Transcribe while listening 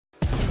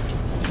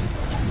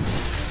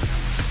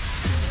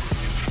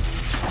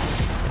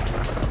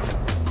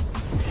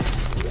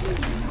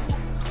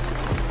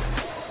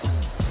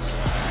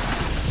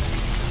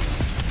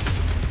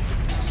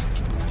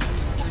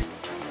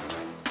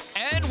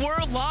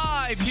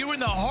live here in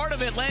the heart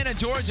of Atlanta,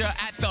 Georgia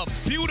at the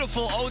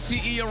beautiful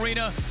OTE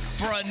Arena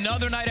for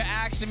another night of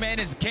action, man.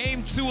 It's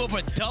game 2 of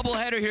a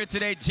doubleheader here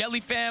today.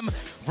 JellyFam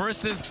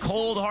versus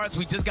Cold Hearts.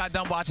 We just got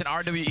done watching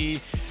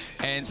RWE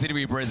and City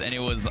Reapers, and it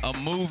was a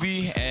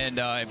movie. And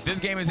if this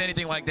game is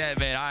anything like that,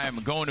 man, I am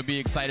going to be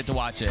excited to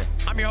watch it.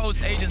 I'm your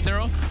host, Agent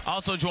Zero,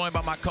 also joined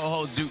by my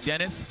co-host, Duke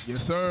Dennis.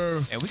 Yes,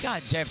 sir. And we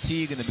got Jeff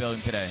Teague in the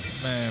building today.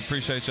 Man,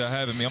 appreciate y'all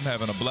having me. I'm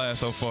having a blast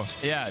so far.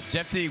 Yeah,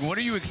 Jeff Teague, what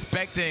are you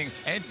expecting?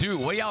 And Duke,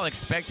 what are y'all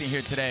expecting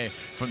here today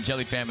from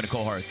JellyFam and the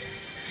Cold Hearts?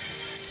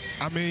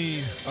 I mean,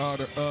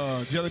 the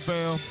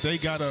JellyFam, they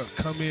gotta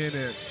come in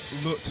and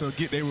look to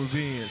get their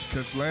revenge,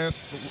 because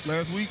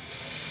last week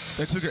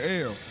they took an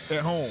L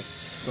at home.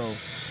 So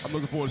I'm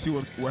looking forward to see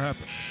what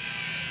happened.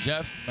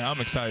 Jeff? Man, I'm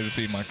excited to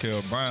see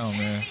Michael Brown,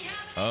 man.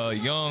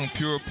 Young,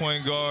 pure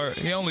point guard.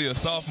 He only a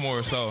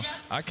sophomore, so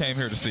I came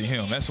here to see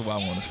him. That's what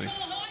I want to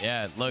see.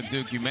 Yeah, look,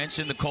 Duke, you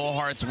mentioned the Cold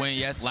Hearts win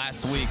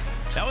last week.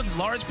 That was in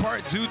large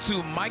part due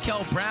to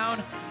Michael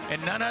Brown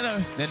and none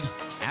other than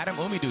Adam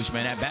Umidouche,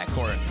 man, at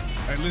backcourt.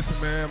 Hey, listen,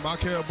 man,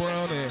 Michael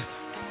Brown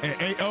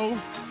and A.O.,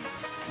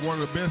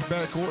 one of the best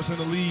backcourts in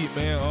the league,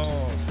 man.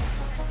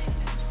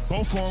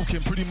 Both of them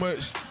can pretty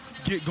much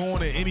get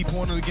going at any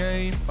point of the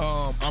game.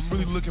 I'm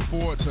really looking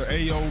forward to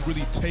A.O.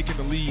 really taking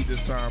the lead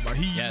this time.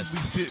 He usually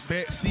sit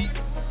back seat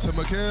to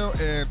Michael,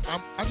 and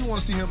I just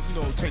want to see him,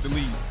 take the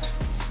lead.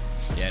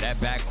 Yeah, that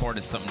backcourt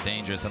is something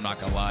dangerous, I'm not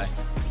going to lie.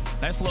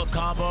 Nice little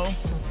combo.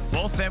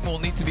 Both of them will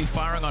need to be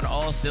firing on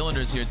all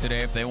cylinders here today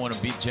if they want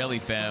to beat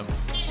JellyFam.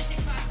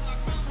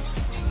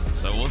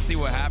 So we'll see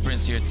what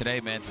happens here today,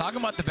 man. Talking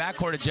about the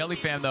backcourt of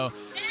JellyFam, though,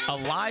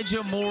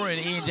 Elijah Moore and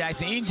Ian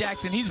Jackson. Ian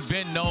Jackson, he's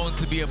been known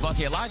to be a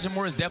bucket. Elijah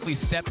Moore has definitely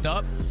stepped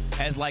up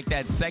as like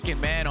that second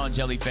man on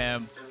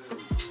JellyFam.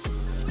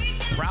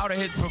 Proud of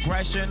his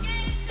progression.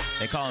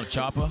 They call him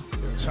Chopper.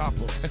 Yeah,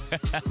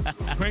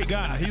 Chopper. Great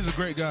guy. He's a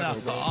great guy.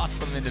 No,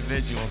 awesome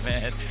individual,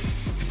 man.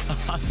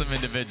 Awesome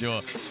individual.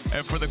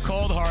 And for the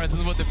Cold Hearts, this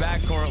is what the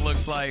backcourt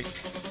looks like.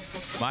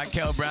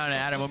 Michael Brown and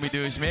Adam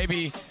Umidouche.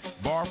 Maybe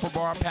bar for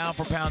bar, pound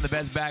for pound, the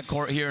best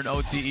backcourt here in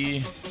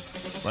OTE.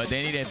 But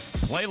they need to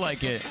play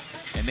like it,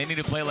 and they need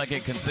to play like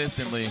it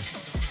consistently.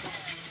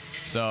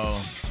 So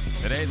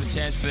today's a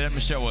chance for them to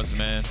show us,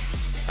 man.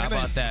 How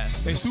about that?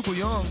 They super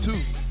young, too.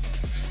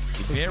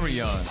 Very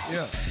young.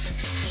 Yeah.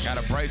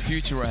 Got a bright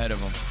future ahead of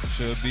them.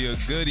 Should be a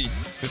goodie.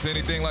 If it's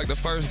anything like the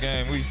first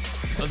game,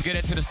 Let's get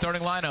into the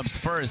starting lineups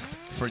first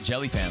for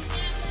JellyFam.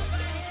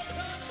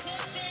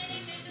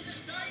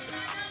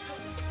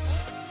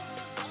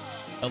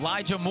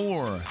 Elijah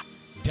Moore,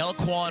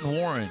 Delquan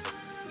Warren,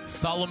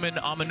 Solomon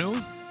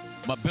Amanu,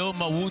 Mabil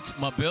Mawut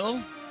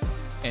Mabil,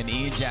 and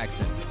Ian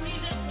Jackson.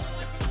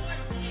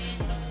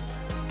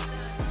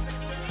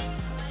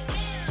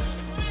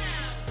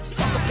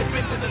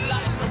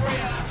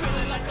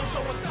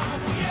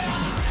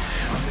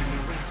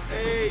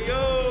 Hey,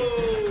 yo!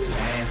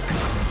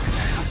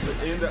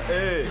 In the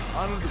air,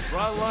 under the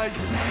bright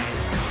lights.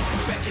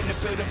 Back in the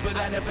building, but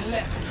I never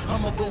left.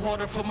 I'ma go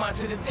harder for mine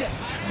to the death.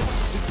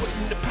 We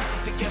putting the pieces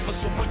together,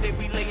 so one day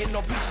we laying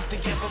no beaches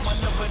together. My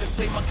number the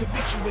same, I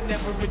convict you and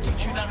never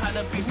teach you not how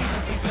to be me,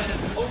 to be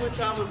better.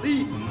 Overtime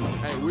elite.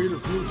 Hey, we the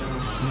future.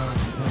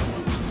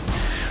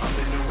 I'm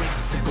in the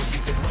race to go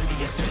get the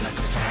money. I feel like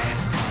a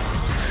fast car.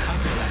 I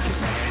feel like it's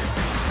fast.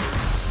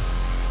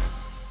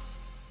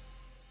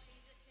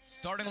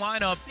 Starting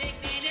lineup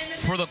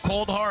for the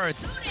Cold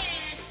Hearts.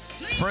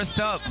 First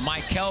up,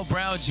 Michael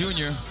Brown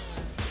Jr.,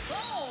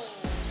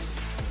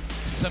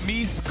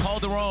 Samis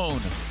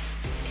Calderon,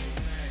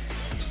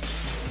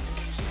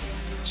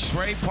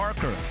 Trey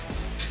Parker,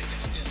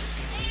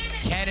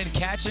 Cannon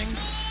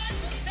Catchings,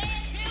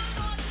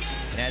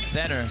 and at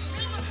center,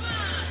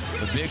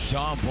 the big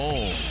John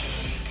Bull.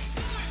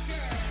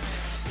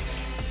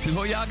 See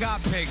who y'all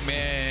got picked,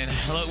 man.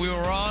 Look, we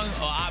were wrong.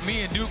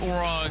 Me and Duke were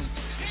wrong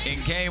in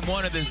game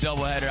 1 of this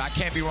doubleheader. I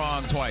can't be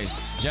wrong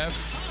twice.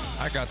 Jeff?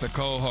 I got the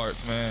Cold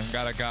Hearts, man.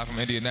 Got a guy from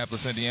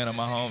Indianapolis, Indiana,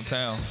 my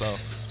hometown, so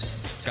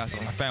got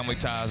some family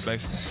ties,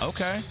 basically.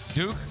 Okay.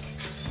 Duke?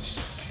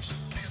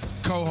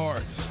 Cold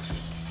Hearts.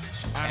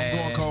 I'm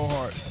going Cold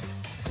Hearts.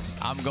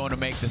 I'm going to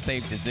make the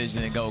safe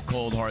decision and go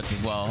Cold Hearts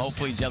as well.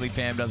 Hopefully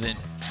JellyFam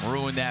doesn't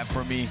ruin that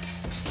for me.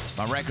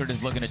 My record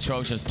is looking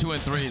atrocious.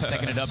 2-3 is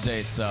second at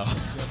update, so.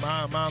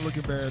 Yeah, mine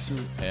looking bad,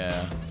 too.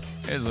 Yeah,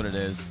 it is what it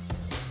is.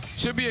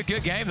 Should be a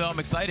good game, though. I'm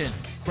excited.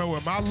 Bro,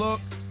 with my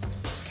luck,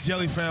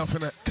 JellyFam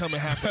finna come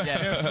and happen. Yeah.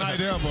 Best night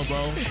ever,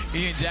 bro.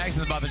 Ian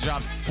Jackson's about to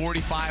drop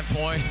 45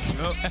 points.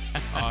 Yep.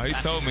 Oh, he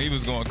told me he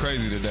was going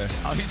crazy today.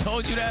 Oh, he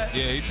told you that?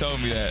 Yeah, he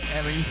told me that.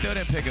 Yeah, but you still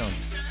didn't pick him.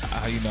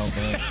 You know,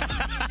 man.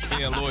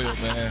 Being loyal,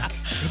 man.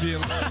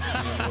 Being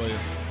loyal.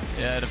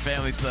 Yeah, the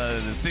family,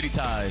 the city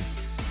ties.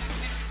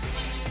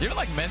 You're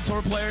like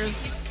mentor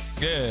players?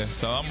 Yeah,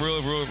 so I'm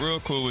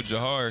real cool with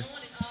Jahar.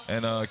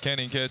 And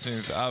Kenny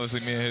Catchings, obviously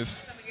me and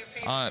his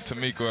aunt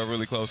Tamika are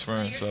really close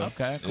friends. So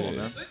okay, cool,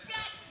 man.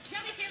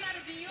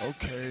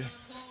 Okay.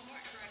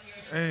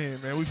 Hey,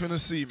 man, we finna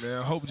see,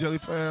 man. Hope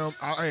JellyFam.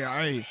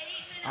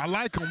 I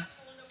like them,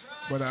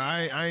 But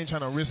I ain't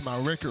trying to risk my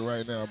record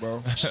right now,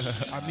 bro.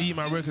 I need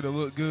my record to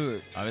look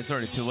good. It's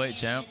already too late,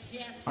 champ.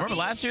 Remember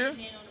last year?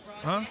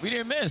 Huh? We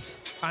didn't miss.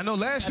 I know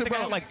last year, I bro.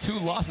 had like 2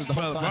 losses the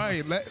whole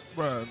time. Right,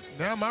 bro.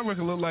 Now my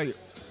record look like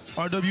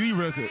RWE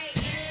record.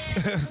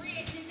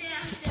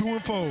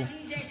 2-4.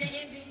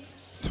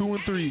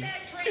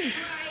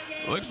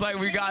 2-3. Looks like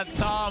we got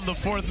Tom, the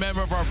 4th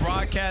member of our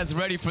broadcast,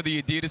 ready for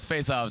the Adidas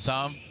face-off.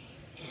 Tom.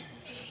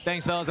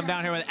 Thanks, fellas. I'm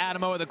down here with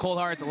Adam O with the Cold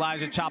Hearts,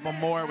 Elijah Chopper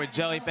Moore with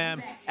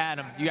JellyFam.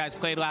 Adam, you guys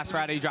played last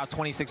Friday. You dropped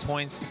 26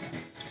 points.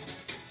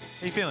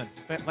 How you feeling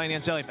playing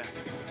against JellyFam?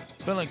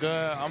 Feeling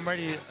good. I'm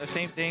ready. The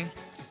same thing.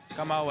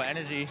 Come out with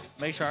energy.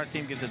 Make sure our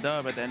team gets a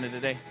dub at the end of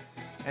the day.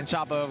 And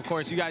Chopper, of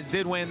course, you guys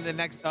did win the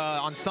next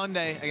on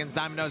Sunday against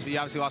Diamond Nose, but you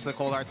obviously lost to the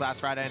Cold Hearts last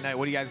Friday night.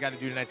 What do you guys got to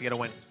do tonight to get a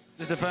win?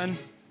 Just defend,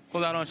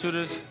 pull out on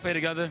shooters, play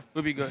together.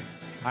 We'll be good.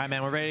 All right,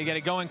 man. We're ready to get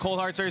it going. Cold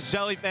Hearts versus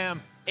JellyFam.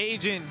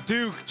 Agent,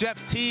 Duke,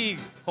 Jeff Teague.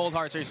 Cold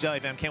Hearts versus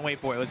JellyFam. Can't wait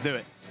for it. Let's do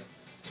it.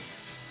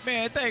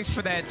 Man, thanks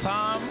for that,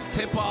 Tom.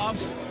 Tip-off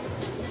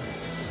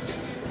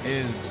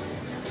is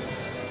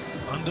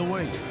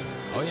underway.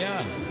 Oh,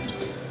 yeah.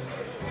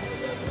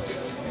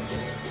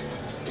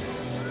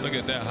 Look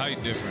at that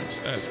height difference.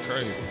 That's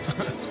crazy.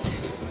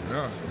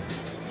 Yeah.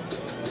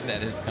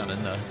 That is kind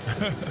of nuts.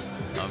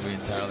 I'll be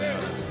entirely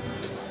honest.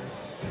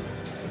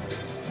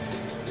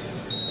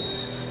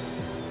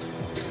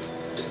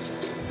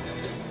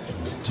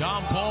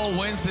 John Paul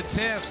wins the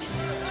tip.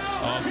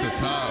 Off the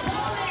top.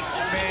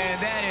 Man,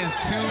 that is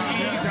too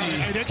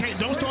easy. Hey,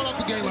 don't start off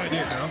the game like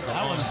that now.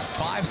 That was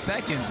 5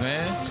 seconds,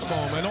 man. Come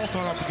on, man. Don't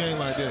start off the game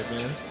like that,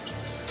 man.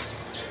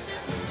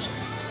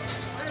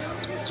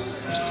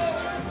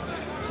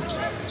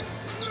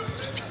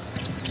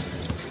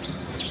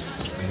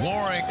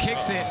 Warren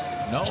kicks it.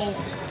 No.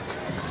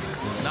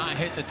 Does not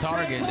hit the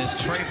target. This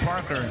Trey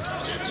Parker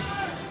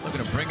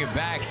looking to bring it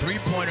back.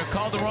 3-pointer.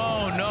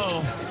 Calderon.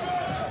 No.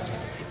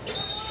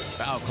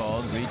 Foul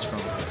called. Reach from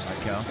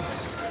Michael.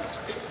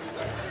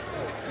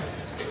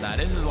 Nah,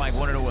 this is like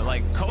one of the,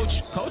 like,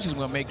 coach is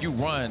going to make you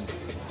run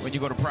when you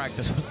go to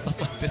practice when stuff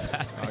like this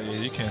happens. Oh, yeah,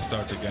 you can't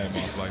start the game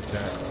off like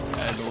that.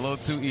 That's a little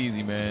too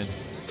easy, man.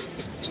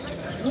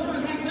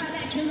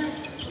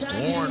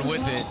 Warren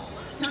with it.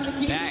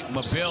 Back,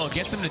 Mobile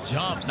gets him to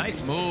jump.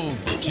 Nice move.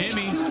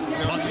 Jimmy.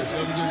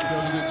 Buckets.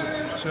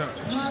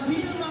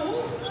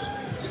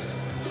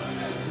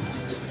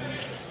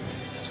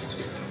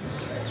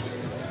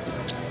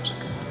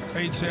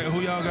 Hey, Chad, who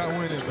y'all got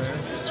winning, man?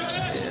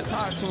 Yeah,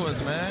 talk to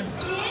us, man.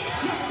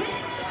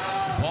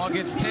 Ball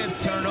gets tipped,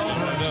 turnover.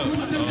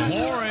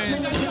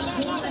 Warren.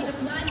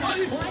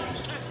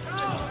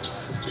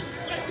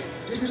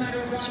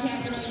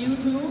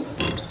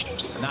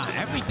 Nah,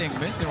 everything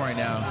missing right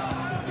now.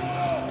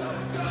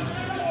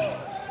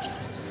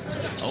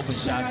 Open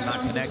shots not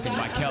connecting.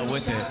 Michael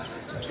with it.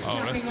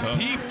 Oh, that's tough.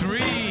 Deep 3.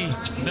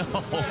 No.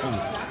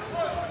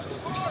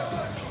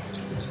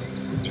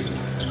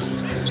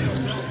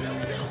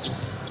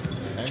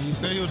 And he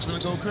said he was going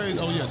to go crazy.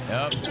 Oh,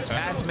 yeah. Yep.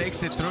 Pass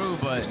makes it through,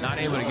 but not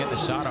able to get the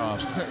shot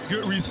off.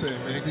 Good reset,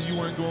 man, because you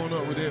weren't going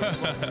up with it.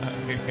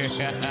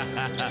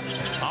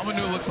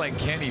 Amanu looks like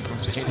Kenny from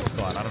Data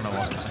Squad. I don't know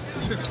why.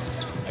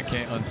 I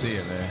can't unsee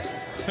it, man.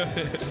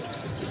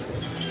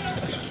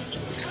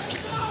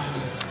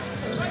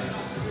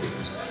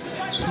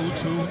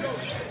 2-2.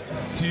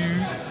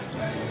 Twos.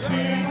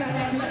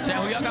 Chad,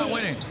 who y'all got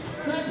winning?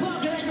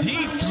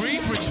 Deep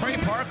 3 for Trey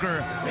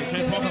Parker. Hey,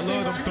 Trey Parker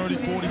love them 30,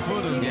 40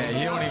 footers. Yeah,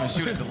 he don't even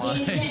shoot at the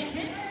line.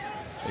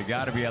 It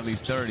got to be at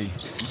least 30.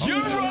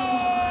 Euro!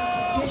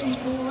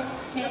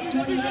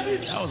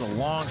 That was a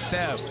long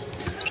step.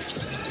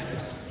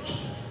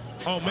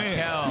 Oh, man.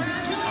 Oh,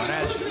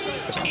 that's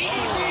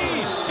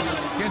easy.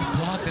 Gets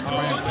blocked at the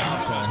rim.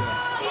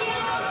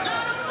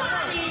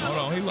 Hold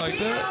on, he like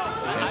that?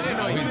 I didn't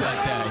know he's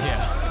like that,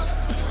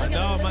 yeah.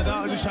 No, my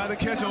dog just tried to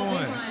catch on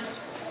one.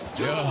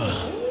 Yo.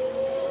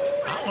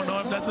 I don't know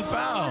if that's a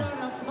foul.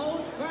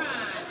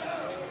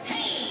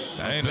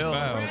 That ain't a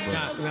foul,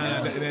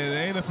 but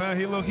That ain't a foul.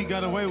 He low-key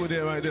got away with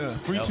it right there.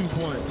 Free 2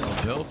 points.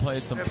 So Bill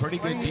played some pretty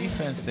good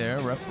defense there.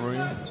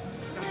 Referee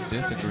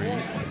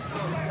disagrees.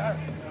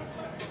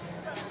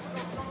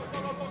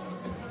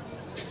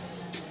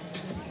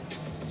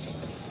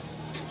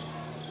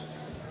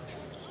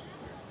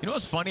 You know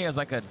what's funny as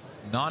like a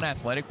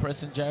non-athletic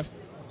person, Jeff?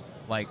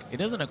 Like, it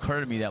doesn't occur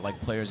to me that like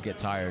players get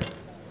tired.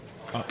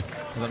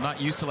 Because I'm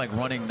not used to like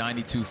running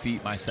 92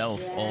 feet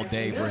myself all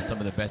day versus some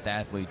of the best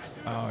athletes.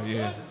 oh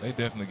yeah, they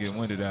definitely get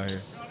winded out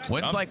here.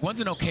 When's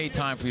an okay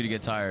time for you to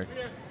get tired?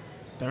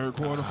 Third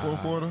quarter, fourth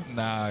quarter?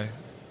 Nah,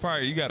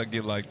 probably you got to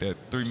get like that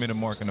 3-minute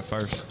mark in the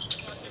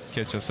first.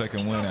 Catch your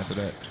second win after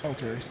that.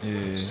 Okay.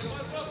 Yeah.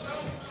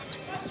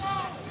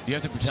 You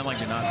have to pretend like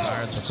you're not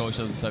tired so coach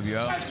doesn't sub you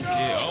out.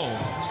 Yeah, oh.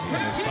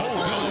 Good steal.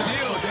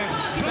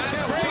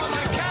 Fast break,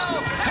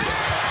 Michael.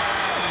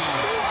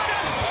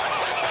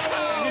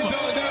 He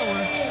done that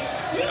one.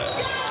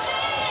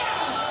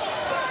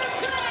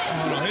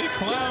 Hold on, he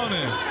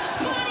clowning.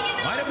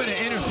 Might have been an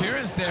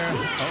interference there.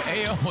 Oh,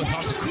 AO was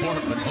on the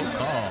court, but no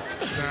call.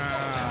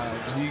 Nah,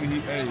 he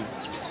hey.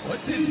 What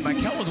did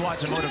Michael was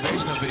watching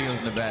motivational videos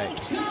in the back.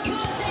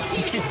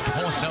 He's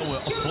going out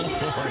with full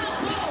force.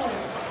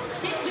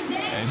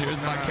 And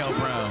here's Michael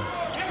Brown.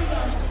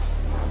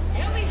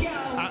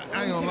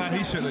 I ain't gonna lie,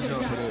 he shouldn't have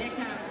jumped for that.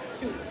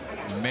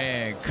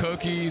 Man,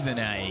 cookies and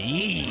a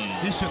yee.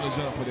 He shouldn't have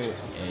jumped for that.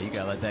 Yeah, you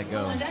gotta let that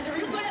go.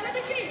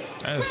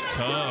 That's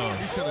tough.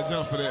 He should have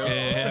jumped for that.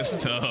 Yeah, that's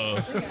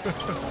tough.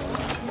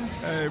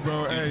 Hey,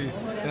 bro, hey.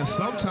 And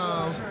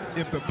sometimes,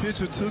 if the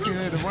pitcher took it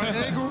at the right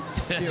angle,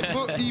 it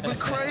looked even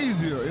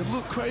crazier. It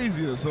looked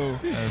crazier, so.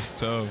 That's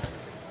tough.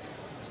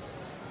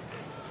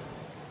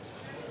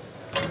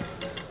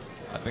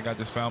 I think I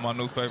just found my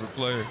new favorite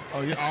player.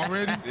 Oh, yeah,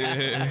 already?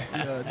 Yeah.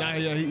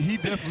 Yeah, he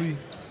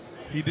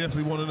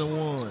definitely one of the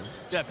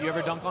ones. Jeff, you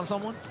ever dunk on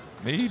someone?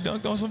 Me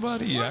dunked on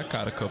somebody? Yeah, I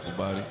caught a couple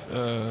bodies.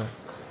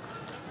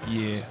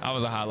 Yeah, I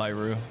was a highlight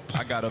reel.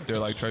 I got up there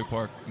like Trey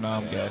Park. Nah,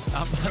 I'm gassed.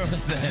 I'm about to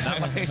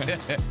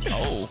say,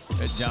 oh,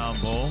 John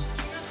Bull.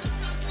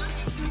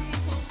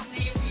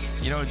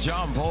 You know,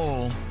 John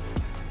Bull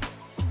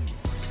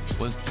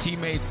was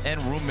teammates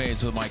and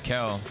roommates with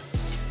Michael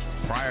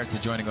prior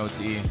to joining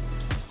OTE.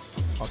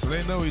 Oh, so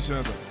they know each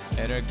other.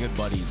 Yeah, they're good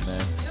buddies,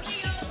 man.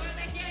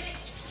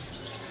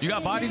 You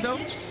got bodies, though?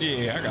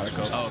 Yeah, I got a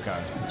couple. Oh,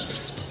 okay.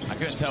 I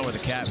couldn't tell where the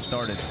cap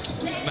started.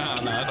 Nah,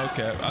 no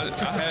cap. I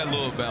had a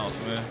little bounce,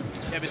 man.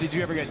 Yeah, but did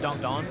you ever get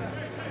dunked on?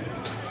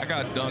 I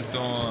got dunked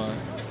on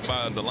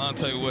by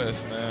Delonte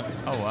West, man.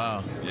 Oh,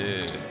 wow.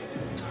 Yeah.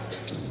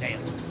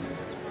 Damn.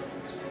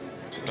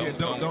 Get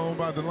dunked on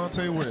by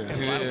Delonte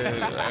West.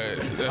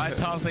 Yeah. My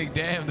Tom's like,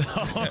 damn,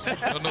 though.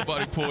 Don't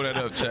nobody pull that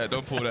up, chat.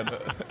 Don't pull that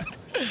up.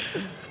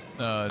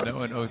 No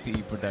one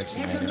OTE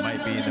production, man. It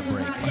might be in the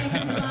break.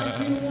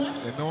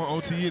 And knowing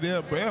OTE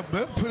there,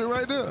 put it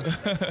right there.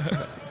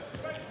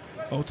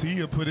 OTE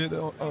will put it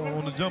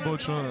on the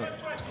Jumbotron.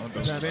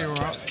 That's how they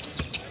rock.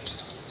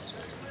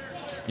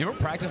 You ever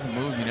practice a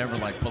move you never,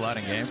 like, pull out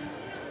in game?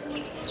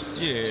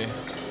 Yeah.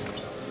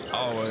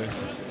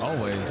 Always.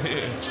 Always.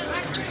 Yeah.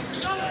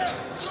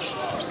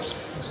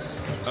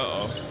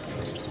 Uh-oh.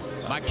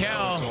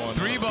 Michael,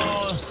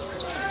 3-ball.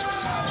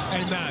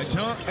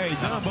 Hey,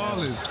 John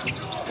Ball is,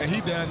 and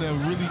he down there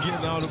really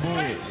getting all the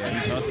boards. Yeah,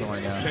 he's hustling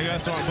right now. They got to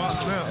start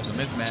boxing out.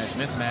 That's a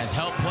mismatch.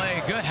 Help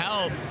play, good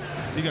help.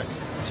 He got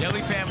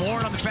JellyFam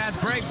Warren on the fast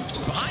break.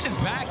 Behind his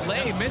back,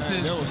 lay,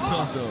 misses. That was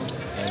tough, though.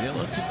 Yeah, they did a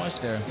little too much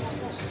there.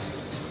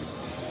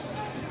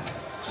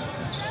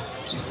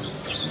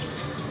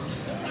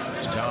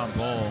 John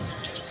Bull,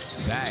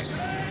 back,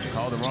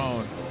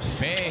 Calderon,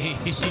 fade.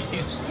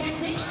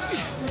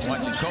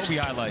 Watching Kobe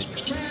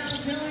highlights.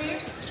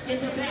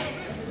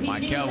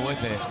 Michael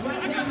with it.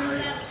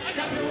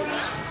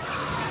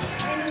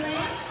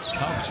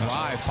 Tough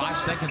drive, 5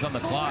 seconds on the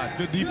clock.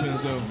 Good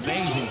defense, though.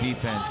 Amazing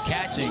defense,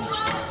 catching.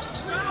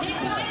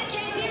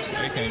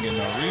 They can't get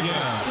no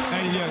rebounds.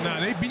 Hey, yeah,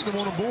 they beat them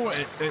on the board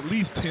at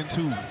least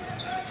 10-2.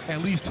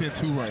 At least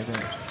 10-2 right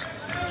now.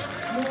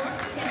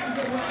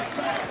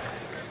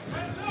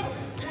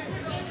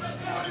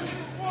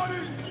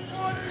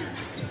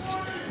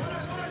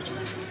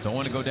 Don't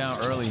want to go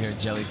down early here,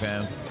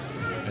 JellyFam.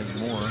 There's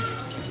more.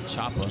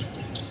 Choppa.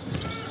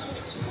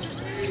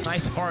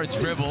 Nice hard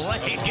dribble.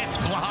 He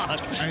gets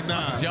blocked. Hey,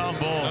 nah. John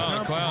Bull.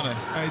 Clowning.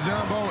 Hey,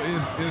 John Ball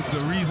is the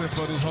reason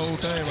for this whole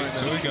thing right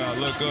now. We got to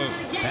look up.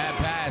 Bad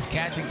pass.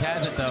 Catchings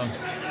has it, though.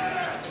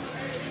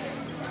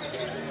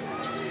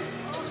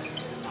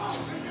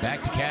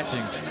 Back to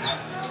Catchings.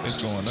 It's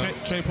going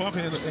up. Trey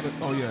Parker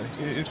oh, yeah.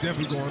 It's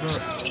definitely going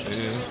up.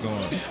 Yeah, it's going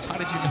up. How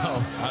did you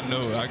know? I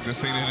know. I just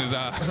seen it in his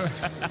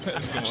eyes.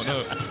 It's going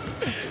up.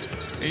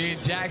 Ian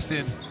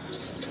Jackson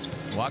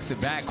walks it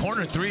back.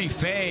 Corner 3,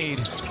 fade.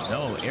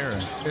 No, error.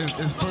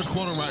 It's first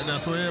quarter right now,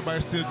 so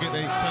everybody's still trying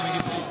to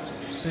get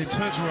their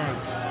touch right.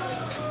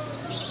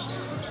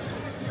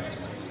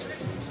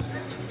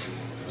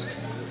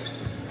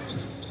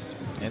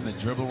 And the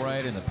dribble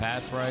right and the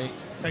pass right.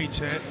 Hey,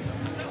 chat.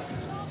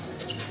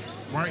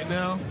 Right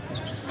now,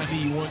 I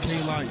need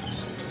 1K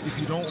likes. If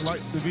you don't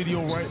like the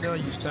video right now,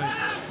 you stink.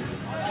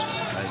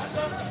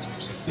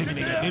 They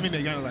mean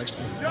they gotta like it.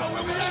 Oh,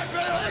 man,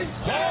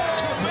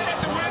 at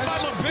the rim by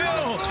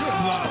LaBelle. Good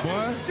block,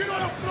 boy.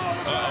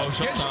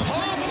 Gets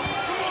pumped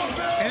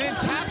and then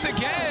tapped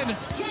again.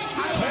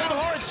 Cold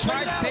Hearts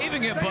tried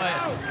saving it, but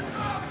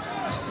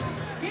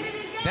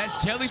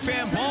that's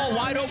JellyFam ball.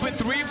 Wide open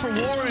 3 for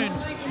Warren.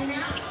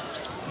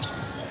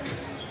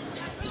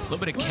 A little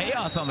bit of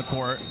chaos on the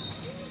court.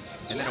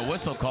 And then a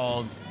whistle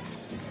called.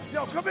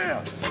 Yo, come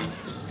here.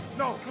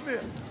 No, come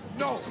here.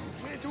 No,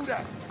 we can't do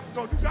that.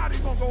 No, you got it.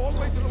 You're going to go all the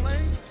way to the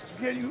lane.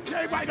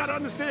 Everybody got to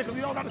understand because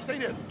we all got to stay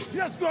there.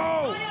 Let's go.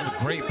 A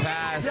great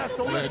pass. Yes,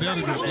 so Yeah, that's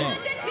a good block.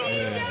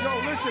 Yo,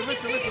 listen,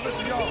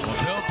 yo.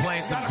 Bill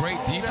playing some great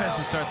defense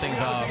to start things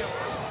off.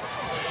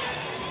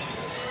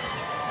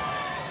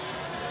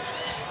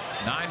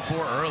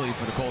 9-4 early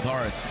for the Cold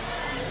Hearts.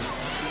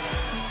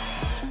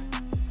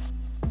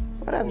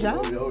 What up,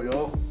 John?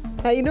 Yo.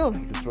 How you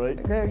doing? It's Trey.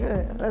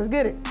 Good. Let's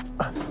get it.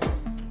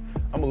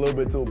 I'm a little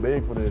bit too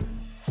big for this.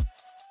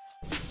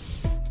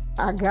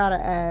 I gotta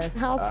ask,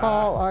 how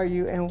tall are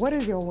you and what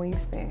is your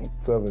wingspan?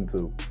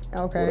 7'2".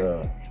 Okay.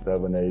 With a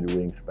 7'8"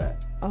 wingspan.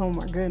 Oh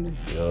my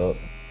goodness. Yup.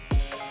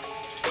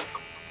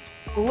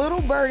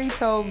 Little birdie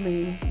told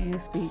me you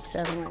speak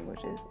 7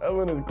 languages.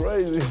 7 is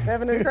crazy.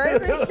 7 is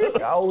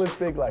crazy? I only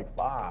speak like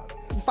 5.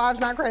 5's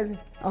not crazy.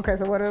 Okay,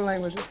 so what are the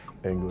languages?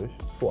 English,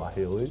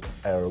 Swahili,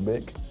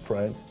 Arabic,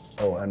 French,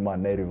 and my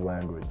native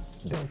language,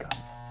 Dinka.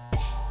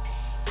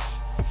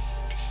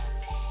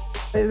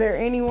 Is there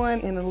anyone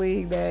in the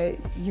league that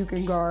you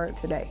can guard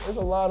today? There's a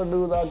lot of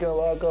dudes I can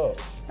lock up.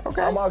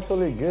 Okay. I'm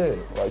actually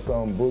good, like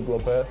some Brook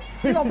Lopez.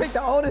 You gonna pick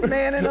the oldest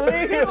man in the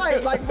league?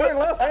 like Brook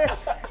Lopez.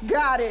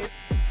 Got it.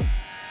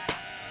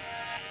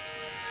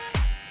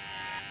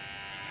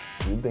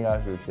 You think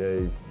I should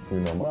shave,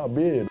 my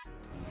beard?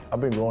 I've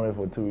been growing it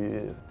for 2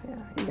 years. Yeah,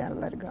 you gotta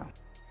let it go.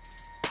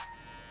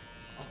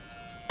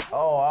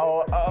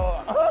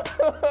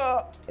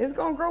 It's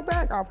gonna grow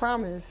back, I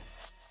promise.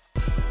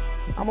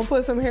 I'm gonna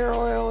put some hair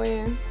oil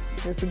in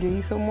just to give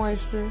you some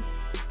moisture.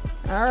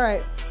 All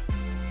right.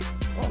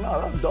 Oh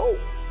no, that's dope.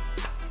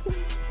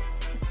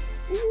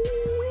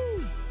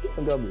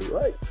 I got me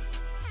right.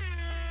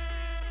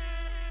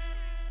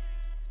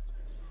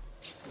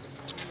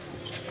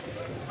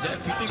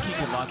 Jeff, you think he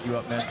can lock you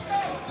up, man?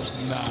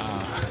 Nah,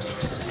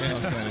 they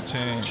don't stand a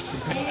chance.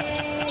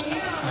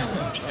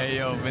 Hey,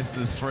 yo, missed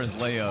his first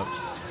layup.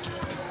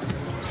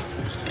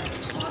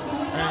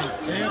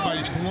 Hey,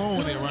 everybody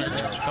blowing it right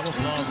now. Couple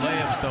blown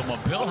layups, though.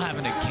 Mobile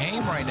having a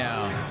game right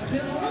now.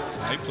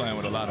 They playing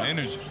with a lot of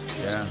energy.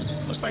 Yeah.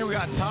 Looks like we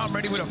got Tom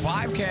ready with a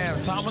vibe cam.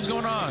 Tom, what's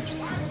going on?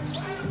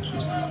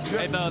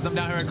 Hey, fellas, I'm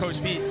down here with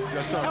Coach Pete.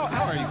 Yes, sir.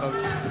 How are you,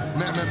 Coach?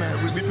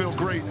 Man, we feel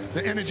great.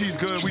 The energy's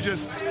good. We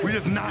just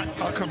not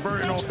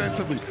converting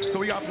offensively. So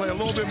we got to play a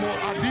little bit more.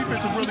 Our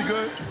defense is really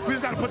good. We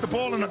just got to put the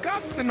ball in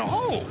the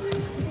hole.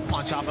 Come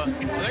on, Chopper.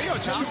 There you go,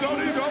 Chopper.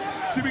 There you go.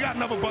 See, we got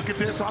another bucket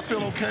there, so I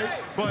feel okay.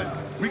 But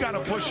we got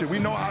to push it. We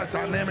know how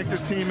dynamic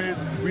this team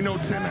is. We know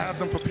Tim have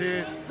them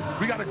prepared.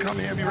 We got to come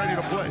here and be ready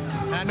to play.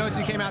 And I noticed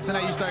you came out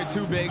tonight, you started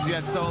 2 bigs. You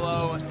had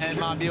Solo and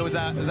Mobile. Was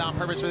that on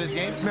purpose for this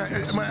game?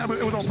 Man,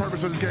 it was on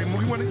purpose for this game.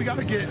 We got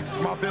to get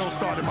Mobile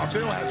started.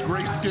 Mobile has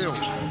great skill,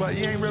 but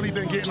he ain't really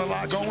been getting a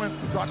lot going.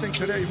 So I think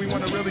today we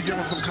want to really give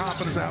him some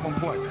confidence and have him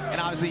play.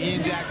 And obviously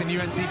Ian Jackson,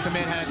 UNC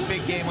commit, had a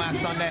big game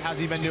last Sunday. How's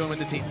he been doing with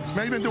the team?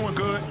 Man, he's been doing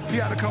good. He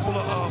had a couple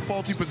of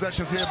faulty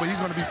possessions here, but he's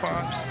going to be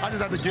fine. I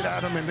just have to get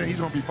at him, and then he's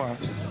going to be fine.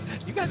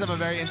 You guys have a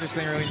very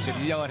interesting relationship.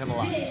 You yell at him a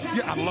lot.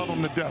 Yeah, I love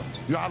him to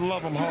death. Yeah, I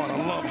love him hard. I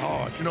love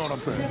hard. You know what I'm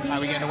saying? Are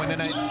we getting a win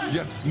tonight?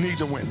 Yes, need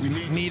to win.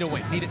 We need a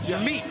win.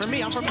 Yeah. For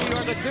me, I'm from New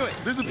York. Let's do it.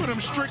 This is for them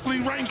strictly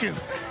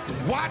rankings.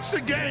 Watch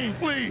the game,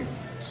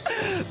 please.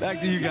 Back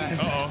to you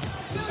guys. Uh-oh.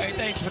 Hey,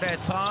 thanks for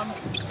that, Tom.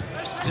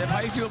 Jeff,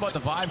 how you feel about the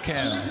vibe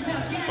cam?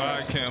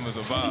 Vibe cam is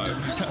a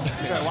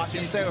vibe. You gotta watch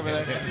what you say over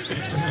there.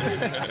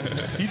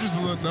 He's just a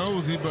little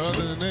nosy, but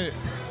other than that.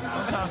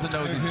 Sometimes the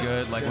nose is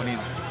good, like when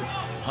he's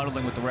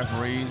huddling with the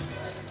referees.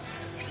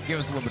 Give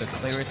us a little bit of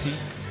clarity.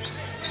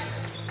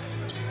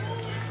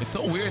 It's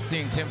so weird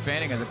seeing Tim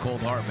Fanning as a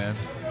cold heart, man.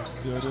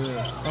 Yeah, it is.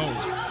 Oh.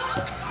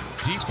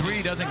 Deep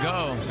 3 doesn't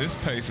go.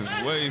 This pace is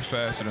way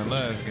faster than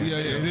last game. Yeah,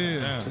 it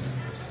is.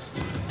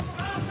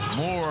 Yeah.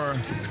 More.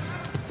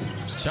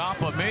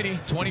 Chop up midi,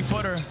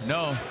 20-footer.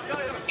 No.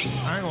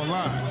 I ain't gonna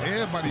lie.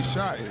 Everybody's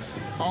shot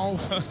is all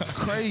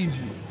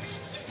crazy.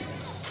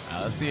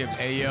 Let's see if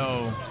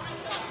Ayo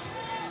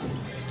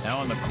now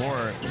on the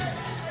court.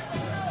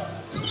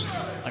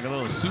 Like a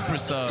little super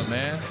sub,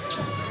 man.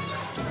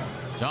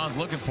 John's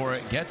looking for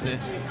it, gets it.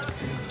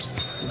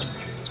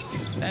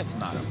 That's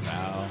not a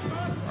foul,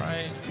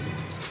 right?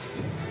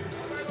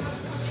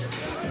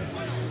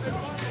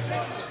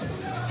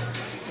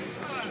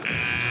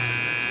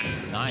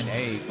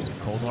 (9-8).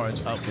 Cold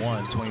Hearts up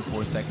 1,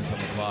 24 seconds on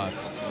the clock.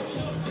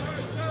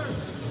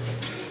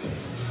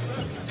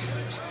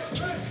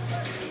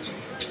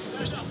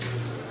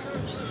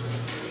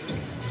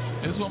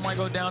 This one might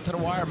go down to the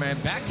wire, man.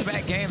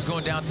 Back-to-back games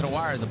going down to the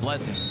wire is a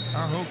blessing.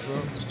 I hope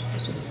so.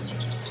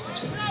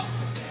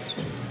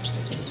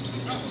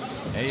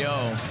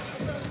 Ayo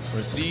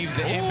receives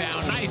the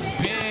inbound. Nice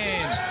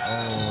spin.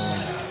 Oh,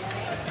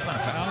 that's not a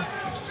foul.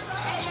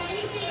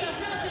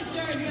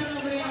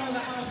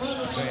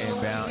 Good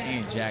inbound.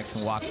 Ian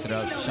Jackson walks it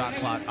up. Shot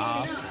clock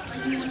off.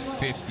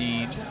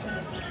 15.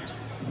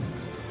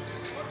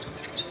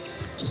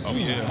 Oh,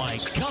 yeah. Oh, my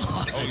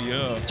God. Oh,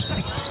 yeah.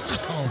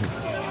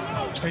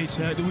 Hey,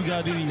 chat, do we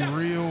got any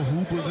real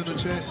hoopers in the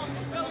chat?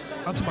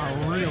 I'm talking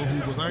about real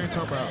hoopers. I ain't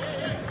talking about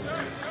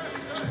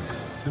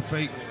the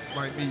fake ones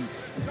like me.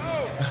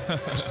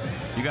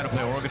 You got to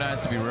play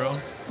organized to be real?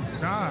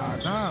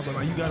 Nah, but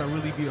like you got to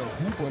really be a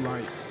hooper.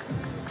 Like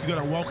you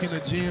got to walk in the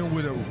gym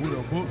with a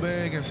book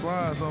bag and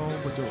slides on,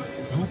 but your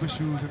hooping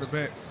shoes in the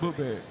back, book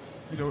bag.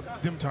 You know,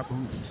 them type of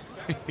hoopers.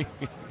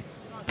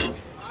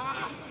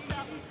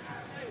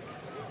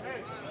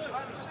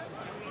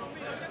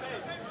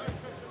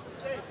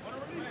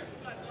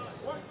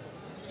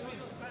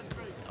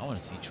 I want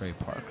to see Trey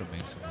Parker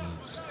make some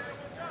moves.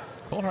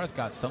 Cold Heart's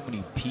got so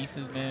many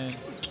pieces, man.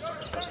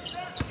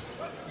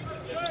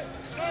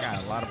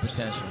 lot of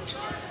potential.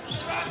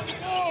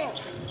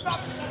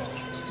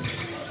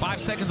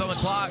 5 seconds on the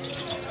clock.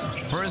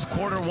 First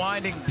quarter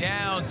winding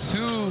down.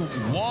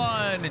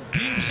 2-1.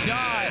 Deep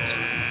shot.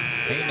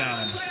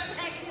 A9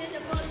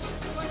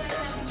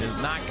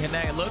 does not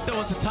connect. Look, though,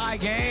 it's a tie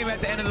game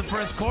at the end of the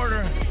first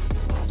quarter.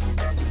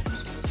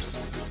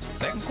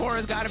 Second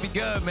quarter's got to be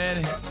good,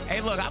 man.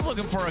 Hey, look, I'm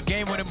looking for a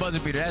game-winning buzzer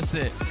beater. That's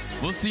it.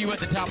 We'll see you at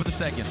the top of the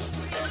second.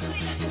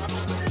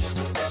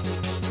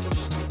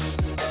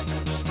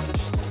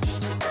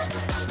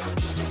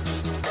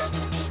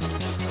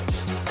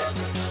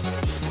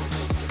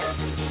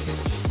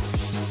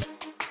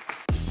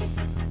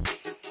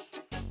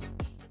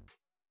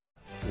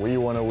 We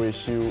want to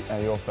wish you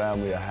and your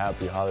family a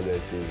happy holiday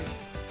season.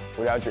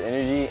 Without your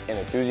energy and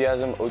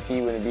enthusiasm, OTE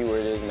wouldn't be where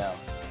it is now.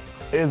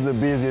 It's the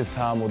busiest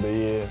time of the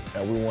year,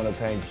 and we want to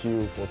thank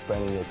you for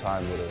spending your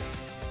time with us.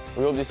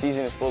 We hope this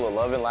season is full of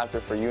love and laughter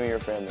for you and your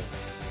family.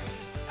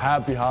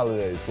 Happy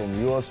holidays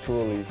from yours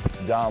truly,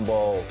 John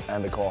Ball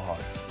and the Cold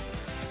Hearts.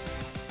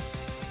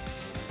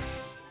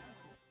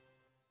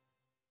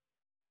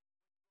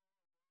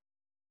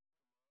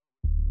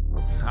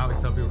 I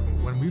always tell people,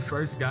 when we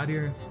first got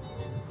here,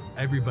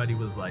 everybody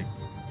was like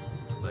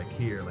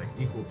here, like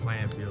equal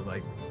playing field.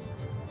 Like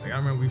I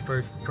remember we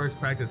first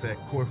practice at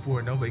Core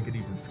 4, nobody could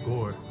even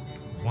score.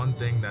 One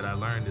thing that I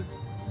learned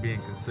is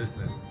being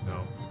consistent, you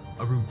know,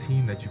 a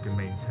routine that you can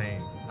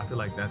maintain. I feel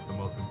like that's the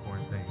most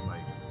important thing.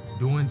 Like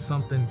doing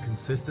something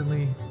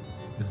consistently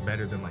is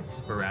better than like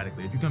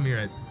sporadically. If you come here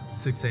at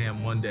 6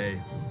 a.m. one day,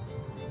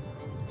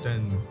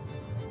 then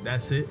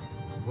that's it.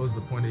 What was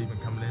the point of even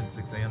coming in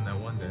 6 a.m. that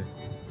one day?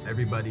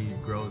 Everybody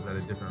grows at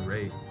a different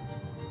rate.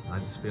 I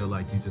just feel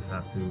like you just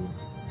have to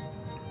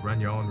run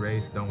your own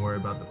race. Don't worry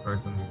about the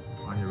person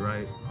on your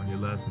right, on your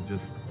left, and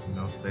just, you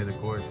know, stay the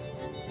course.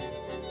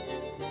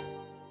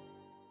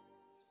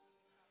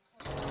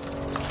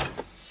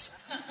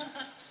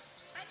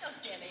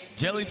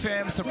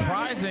 JellyFam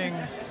surprising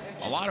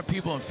a lot of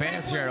people and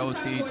fans here at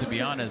OT, to be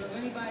honest.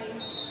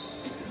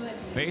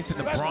 Based in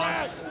the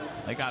Bronx,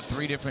 they got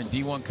 3 different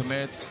D1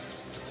 commits.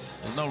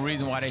 There's no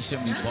reason why they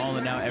shouldn't be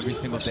balling out every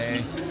single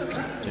day.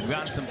 They've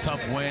gotten some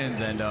tough wins,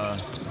 and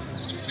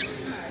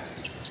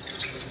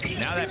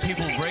now that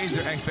people have raised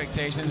their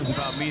expectations, it's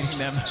about meeting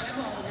them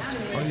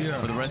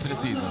for the rest of the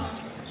season.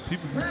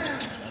 People,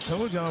 I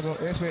told y'all about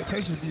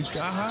expectations be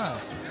sky high.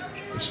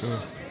 For sure.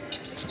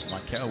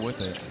 Michael with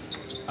it.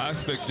 I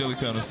expect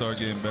JellyFam to start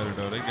getting better,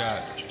 though. They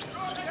got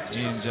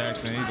Ian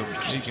Jackson.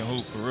 He can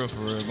hoop for real,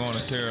 going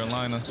to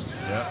Carolina.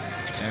 Yep.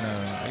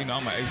 And, you know,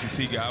 I'm an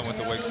ACC guy. I went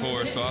to Wake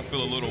Forest, so I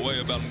feel a little way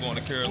about him going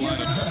to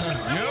Carolina.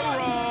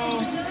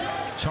 Euro!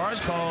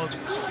 Charge called.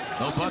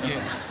 No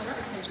bucket.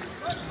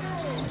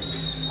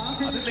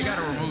 I think they got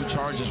to remove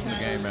charges from the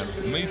game, man.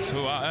 Me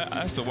too.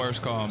 That's the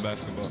worst call in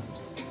basketball.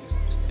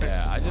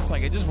 Yeah, I just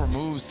like it. Just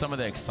removes some of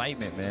the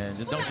excitement, man.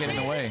 Just don't get in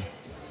the way.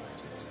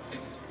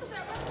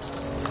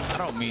 I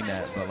don't mean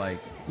that, but like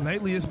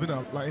lately it's been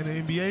like in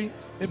the NBA,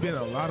 it's been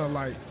a lot of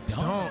like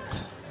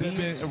dunks being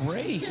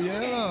erased.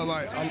 Yeah,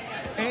 like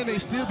and they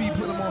still be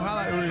putting them on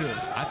highlight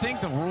reels. I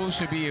think the rule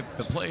should be if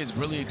the play is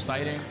really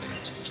exciting,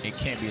 it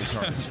can't be a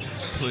charge.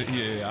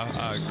 Yeah,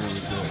 I agree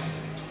with that.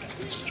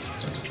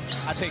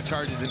 I take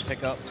charges and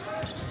pick up.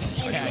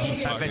 Yeah,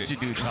 I bet you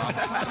do, Tom.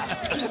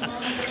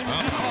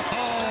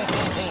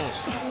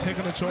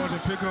 Taking a charge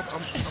and pick up,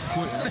 I'm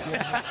quitting.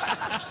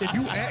 If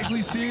you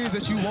actually serious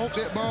that you want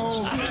that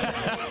ball,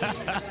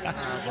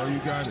 bro, you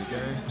got it,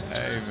 gang.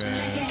 Hey,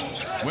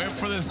 man. Went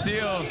for the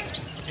steal.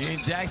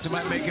 Ian Jackson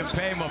might make him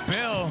pay him a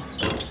bill.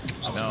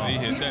 No. He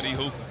hit that, he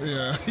hoop.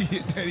 Yeah, he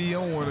hit that, he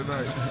on one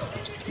tonight.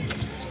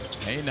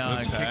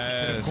 A9 kicks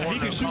it to the corner. He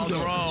can shoot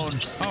their own.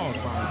 Oh,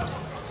 my.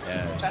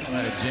 Yeah,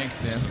 might have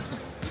jinxed him.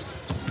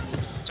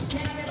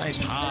 Nice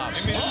hop.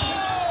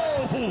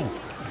 Oh!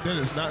 That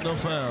is not no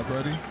foul,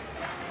 buddy.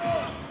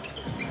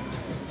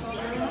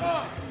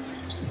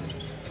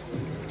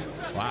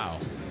 Wow.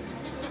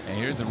 And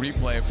here's the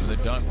replay for the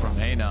dunk from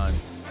A9.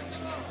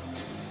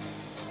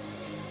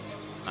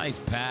 Nice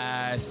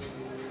pass.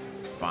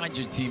 Find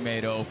your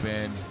teammate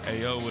open.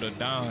 AO with a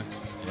dime.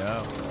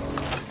 Yep.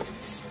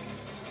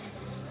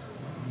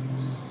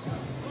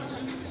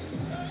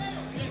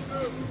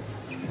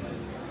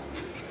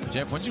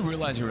 Jeff, when did you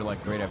realize you were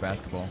like great at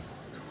basketball?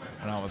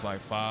 When I was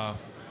like 5.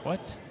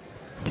 What?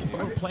 You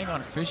were playing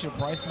on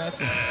Fisher-Price nets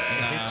and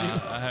hit you?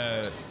 I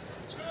had,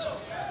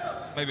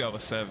 maybe I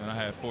was 7. I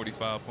had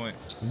 45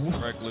 points.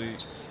 Rec league.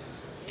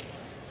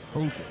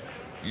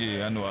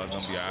 Yeah, I knew I was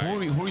going to be all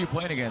right. Who were you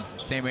playing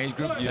against? Same age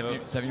group?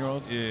 Yep.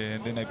 7-year-olds? Yeah,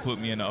 and then they put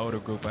me in the older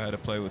group. I had to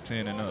play with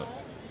 10 and up.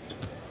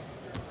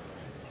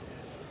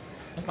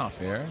 That's not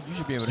fair. You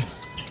should be able to.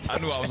 I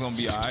knew I was going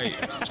to be all right.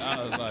 I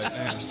was like,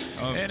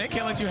 damn. Man, they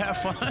can't let you have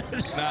fun.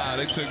 Nah,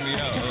 they took me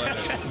out.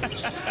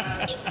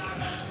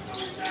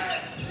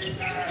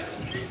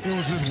 It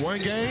was just one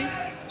game?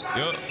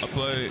 Yep, I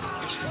played.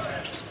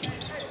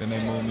 Then they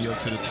moved me up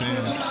to the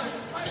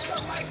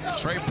 10.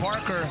 Trey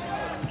Parker.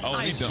 Oh,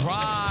 nice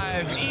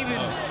drive.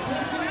 Even.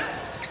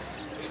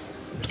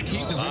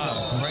 Keep the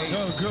rebound. Great.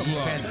 That was good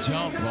block. Defense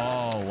jump.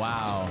 Oh,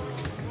 wow.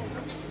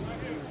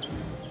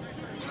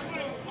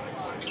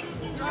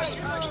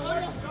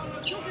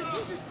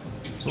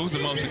 Who's the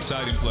most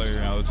exciting player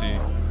in our team?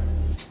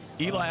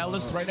 Eli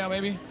Ellis right now,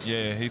 maybe?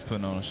 Yeah, he's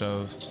putting on the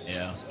shows.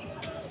 Yeah.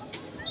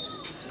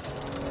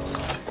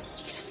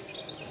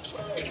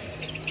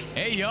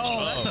 Hey, yo,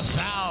 that's a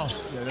foul.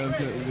 Yeah, that was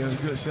good. That was a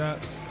good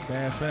shot.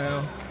 Bad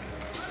foul.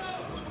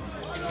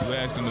 We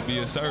asked him to be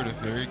assertive.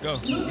 There you go.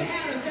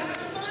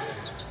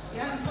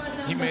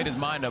 He made his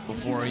mind up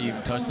before he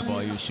even touched the ball.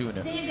 He was shooting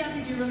it. Stand up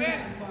if you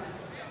remember.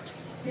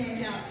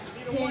 Stand up.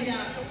 Stand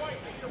up.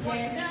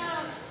 Stand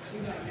up.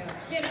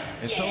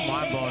 It's so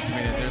mind-blowing to me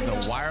that there's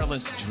a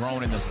wireless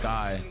drone in the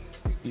sky.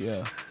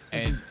 Yeah.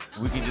 And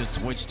we can just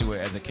switch to it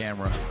as a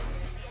camera.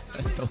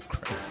 That's so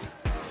crazy.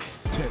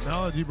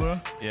 Technology, bro.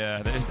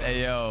 Yeah, there's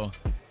AO.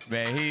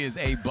 Man, he is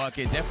a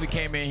bucket. Definitely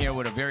came in here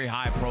with a very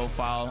high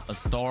profile, a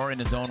star in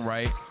his own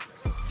right.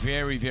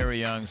 Very, very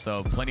young,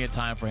 so plenty of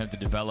time for him to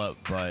develop,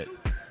 but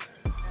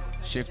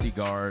shifty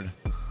guard.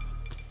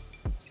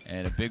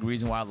 And a big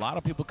reason why a lot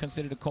of people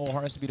consider the Cole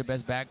Harts to be the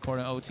best backcourt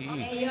in OTE.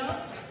 Ayo.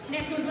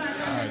 Next one's live.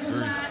 Next one's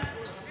live.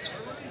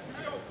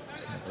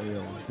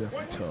 AO is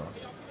definitely tough.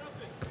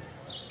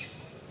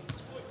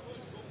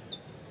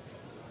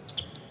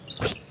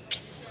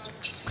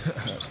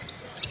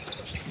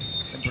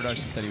 In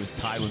production said he was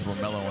tied with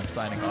Romello on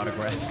signing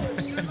autographs.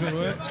 You said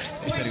what?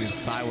 He said he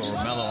was tied with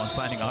Romello on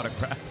signing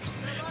autographs.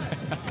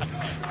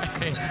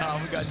 Hey,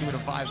 Tom, we got you with a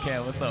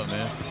 5K. What's up,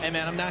 man? Hey,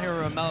 man, I'm down here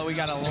with Romello. We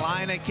got a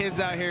line of kids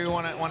out here who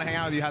want to hang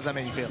out with you. How's that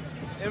make you feel?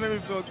 It made me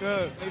feel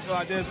good. Made me feel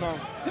like I did something.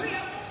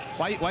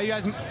 Why you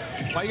guys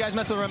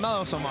mess with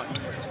Romello so much?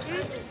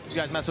 You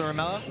guys mess with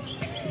Romello?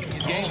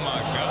 His game? Oh,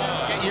 my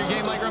God. Your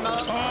game like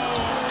Romello?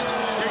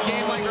 Oh. Your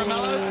game like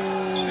Romello's?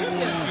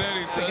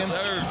 Very touch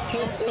earth.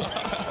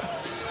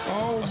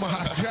 Oh,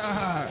 my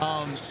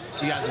God.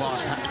 You guys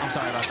lost. I'm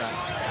sorry about that.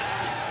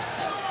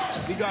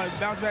 We got to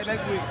bounce back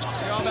next week.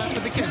 You're all back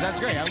with the kids. That's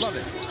great. I love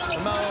it.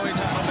 Romello always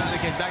has fun with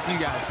the kids. Back to you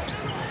guys.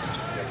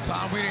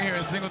 Tom, we didn't hear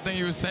a single thing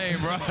you were saying,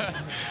 bro.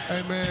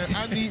 Hey, man,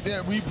 I need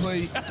that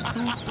replay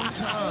 2-3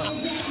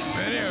 times.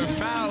 Man, they were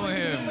fouling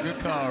him. Good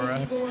call,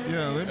 right?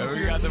 Yeah, let me see.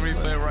 We got the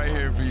replay right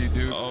here for you,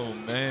 dude. Oh,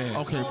 man.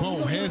 Okay,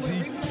 boom,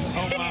 Hezzy.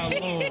 Oh, my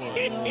Lord.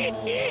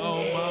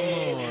 Oh, my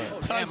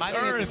Lord. Damn, I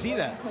didn't even see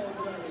that.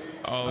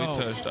 Oh, he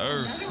touched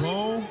earth.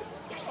 Boom.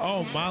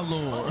 Oh, my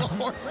Lord.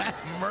 Lord have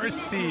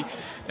mercy.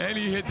 And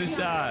he hit the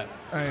shot.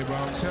 Hey, bro,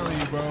 I'm telling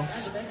you, bro.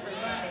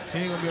 He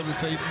ain't gonna be able to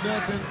say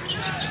nothing.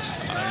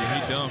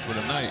 He done for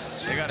the night.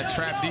 They got a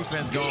trap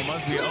defense going.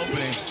 Must be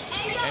opening.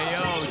 Hey,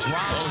 yo,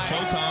 drop. Oh,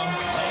 showtime.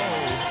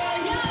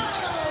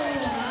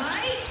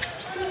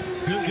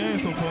 Oh. Good game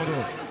so far,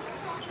 though.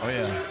 Oh,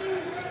 yeah.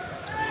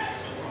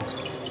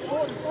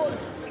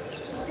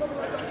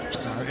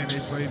 And they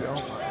played it. Oh,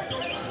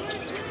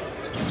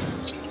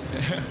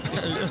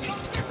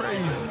 that's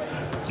crazy.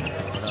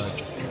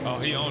 Oh,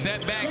 he on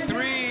step back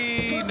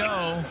three.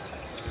 No.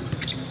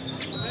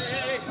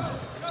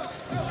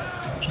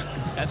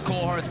 That's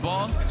Cole Hart's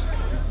ball.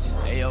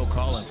 AO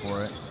calling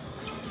for it.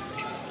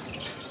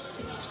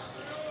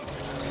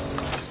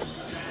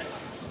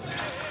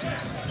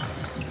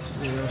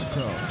 Yeah, that's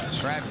tough.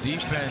 Trap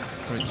defense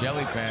for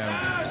JellyFam.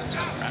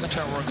 Gotta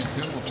start working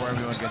soon before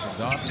everyone gets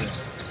exhausted.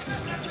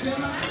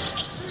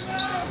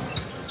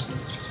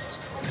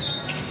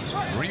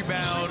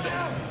 Rebound.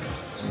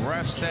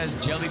 Ref says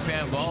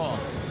JellyFam ball.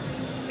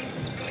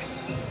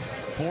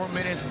 4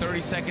 minutes,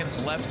 30 seconds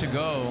left to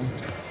go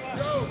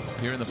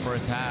here in the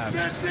first half.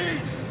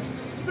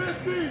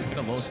 Been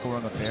a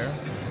low-scoring affair,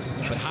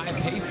 but high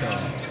pace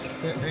though.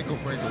 That ankle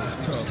breaker was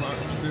tough.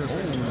 I'm still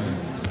thinking.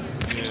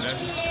 Yeah,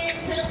 that's.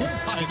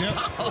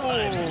 Oh.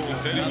 He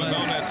said he was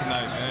on that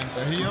tonight, man.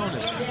 Yeah, he owned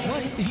it.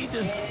 What? He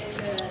just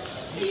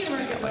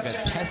like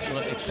a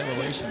Tesla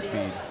acceleration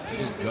speed. He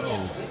just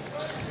goes.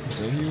 He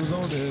said he was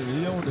on it.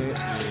 He owned it.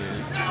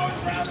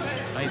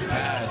 Nice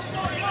pass.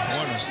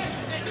 Corner.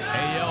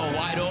 Hey, yo,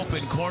 wide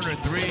open, corner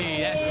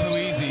three. That's too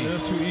easy.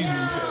 That's too easy.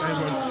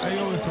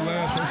 AO is the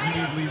last person you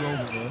need to leave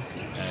open, man.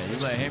 Yeah, you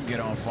let him get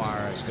on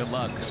fire. Good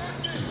luck.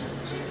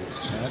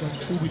 Adam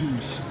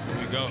Oobidoosh. Here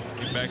we go.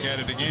 Get back at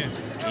it again.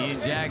 Ian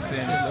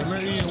Jackson.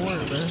 Let Ian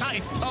work, man.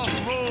 Nice, tough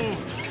move.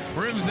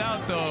 Rims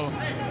out, though.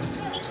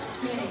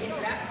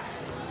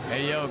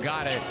 Hey, yo,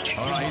 got it.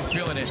 Oh, he's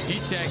feeling it. He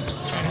checked.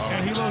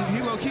 And he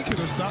low-key could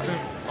have stopped him.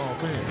 Oh,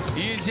 man.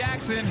 Ian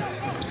Jackson.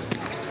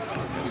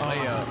 Oh,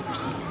 yeah.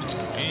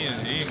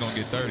 Ian gonna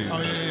get 30. Oh,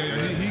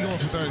 yeah. He going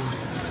for 30.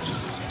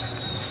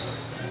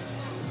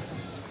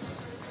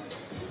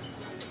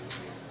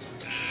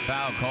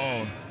 Foul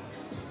called.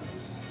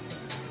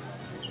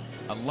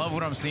 I love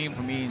what I'm seeing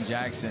from Ian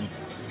Jackson.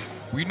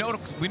 We know the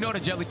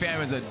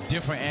JellyFam is a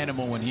different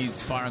animal when he's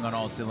firing on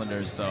all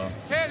cylinders, so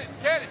Get it.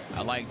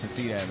 I like to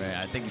see that, man.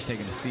 I think he's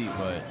taking a seat,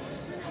 but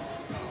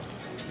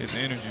his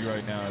energy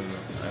right now is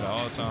at an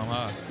all-time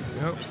high.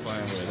 Yep.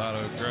 Playing with a lot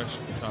of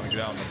aggression, trying to get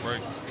out in the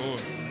break and score.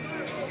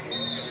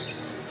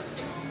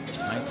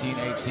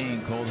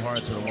 19-18, Cold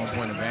Hearts with a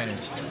 1-point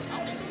advantage.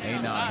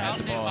 A9 has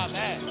the ball. Oh, I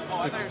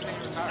thought you were saying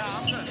you retired.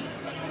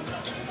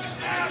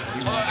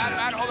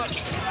 Hold up.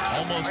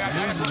 Almost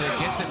loses it,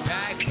 gets it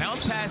back,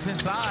 bounce pass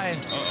inside.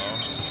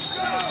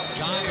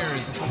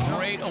 Skyers,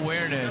 great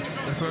awareness.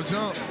 That's our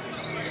jump.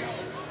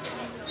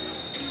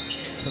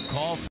 The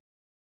call.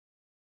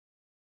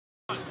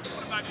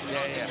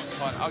 Yeah.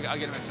 Hold on, I'll get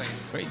him in a second.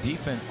 Great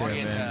defense there,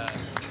 man.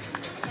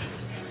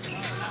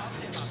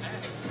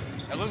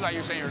 It looks like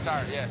you're saying you're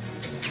retired, yeah.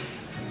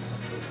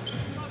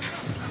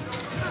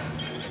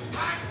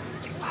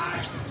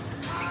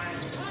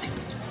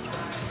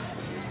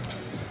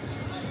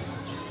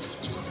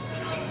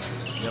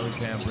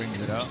 JellyFam brings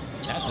it up.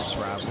 That's a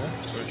travel.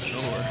 For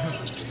sure.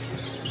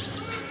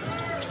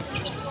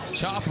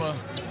 Chopper.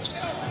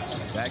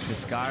 Back to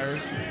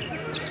Skyers.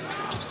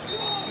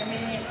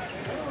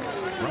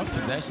 Rough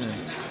possession.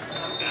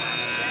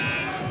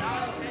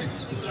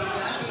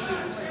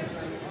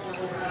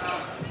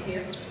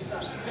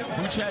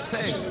 Who chat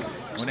say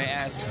when they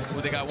asked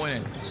what they got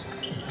winning?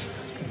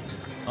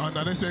 Oh,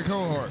 no, they said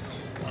Cold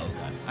Hearts. Oh, okay.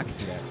 I can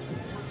see that.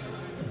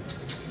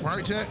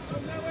 Right, chat?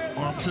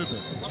 Oh, I'm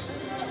tripping.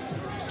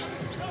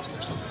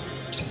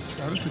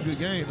 Oh, this is a good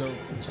game, though.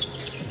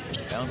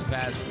 Bounce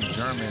pass from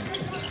German.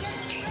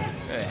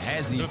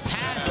 Has he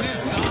pass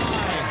inside?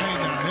 Hey,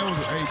 now, that was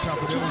a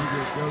Chopper. That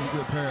was a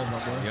good pass, my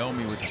boy.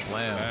 Yomi with the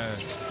slam.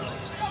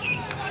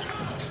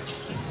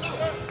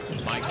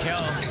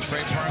 Michael,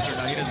 Trey Parker.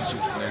 No, he doesn't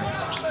shoot from there.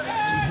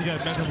 He got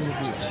to back up a little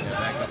bit. Yeah,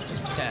 back up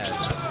just a tad.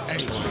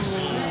 Hey.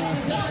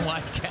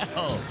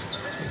 Michael.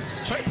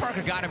 Trey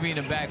Parker got to be in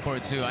the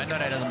backcourt, too. I know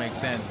that doesn't make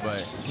sense,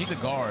 but he's a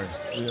guard.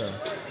 Yeah.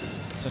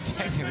 So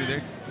technically,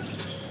 their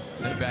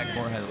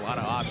backcourt has a lot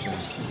of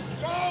options.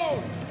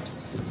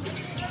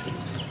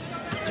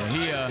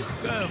 Here,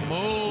 good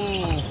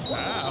move.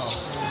 Wow.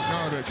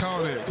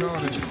 Called it.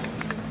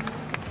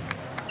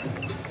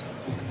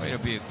 Way to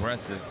be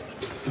aggressive.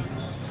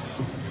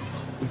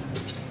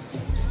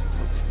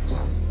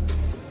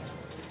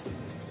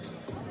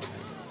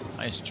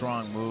 Nice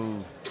strong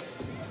move.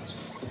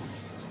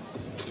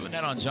 Doing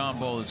that on John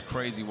Bull is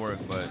crazy work,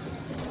 but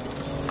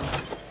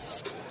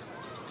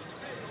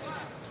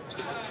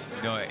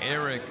you know,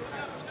 Eric,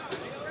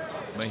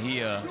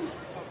 Mejia,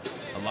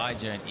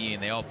 Elijah, and Ian,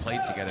 they all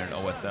played together in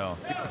OSL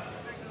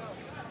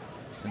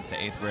since the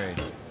 8th grade.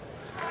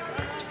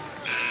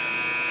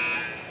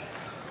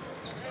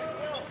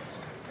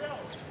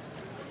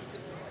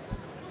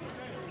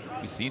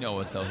 We've seen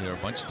OSL here a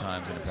bunch of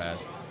times in the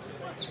past.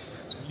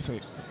 You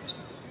say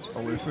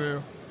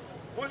OSL?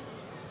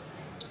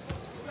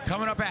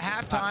 Coming up at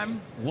halftime,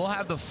 we'll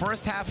have the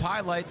first half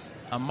highlights,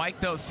 a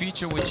mic'd up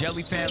feature with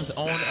JellyFam's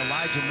own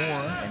Elijah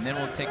Moore, and then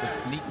we'll take a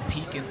sneak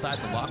peek inside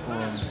the locker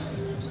rooms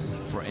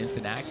for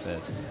instant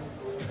access.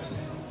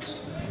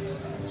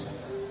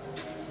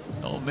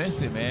 Don't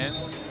miss it, man.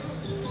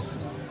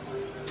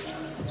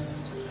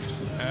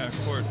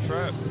 Half-court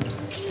trap.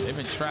 They've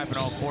been trapping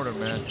all quarter,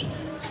 man.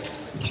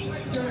 I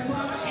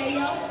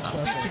don't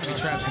see too many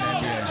traps in the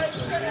NBA.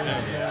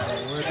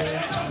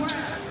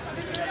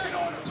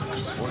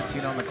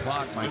 14 on the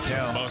clock,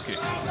 Michael. Bucket.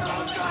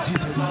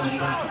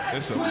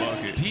 It's a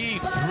bucket.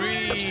 Deep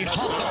three. Yeah.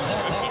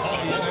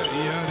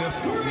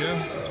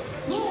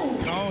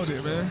 Called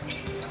it, man.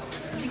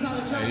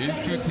 Hey, these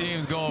two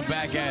teams going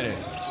back at it.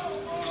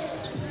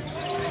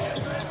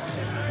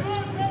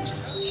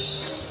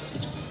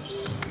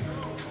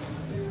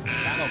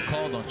 Foul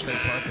called on Trey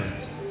Parker.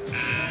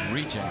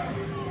 Reaching.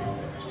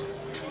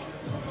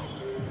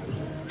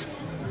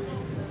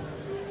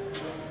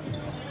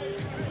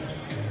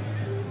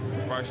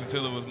 Bryson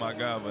Tiller was my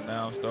guy, but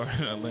now I'm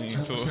starting to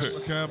lean toward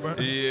it.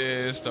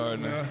 Yeah, it's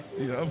starting to.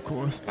 Yeah, of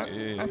course. I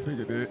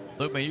figured it.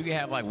 Look, man, you can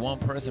have like one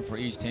person for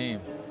each team.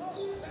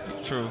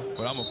 True,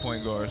 but I'm a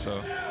point guard,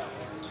 so.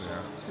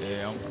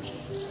 Yeah,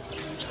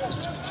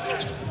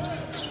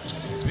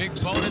 Big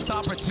bonus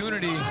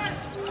opportunity.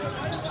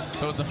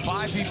 So it's a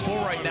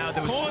 5v4 right now.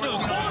 There was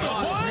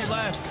 3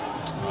 left.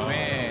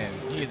 Man,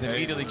 he is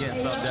immediately getting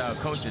subbed out.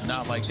 Coach did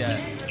not like that.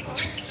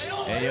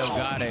 Ayo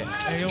got it.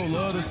 Ayo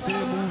love the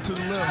spin move to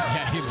the left.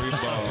 Yeah, he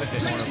ball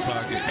corner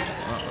pocket.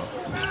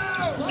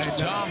 Hey,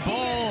 John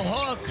Bull,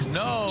 hook,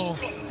 no.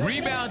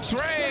 Rebound,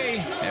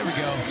 Trey. There we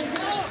go.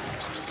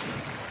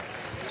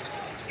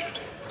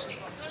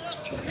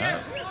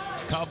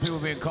 A couple people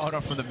being called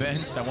up from the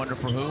bench. I wonder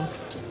for who.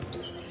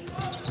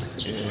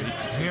 Yeah,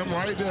 him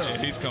right there. Yeah,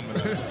 he's coming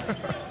up.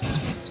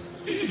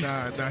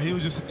 Nah, he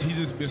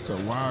just missed a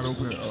wide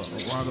open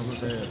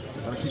man.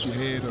 Gotta keep your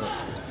head up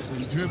when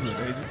you dribbling,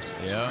 agent.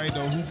 Yeah. I ain't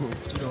no hooper,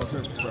 you know what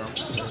I'm saying? But I'm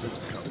just saying, there's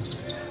just common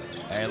sense.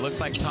 Hey, it looks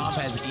like Tom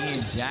has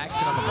Ian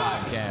Jackson on the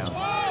bottom cam.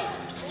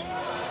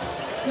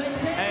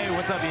 Hey,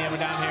 what's up, Ian? We're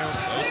down here.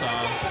 Hey,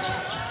 Tom.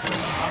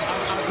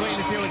 I was waiting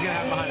to see what was gonna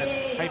happen behind us.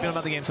 How you feeling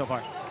about the game so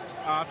far?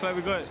 I feel like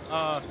we're good.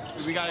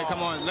 We got to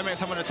come on, limit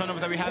some of the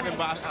turnovers that we have,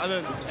 but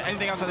other than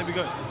anything else, I think we're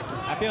good.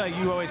 I feel like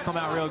you always come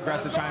out real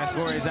aggressive trying to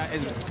score. Do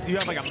you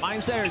have like a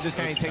mindset or just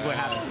kind of take what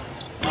happens?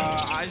 I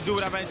I just do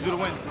whatever I need to do to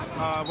win.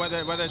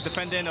 Whether it's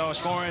defending or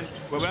scoring,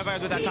 whatever I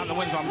do at that time to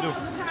win is what I'm going to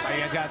do. All right,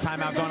 you guys got a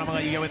timeout going. I'm going to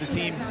let you get with the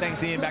team.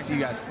 Thanks, Ian. Back to you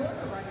guys.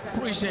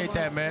 Appreciate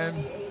that,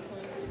 man.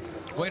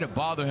 Way to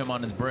bother him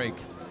on his break.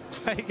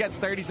 He gets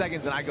 30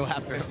 seconds and I go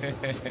after him.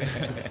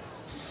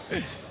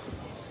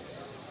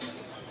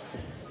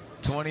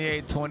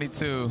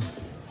 28-22.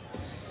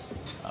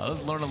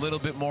 Let's learn a little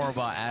bit more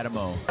about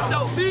Adamo.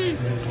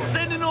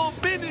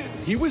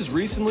 He was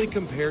recently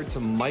compared to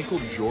Michael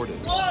Jordan.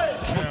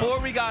 Before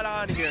we got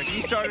on here,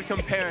 he started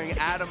comparing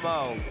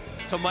Adamo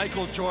to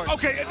Michael Jordan.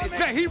 Okay,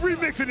 he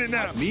remixing it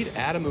now. Meet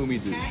Adam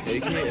Umidou,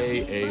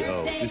 a.k.a.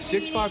 AO. The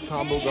 6'5"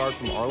 combo guard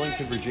from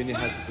Arlington, Virginia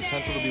has the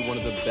potential to be one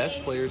of the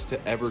best players to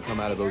ever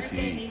come out of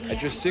OTE. At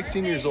just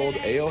 16 years old,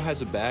 AO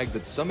has a bag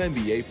that some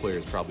NBA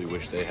players probably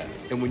wish they had.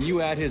 And when you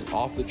add his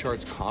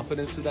off-the-charts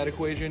confidence to that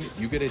equation,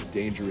 you get a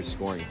dangerous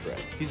scoring threat.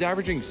 He's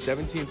averaging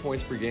 17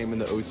 points per game in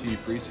the OTE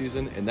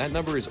preseason, and that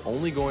number is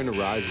only going to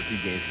rise as he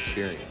gains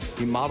experience.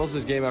 He models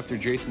his game after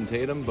Jason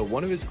Tatum, but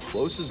one of his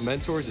closest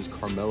mentors is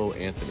Carmelo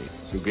Anthony.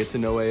 So get to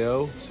know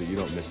AO so you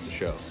don't miss the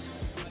show.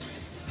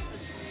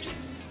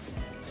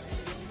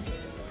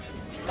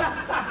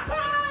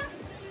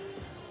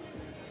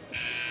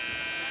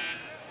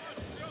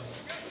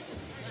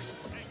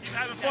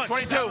 Fun.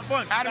 22.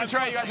 Adam and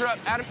Trey, you guys are up.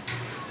 Adam.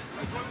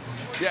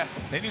 Yeah.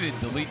 They need to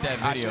delete that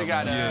video. Actually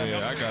got,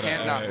 yeah, I got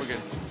it. We're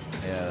good.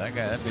 Yeah,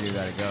 that video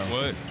got to go.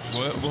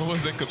 What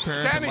was it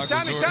comparing to Michael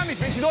Sammy, make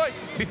some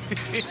noise.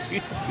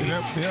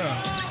 Yeah.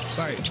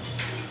 Like,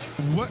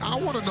 what I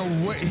want to know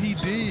what he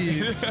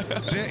did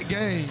that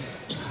game.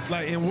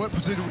 Like, in what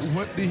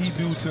did he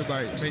do to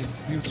like make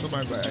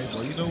somebody like, hey,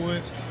 bro, you know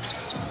what?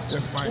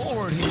 That's my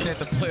forward. He sent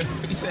the player.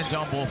 He sent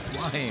John Bull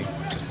flying.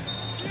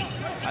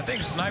 I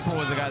think Sniper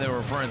was the guy they were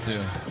referring to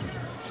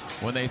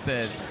when they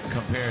said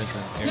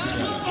comparisons.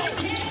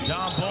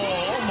 John Bull.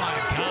 Oh my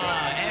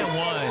God! And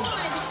one.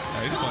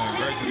 Yeah, he's playing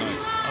great tonight.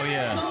 Oh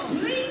yeah.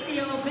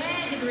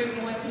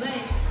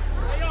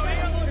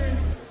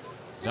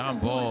 John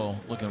Bull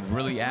looking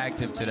really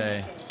active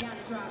today.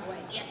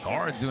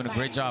 Guard's doing a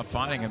great job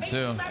finding him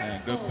too. Man,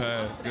 good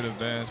pass, good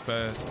advance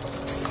pass.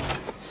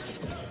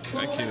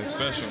 That kid is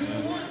special,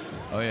 man.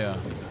 Oh yeah.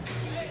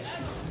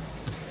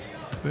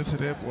 Listen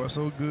to that boy,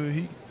 so good.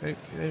 He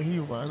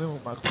reminded him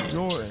of Michael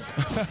Jordan. I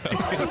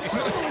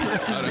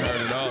done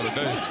heard it all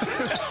today.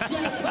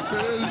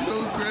 It's so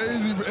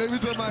crazy, bro. Every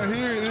time I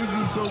hear it, it's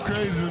just so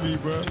crazy to me,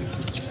 bro.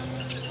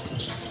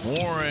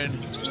 Warren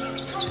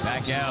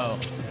back out.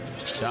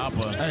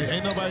 Chopper. Hey,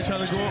 ain't nobody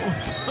trying to go up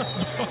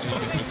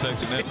with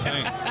protecting that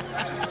paint.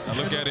 Now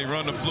look at him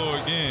run the floor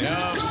again.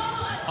 Yep.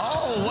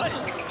 Oh, what?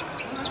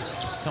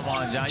 Come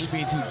on, John, you're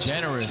being too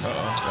generous.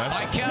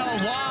 Michael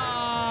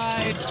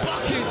wide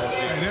buckets.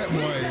 Hey, that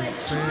boy,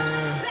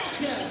 man.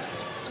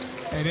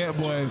 Hey, that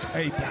boy,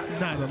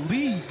 now the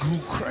league grew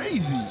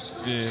crazy.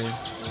 Yeah,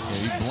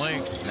 he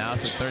blinked. Now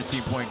it's a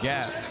 13-point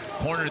gap.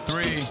 Corner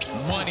three,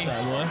 money.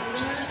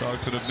 Talk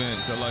to the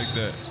bench. I like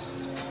that.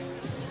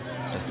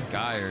 The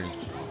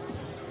Skyers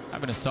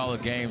having a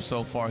solid game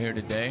so far here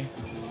today.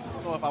 I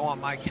don't know if I want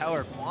Michael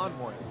or Quan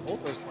more.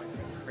 Both those points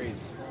are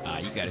crazy.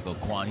 You got to go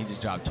Quan. He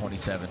just dropped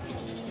 27.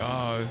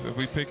 If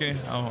we picking,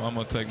 I'm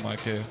going to take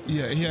Michael.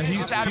 Yeah,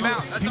 he's out of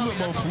bounds. He looked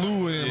more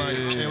fluid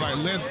and like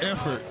less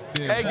effort.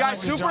 Hey, guys,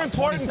 super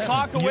important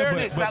clock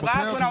awareness. That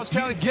last one I was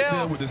telling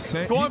Kel,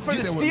 going for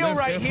the steal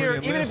right here,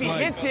 even if he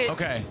hits it,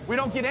 we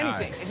don't get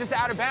anything. It's just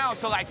out of bounds.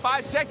 So like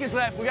 5 seconds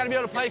left. We got to be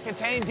able to play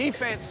contained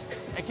defense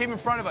and keep in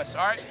front of us,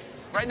 all right?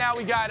 Right now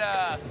we got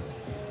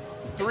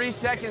 3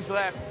 seconds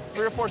left,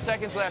 3 or 4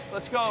 seconds left.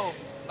 Let's go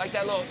like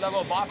that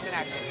little Boston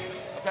action,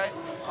 okay?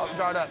 I'll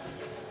draw it up.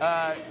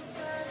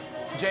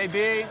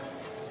 JB,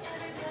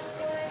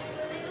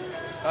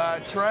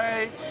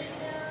 Trey,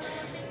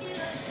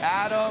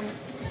 Adam.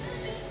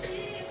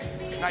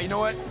 Now, you know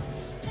what?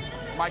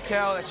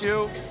 Michael, that's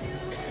you.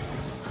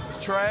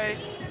 Trey,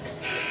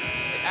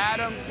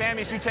 Adam,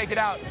 Sammy, so you take it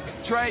out.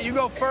 Trey, you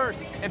go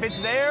first. If it's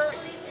there,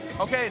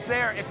 okay, it's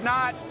there. If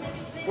not,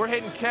 we're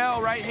hitting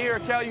Kel right here.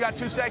 Kel, you got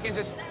 2 seconds.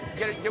 Just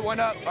get one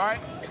up, all right?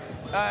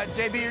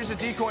 JB, here's a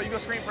decoy. You go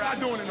screen for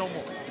Adam. Not doing it no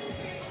more.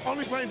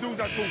 Only playing dudes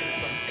that do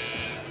this.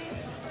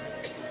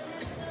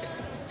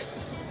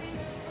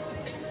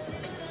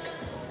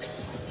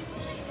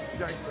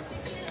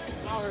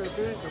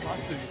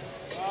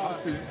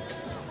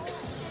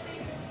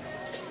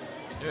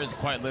 There's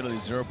quite literally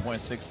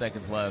 0.6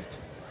 seconds left.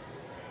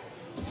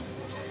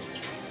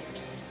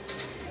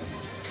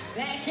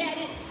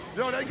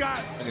 Yo, they got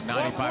like a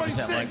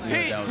 95%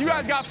 likelihood. You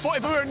guys got 4.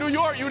 If we were in New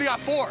York, you would have got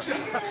 4.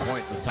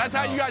 Point this time. That's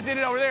how you guys did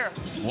it over there.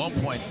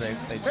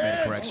 1.6. They just made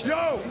a correction.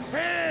 Yo,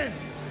 hand.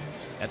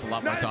 That's a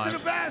lot more time. To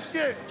the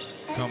basket.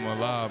 Come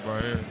alive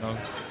right here. No.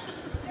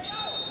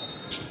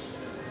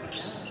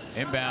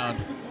 Inbound.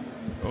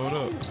 Hold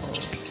up.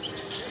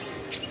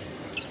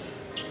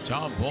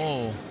 John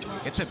Bull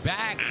gets it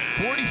back.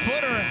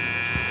 40-footer.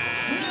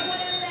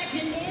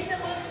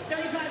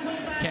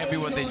 Can't be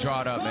what they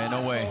drawed up, man.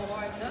 No way.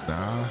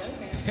 Nah.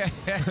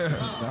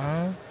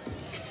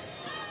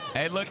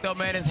 Hey, look, though,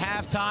 man, it's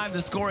halftime.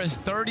 The score is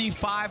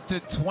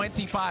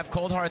 35-25.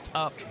 Cold Hearts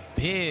up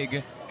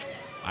big.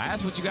 I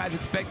asked what you guys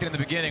expected in the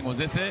beginning. Was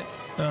this it?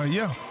 Yeah.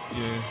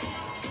 Yeah.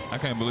 I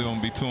can't believe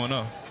I'm going to be 2-0.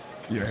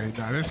 Yeah,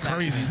 nah, that's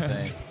crazy.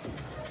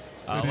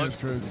 Look,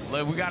 crazy.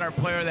 Look, we got our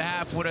player of the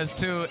half with us,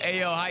 too.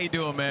 Ayo, how you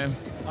doing, man?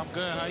 I'm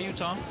good. How you,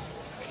 Tom?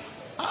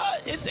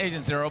 It's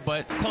Agent Zero,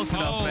 but close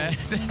enough, man.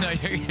 No,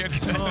 you're good.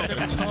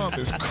 Tom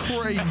is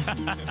crazy.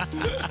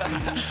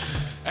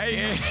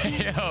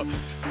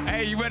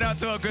 Hey, you went out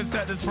to a good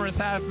start this first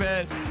half,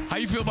 man. How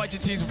you feel about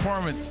your team's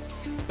performance?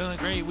 Feeling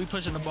great. We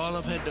pushing the ball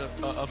up head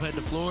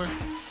the floor.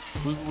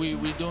 We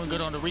doing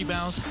good on the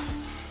rebounds.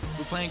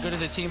 We playing good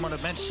as a team on the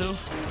bench too.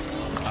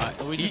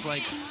 We just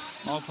like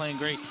all playing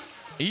great.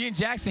 Ian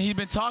Jackson, he's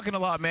been talking a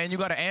lot, man. You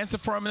got an answer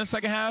for him in the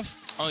second half?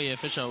 Oh yeah,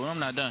 for sure. I'm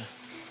not done.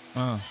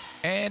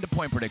 And a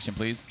point prediction,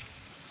 please.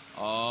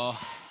 I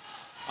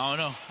don't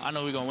know. I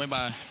know we're gonna win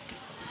by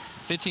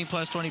 15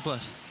 plus, 20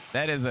 plus.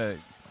 That is a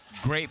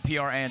great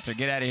PR answer.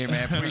 Get out of here,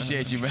 man.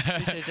 Appreciate you, man.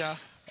 Appreciate y'all.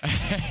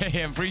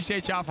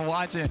 Appreciate y'all for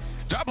watching.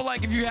 Drop a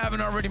like if you haven't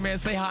already, man.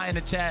 Say hi in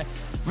the chat.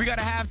 We got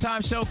a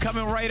halftime show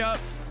coming right up.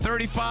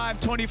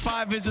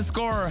 35-25 is the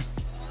score.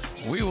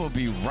 We will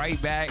be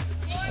right back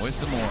with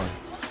some more.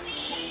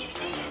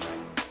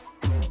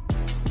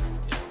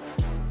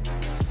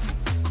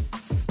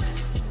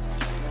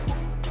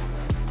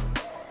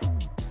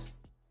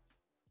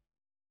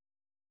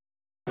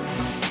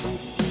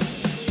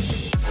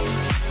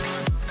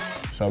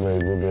 Strawberry,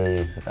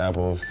 blueberries,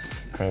 apples,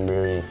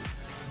 cranberry,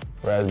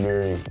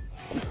 raspberry,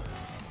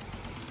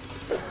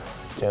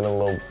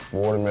 cantaloupe,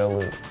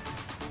 watermelon,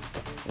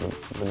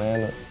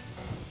 banana.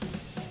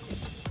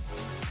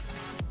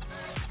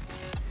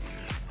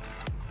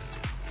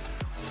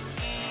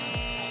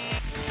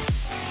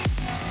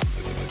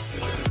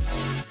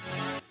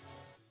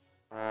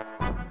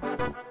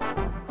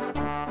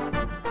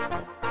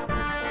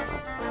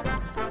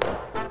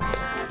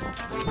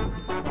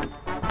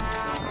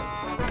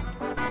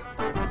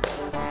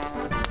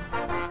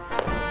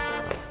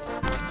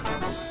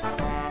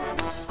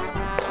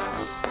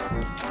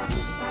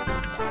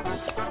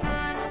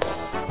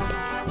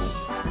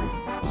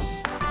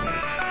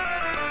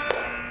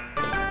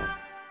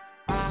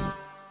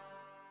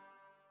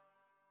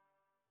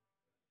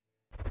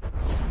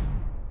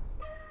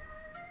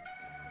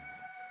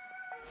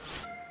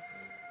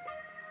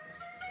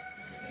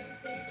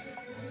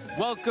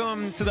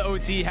 Welcome to the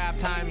OT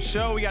halftime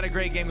show. We got a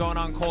great game going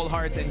on. Cold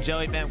Hearts and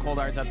JellyFam. Cold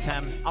Hearts up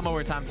 10. I'm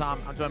overtime Tom.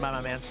 I'm joined by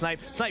my man Snipe.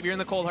 Snipe, you're in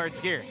the Cold Hearts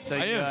gear, so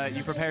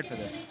you prepared for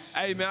this.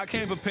 Hey man, I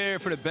came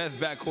prepared for the best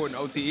backcourt in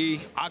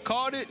OTE. I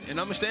called it, and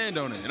I'm gonna stand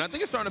on it. And I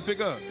think it's starting to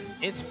pick up.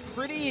 It's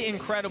pretty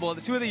incredible.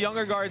 The two of the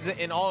younger guards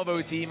in all of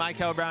OT,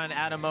 Michael Brown and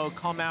Adam O,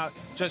 come out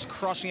just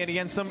crushing it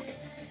against them.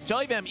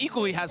 JellyFam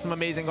equally has some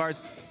amazing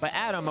guards, but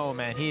Adam O,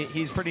 man,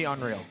 he's pretty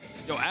unreal.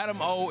 Yo, Adam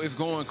O is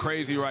going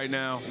crazy right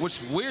now,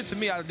 which weird to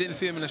me. I didn't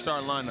see him in the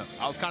starting lineup.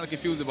 I was kind of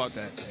confused about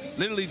that.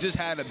 Literally just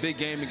had a big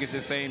game against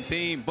the same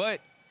team, but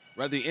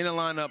whether in the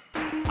lineup,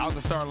 out the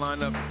starting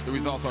lineup, the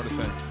results are the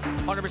same.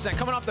 100%.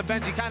 Coming off the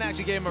bench, he kind of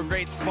actually gave him a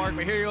great spark,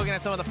 but here you're looking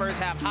at some of the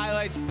first half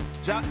highlights.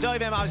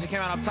 JellyFam obviously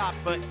came out up top,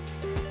 but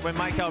when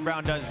Michael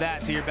Brown does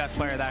that to your best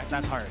player,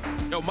 that's hard.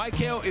 Yo,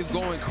 Michael is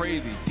going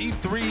crazy. Deep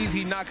threes,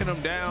 he's knocking them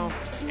down.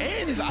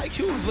 And his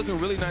IQ is looking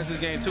really nice this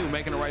game, too,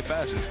 making the right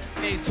passes.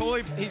 Yeah,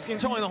 he's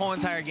controlling the whole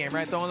entire game,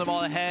 right? Throwing the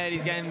ball ahead,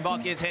 he's getting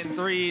buckets, hitting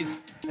threes.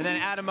 And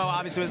then Adamo,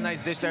 obviously, with a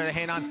nice dish there to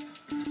Hanon.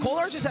 Cold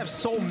Hearts just have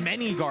so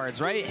many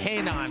guards, right?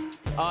 Hanon,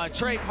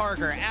 Trey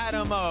Parker,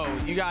 Adamo,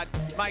 you got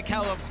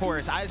Michael, of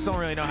course. I just don't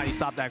really know how you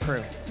stop that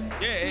crew.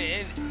 Yeah,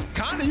 and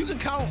kind of you can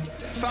count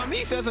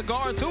Samis as a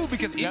guard, too,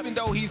 because even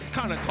though he's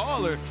kind of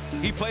taller,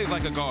 he plays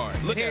like a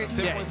guard. Look at him,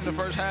 10 points in the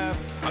first half.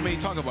 I mean,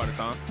 talk about it,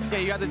 Tom. Yeah,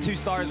 you got the two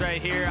stars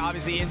right here.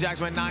 Obviously, Ian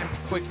Jackson went 9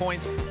 quick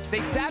points.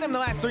 They sat him the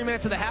last 3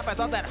 minutes of the half. I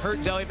thought that hurt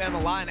JellyFam a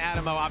lot, and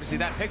Adamo, obviously,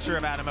 that picture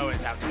of Adamo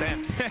is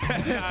outstanding.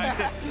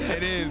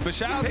 It is, but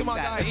shout out to my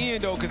guy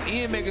Ian, though, because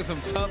Ian making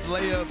some tough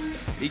layups.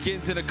 He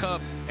getting to the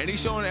cup, and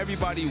he's showing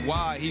everybody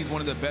why he's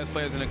one of the best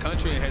players in the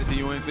country and headed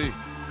to UNC.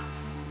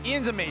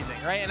 Ian's amazing,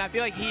 right? And I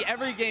feel like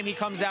every game he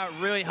comes out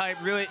really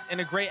hyped, really in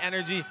a great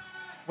energy.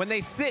 When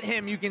they sit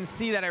him, you can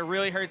see that it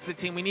really hurts the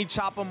team. We need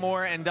Choppa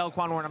Moore and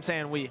Delquan Warren. I'm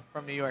saying we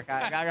from New York.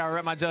 I got to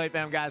rep my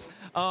JellyFam guys.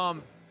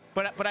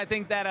 But I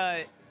think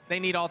that they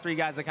need all three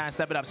guys to kind of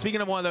step it up. Speaking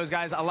of one of those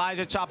guys,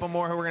 Elijah Choppa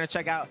Moore, who we're going to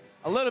check out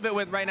a little bit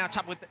with right now.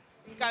 Choppa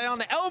he's got it on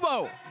the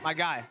elbow, my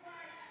guy.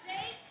 I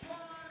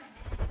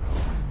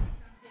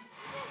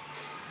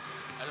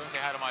just want to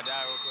say hi to my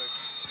dad real quick.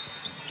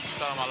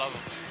 Tell him I love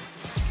him.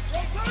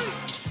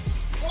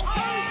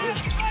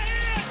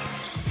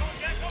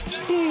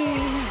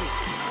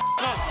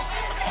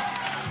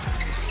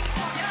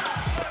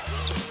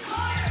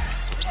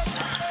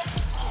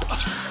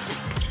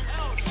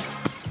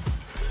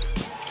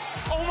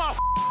 Oh my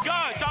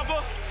God,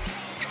 Choppa!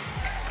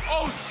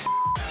 Oh,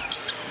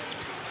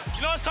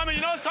 you know it's coming.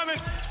 You know it's coming.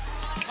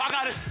 I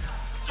got it.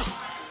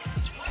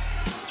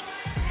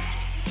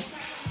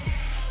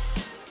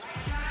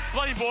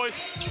 Bloody boys.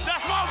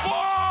 That's my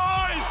boy.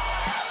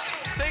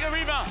 Take a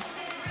rebound.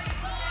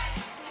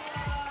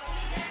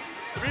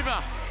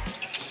 Rebound.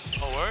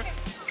 Oh, word?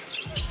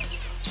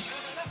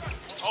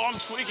 Oh, I'm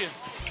tweaking.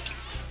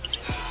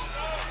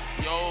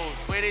 Yo,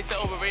 swear they said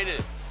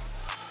overrated.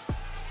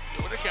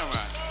 Yo, where the camera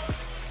at?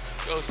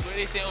 Yo, swear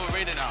they say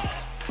overrated now.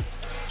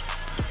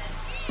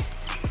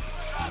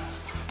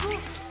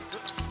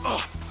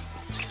 Ugh.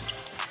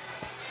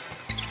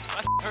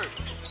 That hurt.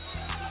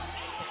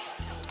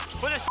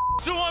 Put this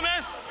shoe on,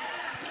 man.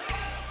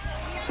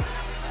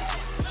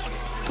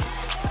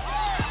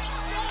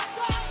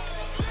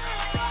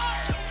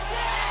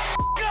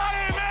 Get out of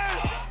here, man.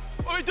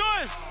 What are we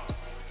doing?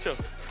 Chill.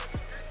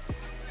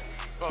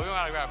 Bro, we don't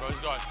gotta grab, bro. It's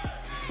gone.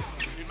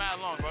 Be mad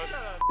long, bro.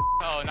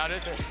 Oh, now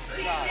this.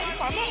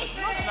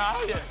 Nah,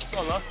 yeah. It's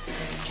all love.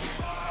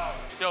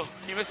 Yo,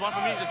 you miss one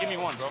for me? Just give me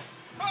one, bro.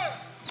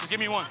 Just give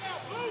me one.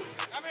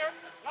 I'm here.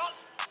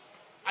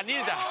 I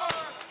needed that.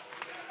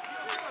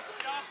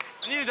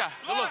 I needed that.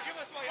 But look,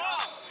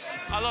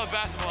 I love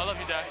basketball. I love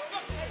you, Dad.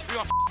 We're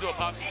gonna do it,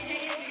 Pops.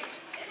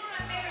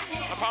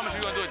 I promise you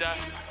we're gonna do it, Dad.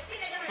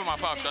 For my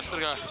Pops, I swear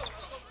to God.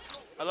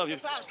 I love you.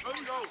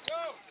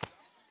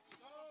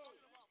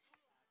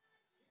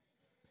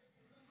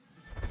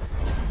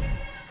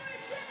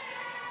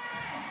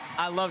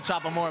 I love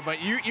Chopper more,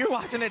 but you're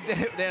watching it, they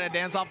had a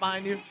dance-off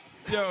behind you?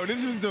 Yo,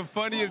 this is the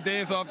funniest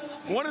dance-off.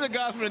 One of the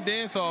guys from the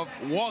dance-off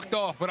walked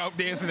off without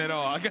dancing at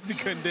all. I guess he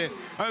couldn't dance.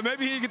 I mean,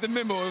 maybe he didn't get the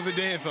memo. It was a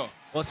dance-off.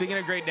 Well, speaking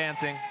of great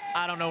dancing,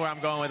 I don't know where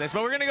I'm going with this,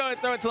 but we're going to go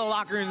throw it to the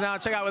locker rooms now.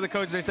 Check out what the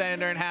coaches are saying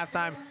during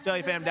halftime.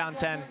 JellyFam down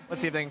 10. Let's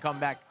see if they can come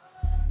back.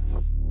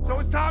 So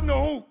it's time to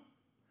hoop.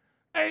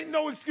 Ain't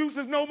no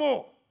excuses no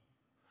more.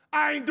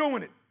 I ain't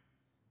doing it.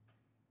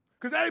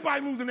 Because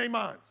everybody losing their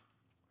minds.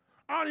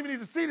 I don't even need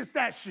to see the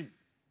stat sheet.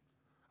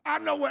 I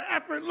know what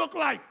effort look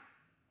like.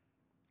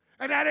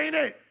 And that ain't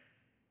it.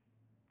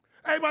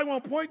 Everybody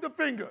want to point the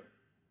finger.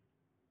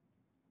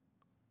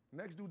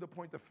 Next dude to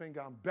point the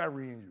finger, I'm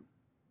burying you.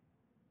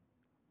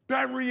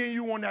 Burying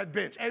you on that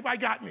bench. Everybody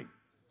got me.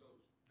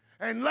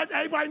 And let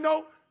everybody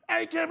know,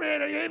 hey, come here,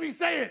 they hear me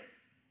say it.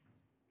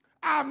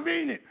 I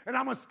mean it, and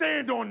I'm going to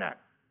stand on that.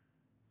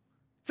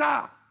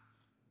 Ty,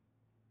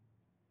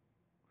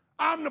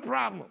 I'm the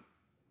problem.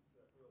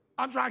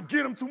 I'm trying to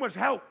get him too much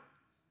help.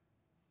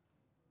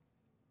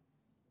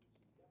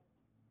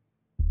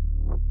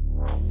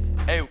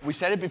 Hey, we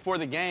said it before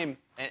the game,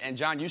 and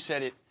John, you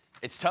said it.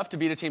 It's tough to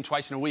beat a team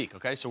twice in a week,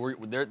 okay? So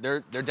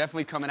they're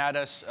definitely coming at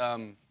us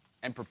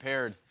and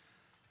prepared.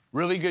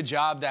 Really good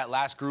job that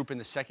last group in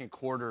the second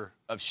quarter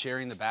of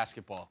sharing the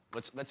basketball.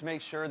 Let's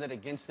make sure that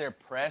against their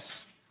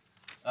press,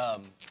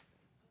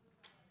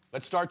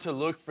 let's start to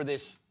look for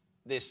this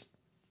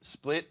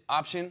split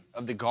option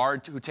of the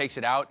guard who takes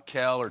it out,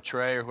 Kel or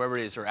Trey or whoever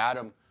it is, or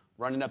Adam,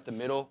 running up the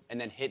middle and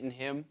then hitting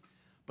him.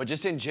 But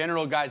just in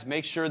general, guys,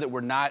 make sure that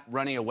we're not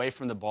running away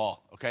from the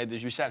ball, okay? We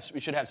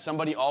should have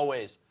somebody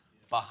always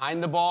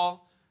behind the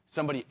ball,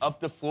 somebody up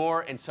the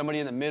floor, and somebody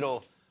in the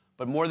middle.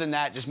 But more than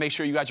that, just make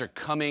sure you guys are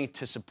coming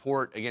to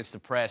support against the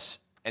press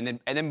and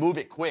then move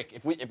it quick.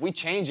 If we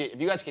change it,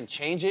 if you guys can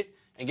change it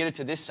and get it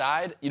to this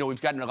side, you know,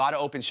 we've gotten a lot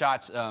of open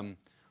shots.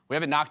 We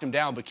haven't knocked them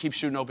down, but keep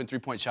shooting open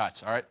three-point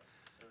shots, all right?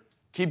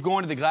 Keep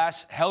going to the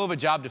glass. Hell of a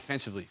job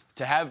defensively.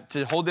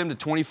 To hold them to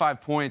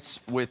 25 points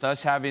with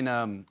us having,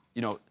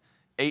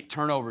 8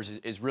 turnovers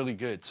is really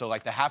good. So,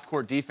 like, the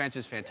half-court defense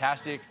is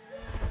fantastic.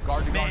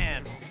 Guard to guard.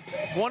 Man,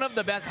 one of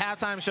the best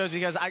halftime shows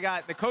because I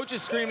got the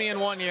coaches screaming in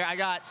one ear. I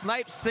got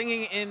Snipes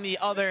singing in the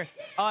other.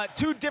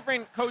 2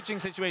 different coaching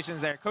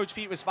situations there. Coach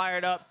Pete was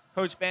fired up.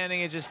 Coach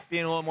Banning is just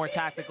being a little more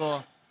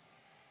tactical.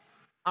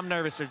 I'm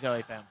nervous for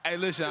JellyFam. Hey,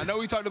 listen, I know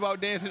we talked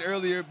about dancing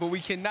earlier, but we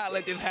cannot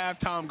let this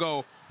halftime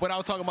go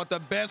without talking about the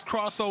best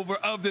crossover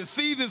of the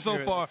season so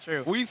far.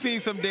 True. We've seen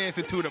some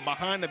dancing to the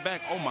behind the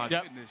back. Oh, my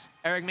goodness.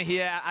 Eric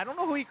Mejia, I don't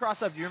know who he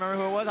crossed up. Do you remember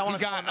who it was? He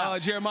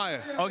got Jeremiah.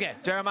 Okay,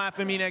 Jeremiah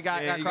Femina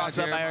got crossed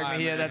up by Eric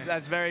Mejia.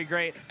 That's very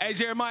great. Hey,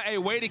 Jeremiah, hey,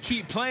 way to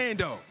keep playing,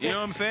 though. You know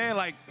what I'm saying?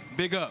 Like,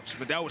 big ups,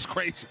 but that was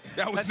crazy.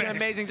 That's an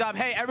amazing job.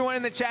 Hey, everyone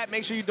in the chat,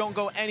 make sure you don't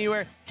go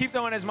anywhere. Keep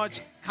throwing as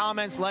much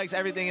comments, likes,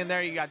 everything in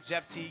there. You got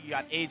Jeff T, you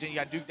got Agent, you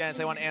got Duke Dance.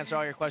 They want to answer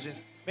all your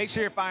questions. Make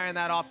sure you're firing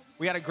that off.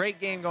 We got a great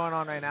game going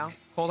on right now.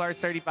 Cold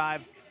Hearts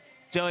 35,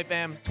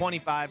 JellyFam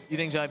 25. You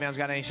think JellyFam's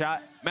got any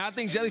shot? Man, I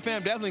think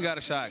JellyFam definitely got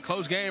a shot.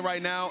 Close game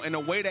right now, and the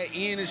way that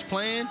Ian is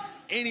playing,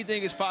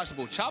 anything is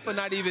possible. Chopper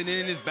not even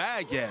in his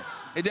bag yet.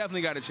 It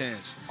definitely got a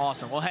chance.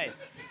 Awesome. Well, hey,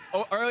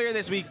 earlier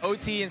this week,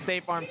 OT and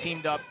State Farm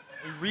teamed up.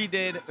 We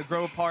redid the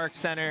Grove Park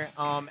Center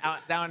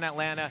down in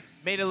Atlanta.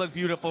 Made it look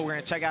beautiful. We're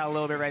going to check out a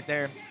little bit right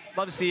there.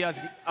 Love to see us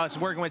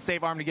working with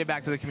State Farm to give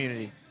back to the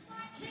community.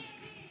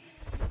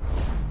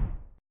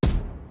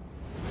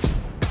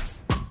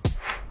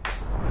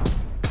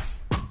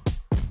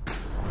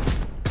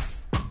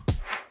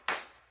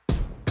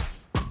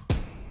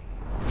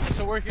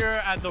 So we're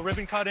here at the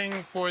ribbon cutting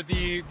for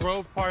the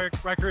Grove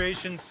Park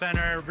Recreation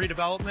Center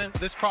redevelopment.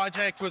 This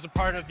project was a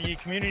part of the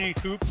Community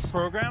Hoops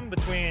program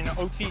between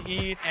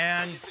OTE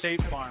and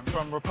State Farm.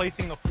 From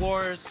replacing the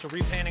floors to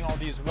repainting all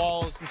these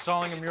walls,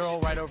 installing a mural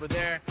right over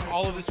there.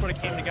 All of this sort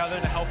of came together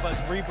to help us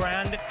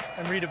rebrand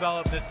and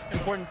redevelop this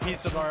important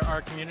piece of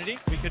our community.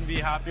 We couldn't be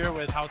happier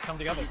with how it's come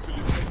together.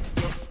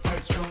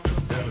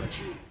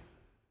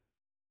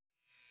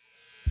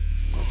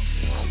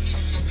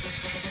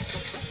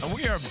 And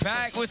we are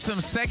back with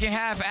some second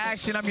half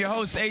action. I'm your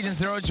host, Agent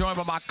Zero, joined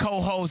by my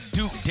co-host,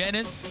 Duke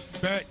Dennis.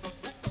 Back.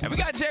 And we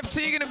got Jeff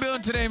Teague in the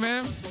building today,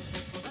 man.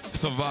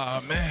 It's a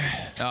vibe, man.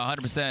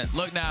 100%.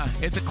 Look now,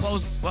 it's a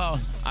close, well,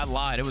 I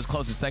lied. It was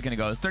close a second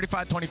ago. It's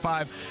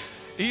 35-25.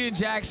 Ian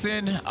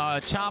Jackson,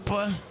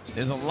 Ciampa,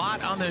 there's a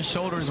lot on their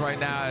shoulders right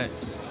now.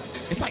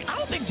 It's like, I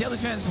don't think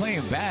JellyFam's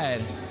playing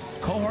bad.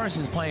 Cold Hearts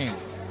is playing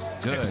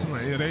good.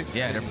 Excellent.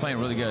 Yeah, they're playing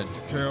really good.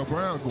 Carol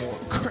Brown going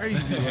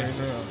crazy right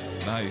now.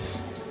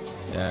 Nice.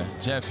 Yeah,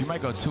 Jeff, you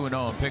might go 2-0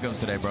 in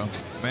pick'ems today, bro.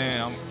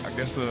 Man, I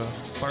guess a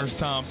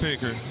first-time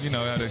picker. You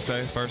know how they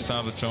say, first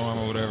time's a charm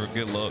or whatever.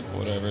 Good luck,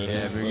 whatever it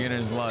is. Yeah,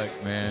 beginner's luck,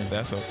 man.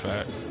 That's a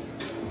fact.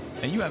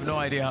 And you have no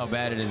idea how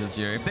bad it is this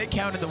year. If they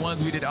counted the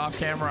ones we did off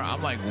camera,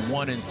 I'm like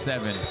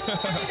 1-7.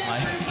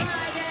 Like,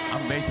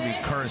 I'm basically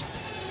cursed.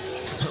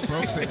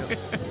 Bro said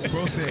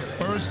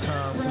first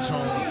time to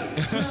charm.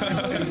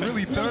 It's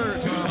really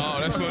third time. Oh,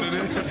 that's what it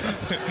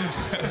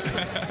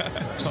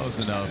is.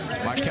 Close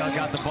enough. Michael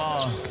got the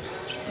ball.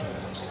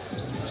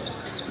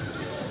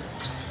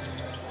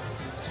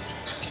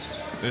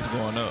 It's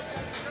going up.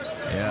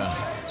 Yeah.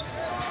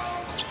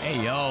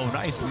 Hey, yo,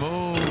 nice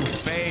move.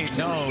 Fade,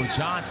 no.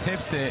 John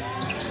tips it.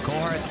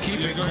 Cold Hearts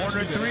keep it.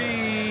 Corner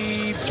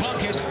three.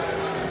 Buckets.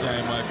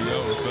 Game might be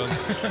over, fella.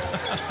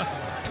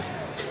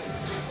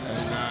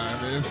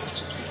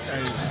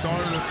 Hey,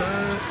 started the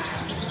third.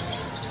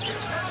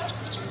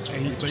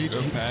 And he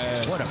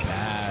pass. What a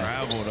pass.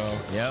 Travel, though.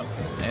 Yep.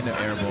 And the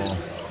air ball.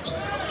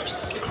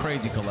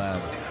 Crazy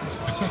collab.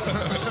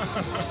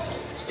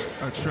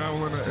 A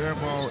travel and an air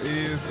ball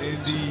is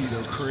indeed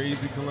a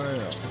crazy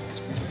collab.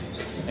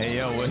 Hey,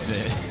 yo, with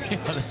it.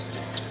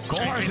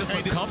 Cold Hearts just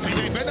look comfortable.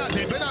 They better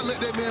not let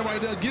that man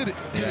right there get it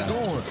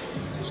going.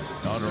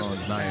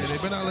 Calderon's nice. They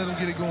better not let him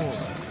get it going.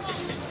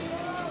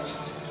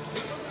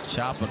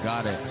 Ciampa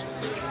got it.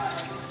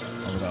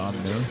 Over to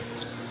Amnu.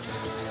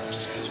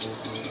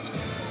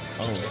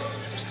 Oh,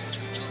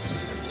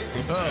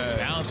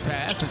 bounce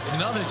pass.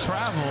 Another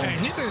travel. Hey,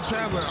 he been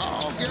traveling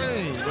all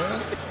game, bro.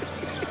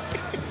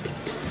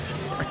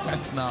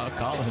 That's not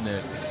calling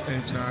it.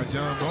 It's not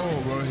John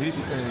Ball, bro.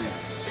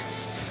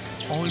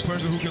 Only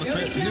person who can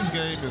affect his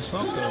game is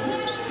something. 1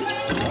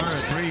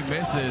 or 3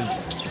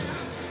 misses.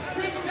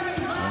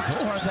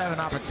 Cold Hearts have an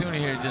opportunity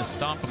here to just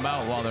stomp them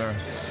out while they're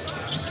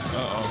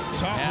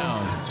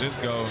down. This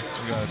go.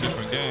 We got a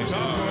different game.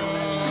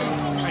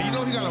 Hey, you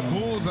know he got a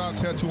bullseye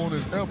tattoo on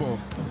his elbow.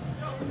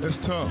 It's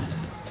tough.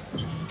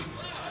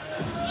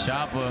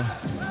 Ciampa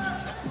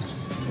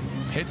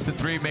hits the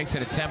 3, makes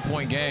it a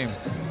 10-point game.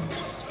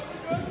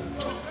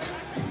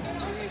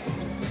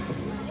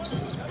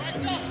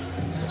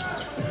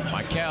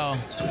 Michael,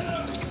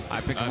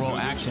 I pick and roll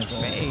action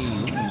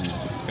fade.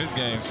 His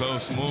game's so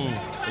smooth.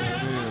 Yeah,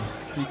 it is.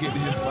 He get to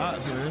his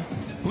spots, man.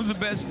 Who's the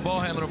best ball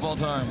handler of all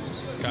time?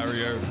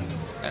 Kyrie Irving.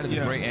 That is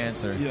a great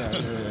answer. Yeah.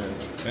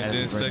 And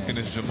then second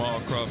is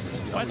Jamal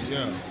Crawford. What?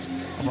 Yeah.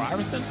 Over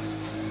Iverson?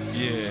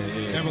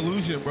 Yeah.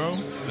 Evolution, bro.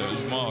 Yeah,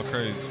 Jamal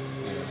crazy.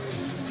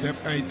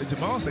 Hey,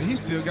 Jamal said he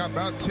still got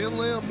about 10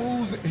 lamb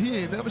moves. He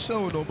ain't never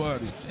showed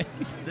nobody.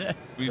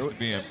 We used to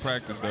be in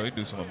practice, though. He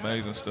do some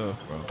amazing stuff,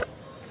 bro.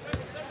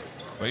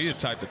 But he the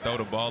type to throw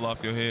the ball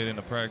off your head in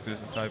the practice.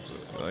 The type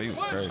of, he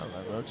was crazy. I'm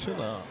like, bro,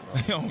 chill out.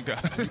 Oh,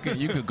 God.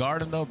 You could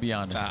guard him, though, be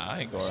honest. Nah, I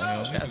ain't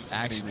guarding him. That's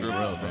actually real,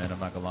 man. I'm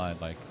not going to lie.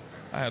 Like,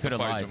 I had to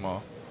fight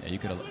Jamal. Yeah, you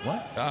could have.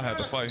 What? I had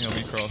to fight him.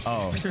 He crossed me.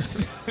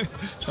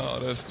 Oh,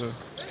 that's the.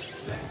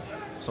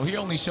 So he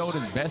only showed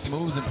his best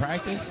moves in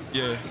practice?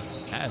 Yeah.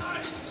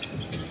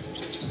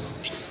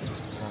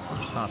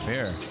 It's not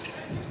fair.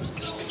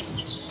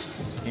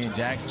 Ian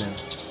Jackson.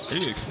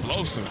 He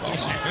explosive. Oh,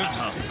 my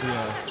goodness.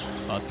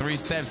 Yeah. 3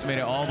 steps made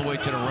it all the way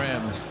to the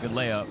rim. Good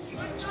layup.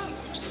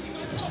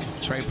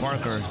 Trey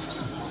Parker.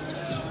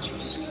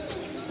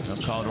 No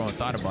Calderon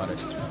thought about it.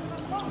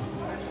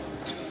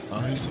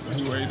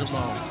 He weighed him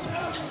on.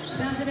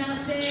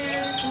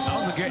 That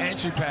was a good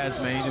entry pass,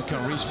 man. You just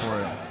couldn't reach for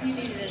it.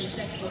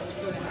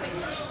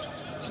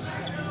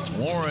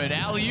 Warren,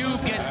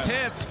 alley-oop gets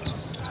tipped.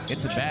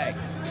 It's a bag.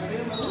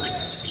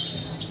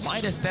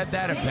 Might have stepped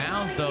out of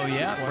bounds, though.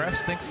 Yeah,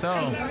 refs think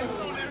so.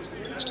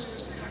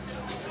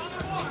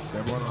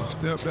 That one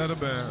stepped out of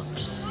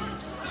bounds.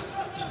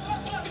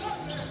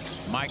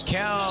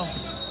 Michael,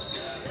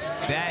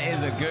 that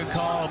is a good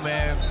call,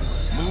 man.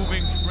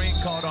 Moving screen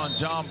called on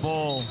John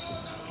Bull.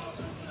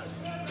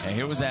 And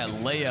here was that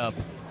layup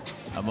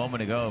a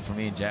moment ago from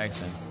Ian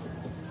Jackson.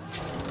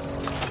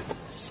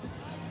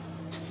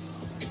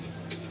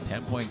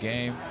 10-point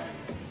game.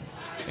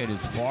 It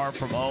is far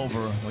from over.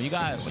 When you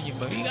got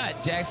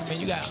Jackson, man,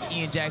 you got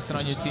Ian Jackson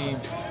on your team.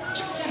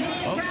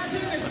 Oh,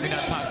 let me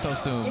not talk so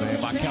soon, man.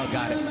 Michael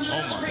got it.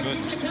 Oh my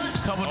goodness.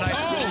 Couple nice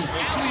moves.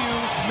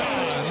 Nah.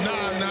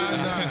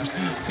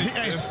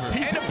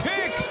 And a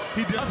pick.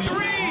 He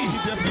definitely He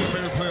definitely a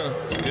better player.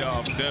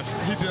 Yeah,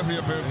 definitely. He definitely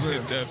a better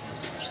player.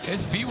 Definitely.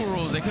 It's FIBA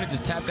rules. They could have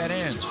just tapped that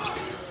in.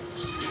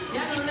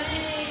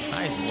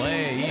 Nice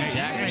lay, Ian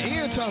Jackson. Hey,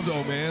 Ian tough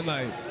though, man.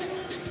 Like,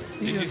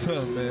 Ian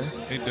tough, man.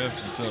 He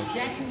definitely tough.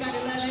 Jackson got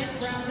 11,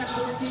 Brown got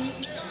 14.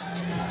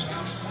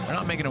 They're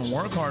not making him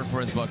work hard for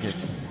his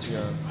buckets.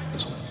 Yeah.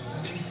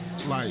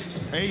 Like,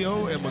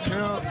 AO and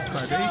Mikel,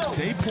 like,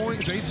 they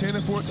points, they 10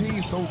 and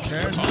 14, so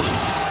casual.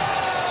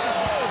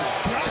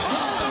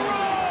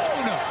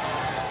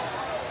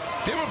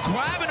 They were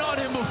grabbing on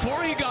him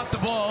before he got the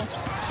ball.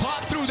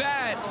 Fought through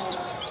that.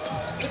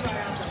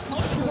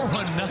 For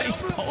a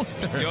nice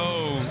poster.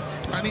 Yo.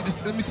 Let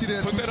me see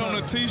that Put that on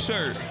a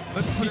t-shirt.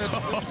 Let me see that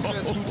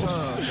 2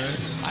 times, man.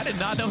 I did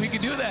not know he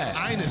could do that.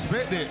 I ain't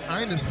expect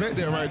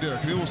that. Right there.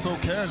 It was so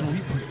casual.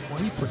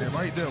 He put that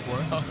right there,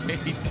 boy. Oh,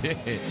 he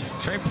did.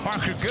 Trey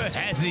Parker, good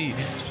as he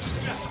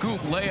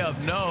scoop layup.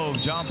 No,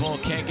 John Bull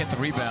can't get the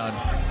rebound.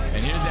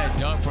 And here's that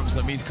dunk from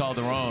Samis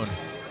Calderon.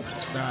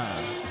 Nah.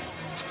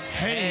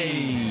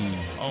 Hey.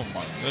 Oh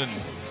my goodness.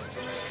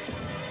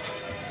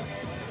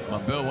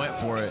 My Bill went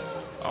for it.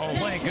 Oh,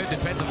 playing good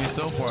defensively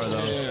so far,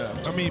 though. Yeah,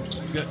 I mean,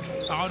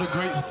 all the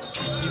greats,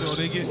 you know,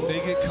 they get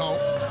caught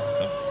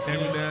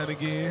every now and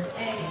again.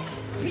 Hey,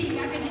 Pete,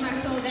 I think you might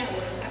have stole that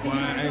one.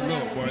 Hey,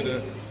 look, boy,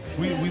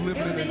 we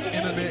living in the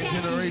internet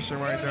generation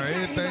right now.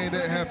 Everything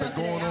that happened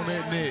going on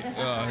that net.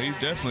 He's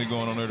definitely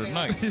going on there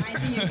tonight.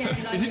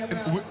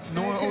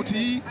 Knowing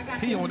OTE,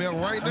 he on there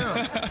right now.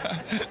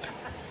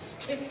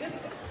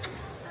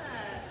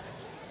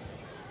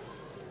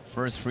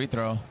 First free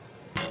throw.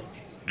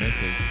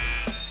 Misses.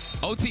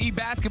 OTE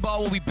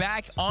basketball will be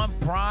back on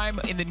Prime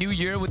in the new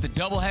year with the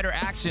doubleheader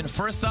action.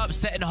 First up,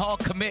 Seton Hall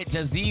commit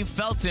Jazim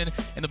Felton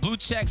and the Blue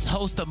Checks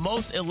host the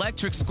most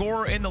electric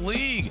scorer in the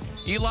league,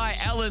 Eli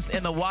Ellis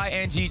and the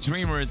YNG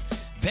Dreamerz.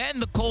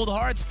 Then the Cold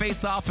Hearts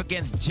face off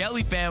against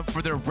JellyFam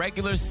for their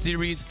regular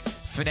series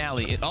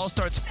finale. It all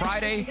starts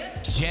Friday,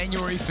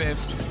 January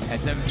 5th at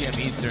 7 p.m.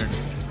 Eastern,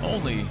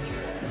 only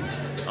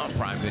on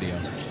Prime Video.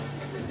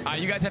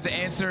 You guys have to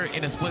answer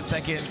in a split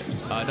second.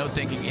 No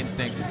thinking,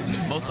 instinct.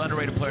 Most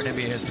underrated player in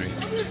NBA history.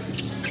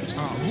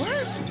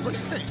 What? You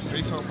can't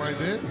say something like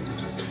that.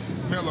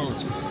 Melo.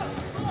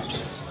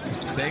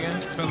 Say again?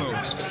 Melo.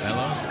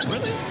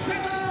 Really?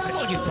 I feel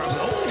like he's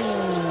probably.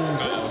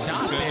 Good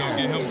shot there.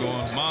 Get him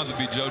going. Mine would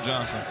be Joe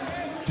Johnson.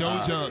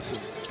 Joe Johnson.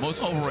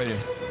 Most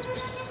overrated.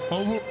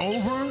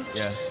 Over?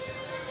 Yeah.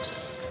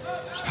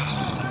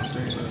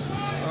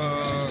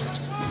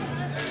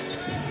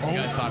 You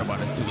guys thought about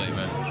it. It's too late,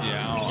 man.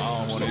 Yeah, I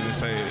don't want to even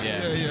say it.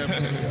 Yeah.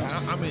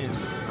 I mean.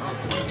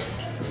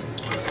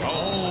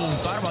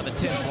 Thought about the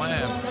tip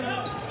slam.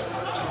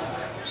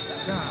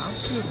 Nah, I'm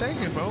still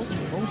thinking, bro.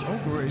 Most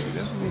overrated.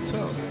 That's a little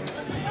tough.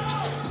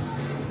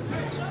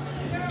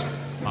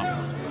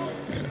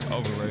 Yeah,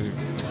 overrated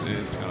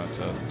is kind of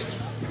tough.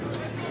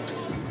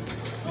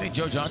 You think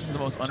Joe Johnson's the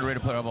most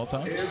underrated player of all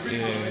time?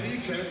 Yeah.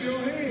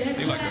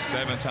 He's like a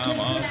 7-time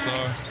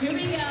All-Star. Here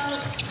we go.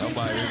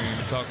 Nobody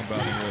even talking about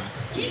him really.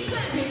 Keep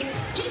clapping.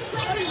 Keep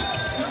clapping.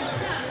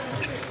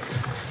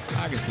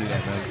 I can see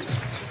that, man.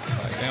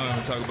 Like, they don't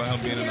even talk about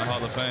him being in the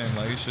Hall of Fame.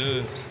 Like, he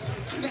should.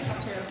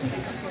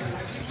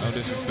 No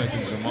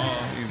disrespecting Jamal.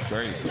 He's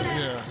great.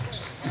 Yeah.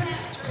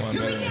 One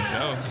better than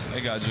Joe.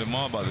 They got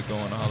Jamal about to go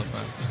in the Hall of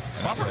Fame.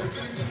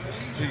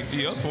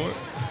 He up for it.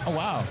 Oh,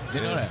 wow.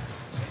 Didn't know that.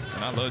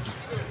 And I love you.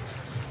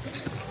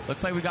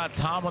 Looks like we got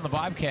Tom on the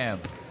vibe cam.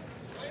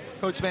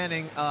 Coach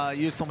Manning,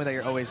 you just told me that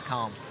you're always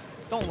calm.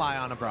 Don't lie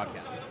on a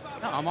broadcast.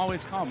 No, I'm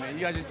always calm, man.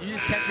 You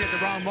just catch me at the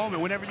wrong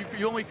moment. Whenever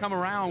you only come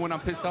around when I'm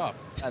pissed off.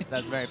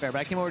 That's very fair. But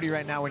I came over to you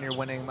right now when you're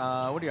winning.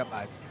 What are you up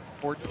by?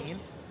 14?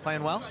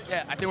 Playing well?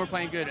 Yeah, I think we're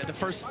playing good. At the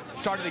first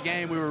start of the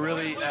game, we were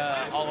really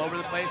all over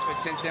the place, but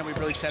since then we've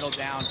really settled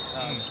down,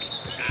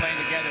 playing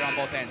together on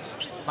both ends.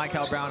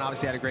 Michael Brown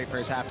obviously had a great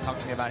first half. Talk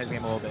to me about his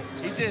game a little bit.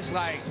 He just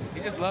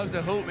loves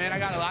to hoop, man. I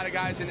got a lot of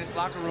guys in this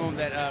locker room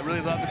that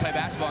really love to play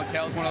basketball, and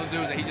Kel's one of those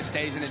dudes that he just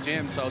stays in the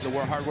gym, so the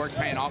hard work's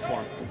paying off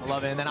for him. I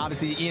love it. And then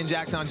obviously Ian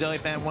Jackson on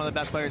JellyFam, one of the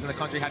best players in the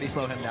country. How do you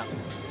slow him down?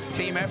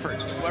 Team effort.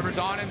 Whoever's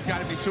on him's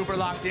got to be super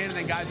locked in, and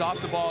then guys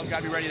off the ball have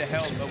got to be ready to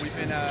help. But we've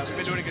been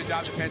doing a good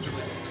job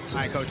defensively. All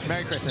right, Coach.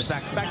 Merry Christmas.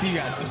 Back to you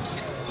guys.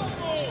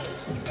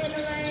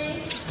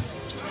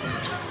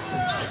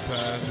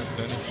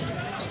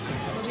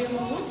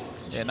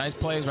 Yeah, nice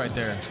plays right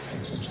there.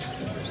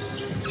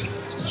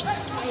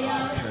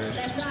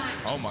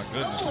 Oh my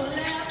goodness.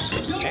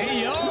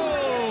 Hey, yo,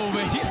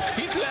 man,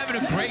 he's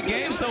having a great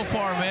game so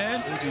far,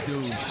 man.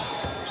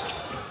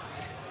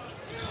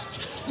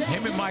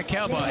 Him and Mike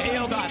Kelba.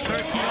 AO got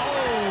 13.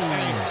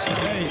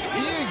 Hey,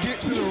 Ian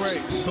get to the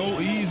rack so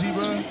easy,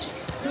 bro.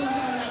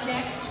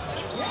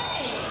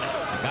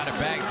 Got it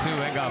back too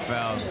and got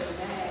fouled.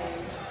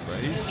 Bro,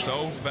 he's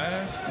so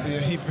fast. Yeah,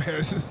 he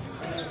fast.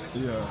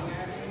 Yeah.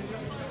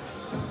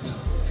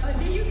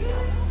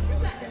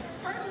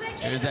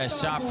 There's that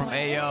shot from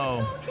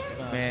AO.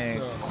 Man,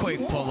 quick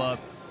pull up.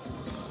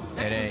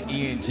 And then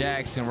Ian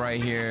Jackson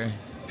right here.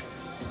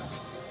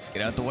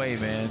 Get out the way,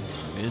 man.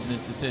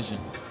 Business decision.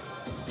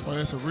 Oh,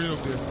 that's a real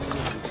business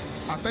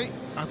decision.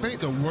 I think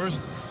the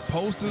worst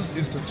posters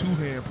is the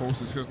two-hand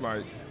posters because,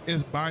 like,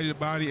 it's body to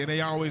body and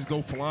they always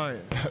go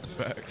flying.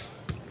 Facts.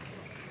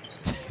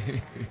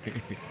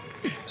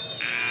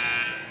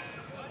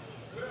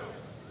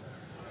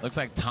 Looks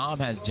like Tom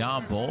has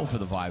John Bull for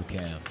the vibe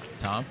cam.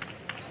 Tom?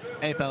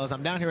 Hey, fellas,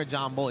 I'm down here with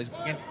John Bull. He's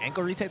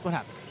ankle retake. What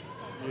happened?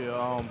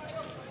 Yeah,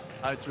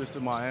 I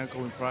twisted my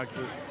ankle in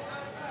practice.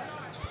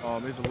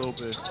 It's a little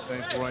bit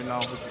painful right now.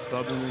 It's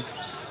stubborn me.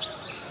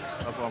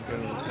 That's why I'm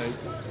getting the tape.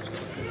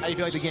 How do you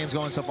feel like the game's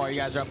going so far? You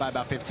guys are up by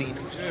about 15. Yeah,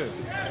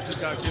 just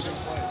got to give him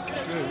play.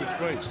 Good, it's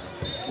great.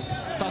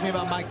 Talk to me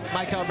about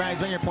Michael Brown.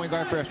 He's been your point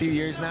guard for a few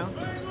years now.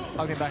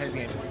 Talk to me about his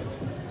game.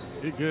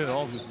 He's good,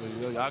 obviously.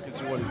 Yeah, I can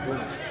see what he's doing.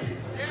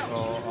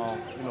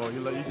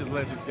 He just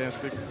lets his game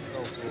speak for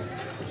itself.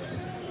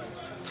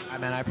 All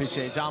right, man, I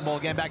appreciate it. John Bull,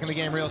 getting back in the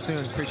game real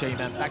soon. Appreciate you,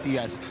 man. Back to you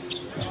guys.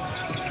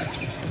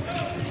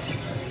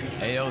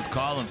 AO's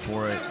calling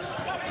for it.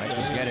 I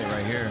just get it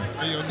right here.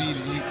 AO need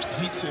it.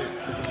 Heat check.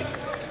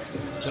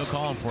 Still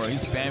calling for it.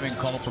 He's spamming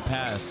call for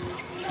pass.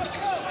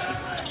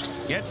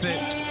 Gets it.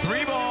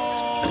 3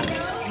 ball.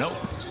 Nope.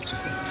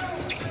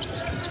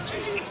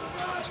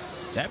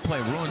 That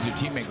play ruins your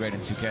teammate grade in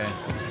 2K.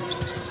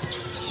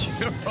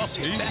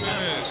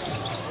 Defense.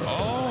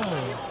 Oh.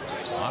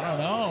 I don't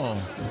know.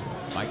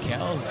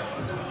 Michael's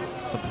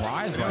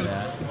surprised by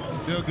that.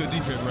 They're a good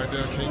defense right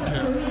there. Can't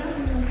count.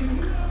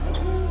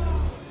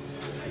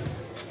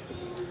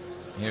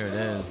 Here it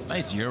is.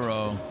 Nice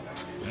Euro.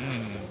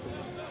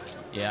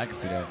 Yeah, I can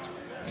see that.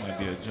 Might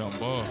be a jump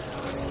ball.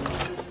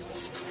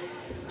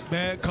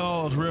 Bad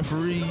calls,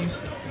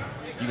 referees.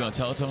 You gonna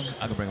tell it to him?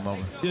 I can bring him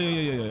over.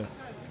 Yeah.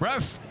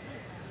 Ref.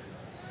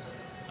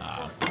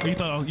 You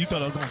thought I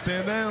was gonna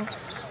stand down?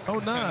 Oh,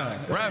 nah.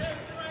 Ref.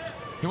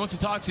 He wants to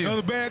talk to you. That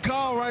was a bad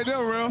call right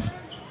there, ref.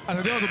 I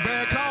said that was a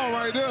bad call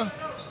right there.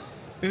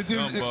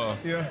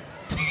 Yeah.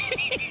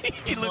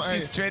 He looked you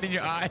straight in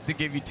your eyes and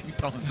gave you 2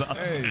 thumbs up.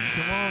 Hey,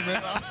 come on,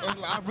 man.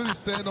 I really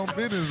stand on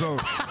business, though.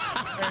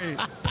 Hey,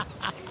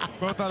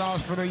 bro, thought I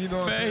was finna, you know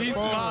what I'm saying? Man, he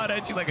smiled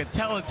at you like a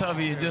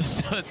Teletubby and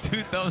just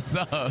 2 thumbs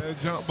up. That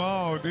jump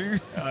ball,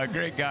 dude.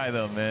 Great guy,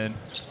 though, man.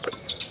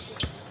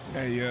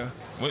 Hey, yeah.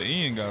 What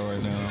Ian got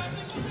right now?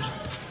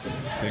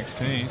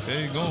 16.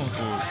 Say he's going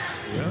for it.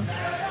 Yeah.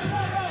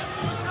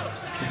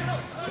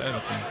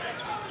 17.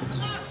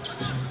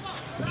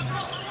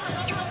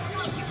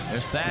 They're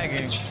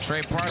sagging.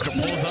 Trey Parker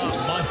pulls up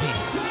money.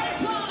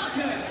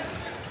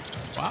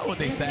 Why would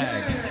they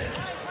sag?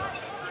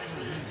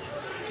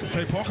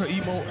 Trey Parker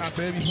emo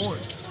after every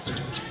point.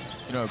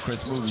 You know what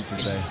Chris Moore used to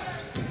say.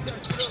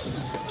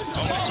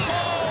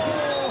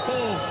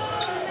 Oh!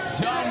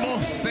 John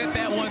Moore sent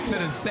that one to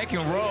the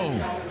second row.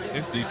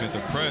 His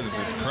defensive presence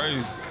is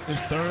crazy.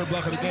 His third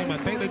block of the game, I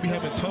think they be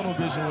having tunnel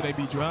vision when they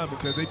be driving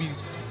because they be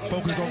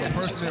focused on the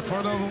person in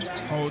front of them the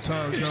whole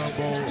time. John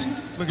Bull,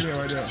 look at that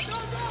right there.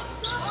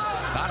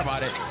 Thought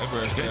about it. They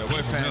better stay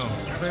away from him.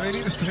 Man, they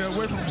need to stay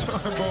away from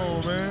John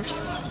Bull, man.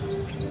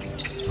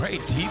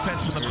 Great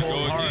defense from the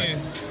Cold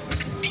Hearts.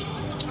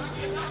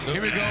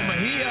 Here we go,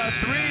 Mejia,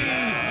 3.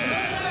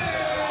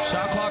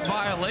 Shot clock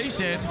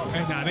violation.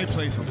 And now they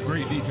play some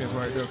great defense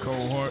right there,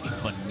 Cold Heart.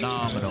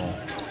 Phenomenal.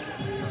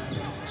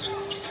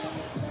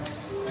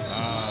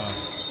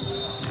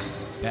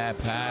 Bad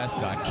pass,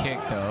 got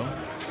kicked though.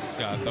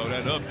 Gotta throw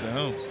that up to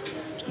him.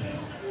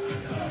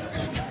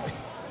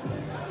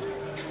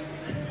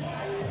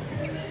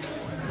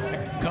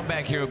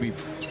 Comeback here would be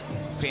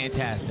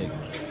fantastic.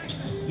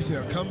 You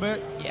said a comeback?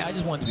 Yeah, I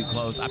just want it to be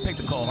close. I picked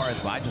the Cold Hearts,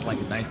 but I just like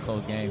a nice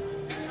close game.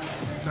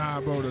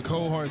 Nah, bro, the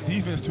Cold Heart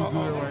defense too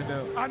good right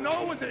now. I know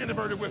it was the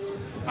inverted whistle.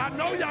 I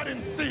know y'all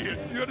didn't see it.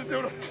 You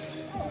understand what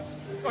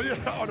Oh, yeah.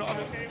 Oh, no,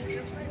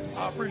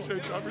 I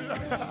appreciate you.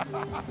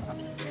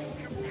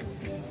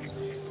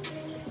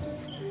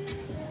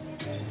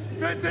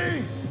 Good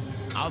thing.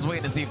 I was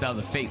waiting to see if that was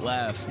a fake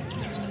laugh.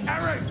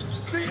 Eric,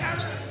 see Eric.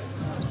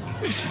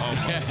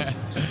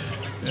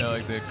 Yeah,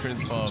 like the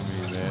Chris Paul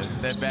me, man.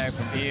 Step back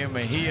from Ian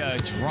Mejia,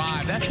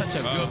 drive. That's such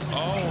a good.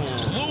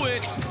 Blew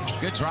it.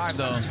 Good drive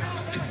though.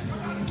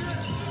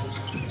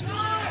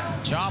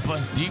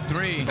 Chopper, deep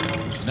 3,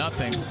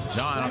 nothing.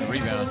 John on the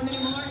rebound.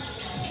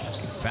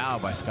 Foul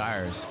by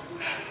Skyers.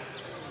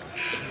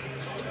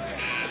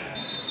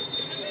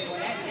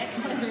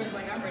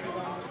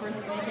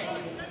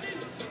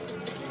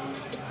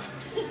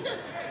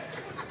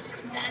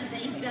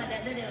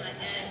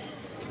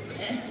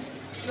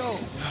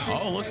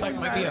 Oh, looks like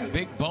might be a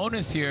big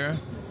bonus here.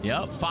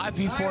 Yep,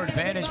 5v4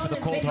 advantage for the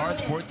Cold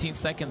Hearts. 14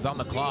 seconds on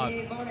the clock.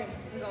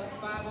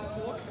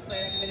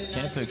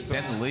 Chance to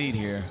extend the lead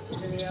here.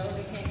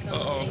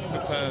 Uh-oh,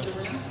 good pass.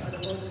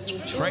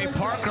 Trey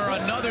Parker,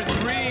 another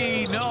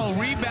 3. No,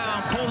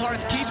 rebound. Cold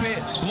Hearts keep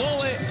it. Blow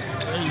it.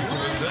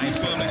 He's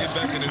feeling to get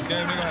back in this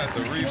game. They're going to have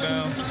to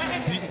rebound.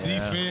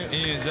 Defense.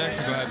 Ian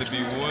Jackson going to have to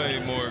be way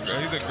more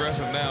aggressive. He's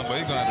aggressive now, but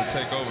he's going to have to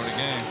take over the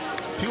game.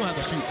 He's going to have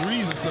to shoot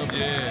threes and stuff.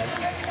 Yeah.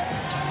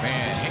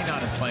 Man,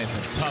 Haynon is playing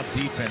some tough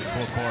defense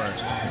full court.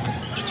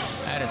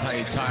 That is how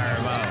you tire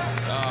him out.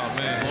 Oh,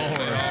 man. Lord.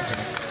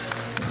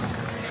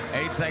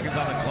 8 seconds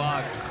on the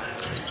clock.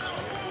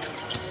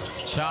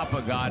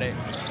 Choppa got it.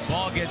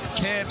 Ball gets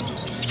tipped.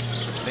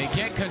 They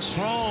get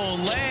control.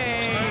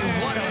 Lane.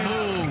 What a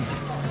move.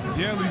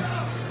 Jelly.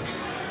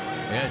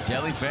 Yeah,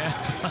 JellyFam.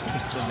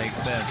 Doesn't make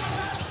sense.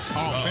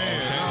 Oh,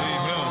 man. Can't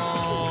leave him.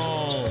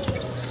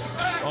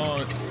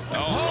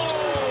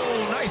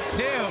 Oh, nice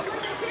tip.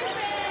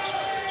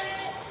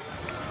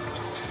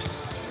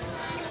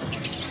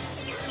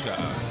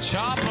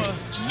 Choppa.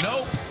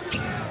 Nope.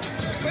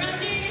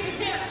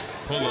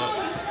 Pull up.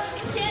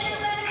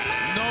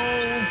 No.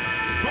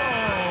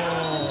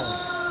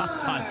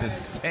 Oh, the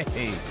save.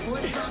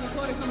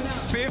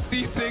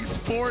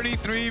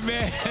 56-43,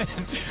 man.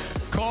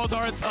 Cold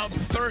Hearts up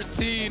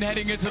 13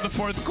 heading into the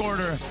fourth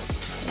quarter.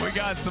 We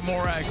got some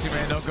more action,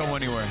 man. Don't go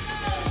anywhere.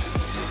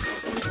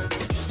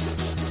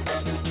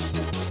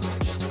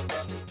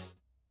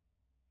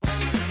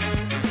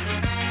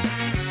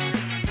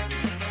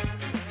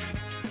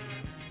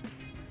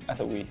 That's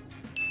a we.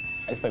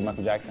 I just played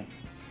Michael Jackson.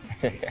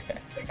 It's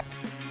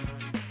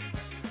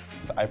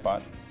an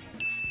iPod.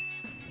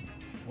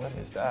 What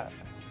is that?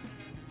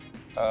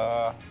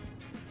 I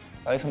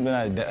like something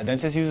that a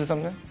dentist uses or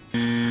something?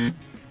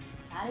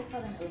 That is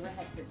called an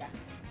overhead projector.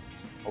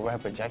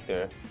 Overhead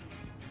projector?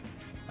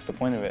 What's the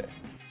point of it?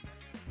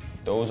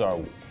 Those are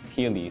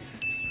Heelys.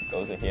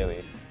 Those are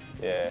Heelys.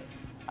 Yeah.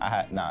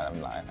 Nah,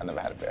 I'm lying. I never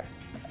had a pair.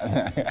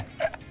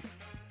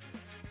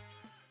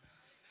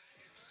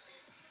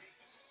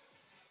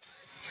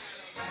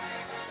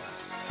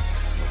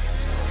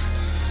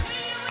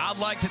 I'd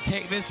like to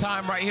take this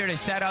time right here to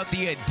shout out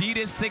the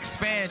Adidas 6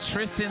 fan,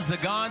 Tristan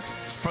Zagance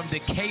from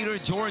Decatur,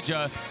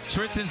 Georgia.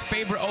 Tristan's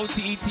favorite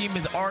OTE team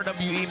is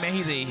RWE. Man,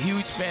 he's a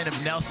huge fan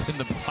of Nelson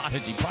the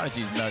Prodigy.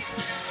 Prodigy's nuts.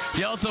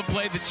 He also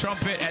played the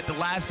trumpet at the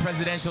last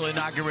presidential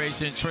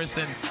inauguration.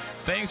 Tristan,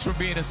 thanks for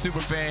being a super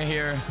fan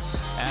here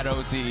at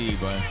OTE,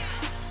 bud.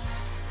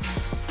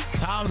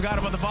 Tom's got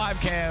him on the vibe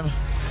cam.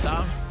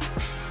 Tom?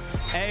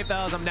 Hey,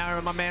 fellas, I'm down here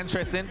with my man,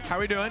 Tristan. How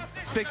are we doing?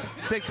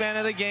 Six man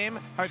of the game. How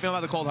are you feeling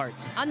about the Cold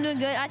Hearts? I'm doing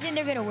good. I think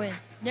they're going to win.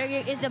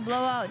 It's a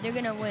blowout. They're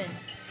going to win.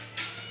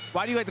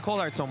 Why do you like the Cold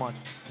Hearts so much?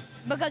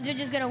 Because they're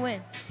just going to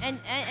win. And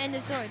the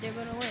sword, they're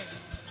going to win.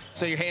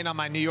 So you're hating on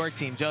my New York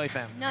team,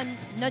 JellyFam? No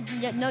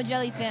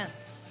JellyFam.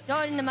 Throw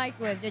it in the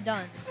microwave. They're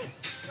done.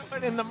 Throw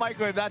it in the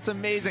microwave. That's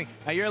amazing.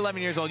 Now, you're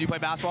 11 years old. You play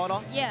basketball at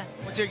all? Yeah.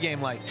 What's your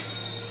game like?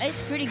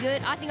 It's pretty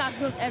good. I think I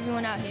cook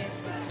everyone out here.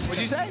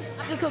 What'd you say?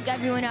 I could cook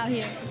everyone out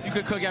here. You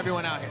could cook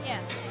everyone out here? Yeah.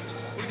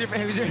 Who's your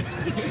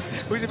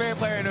favorite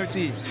player in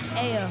OT?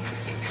 Ayo.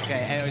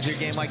 Okay, Ayo, is your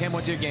game like him?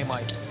 What's your game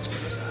like?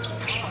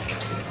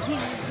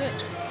 He's good.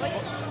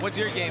 What's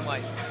your game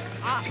like?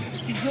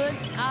 Good.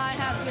 I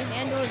have good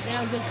handles and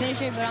I'm a good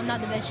finisher, but I'm not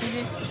the best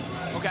shooter.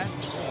 Okay.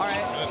 All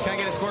right. Can I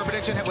get a score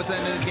prediction? What's the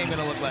end of this game going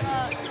to look like?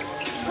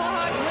 Cold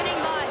Hearts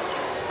winning by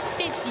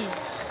 50.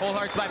 Cold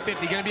Hearts by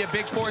 50. Going to be a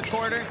big fourth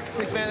quarter.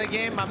 6 man of the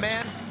game, my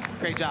man.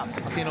 Great job.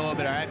 I'll see you in a little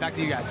bit, all right? Back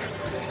to you guys.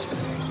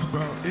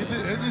 Bro, it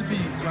just be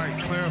like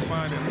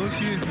clarifying that little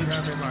kids be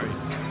having like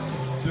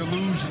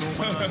delusional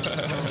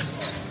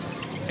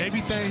minds.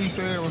 Everything he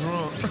said was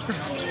wrong.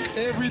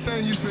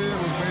 Everything he said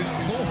was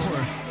basically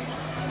wrong.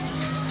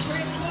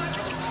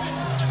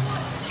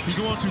 He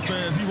going too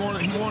fast. He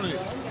wanted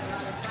it.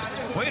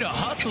 Way to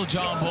hustle,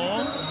 John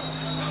Bull.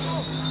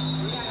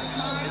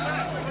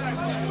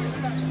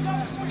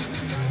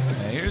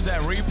 Here's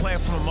that replay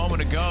from a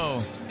moment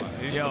ago.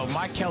 Yo,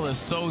 Michael is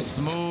so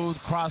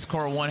smooth.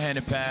 Cross-court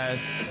one-handed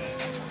pass.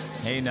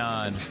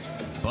 Haynon,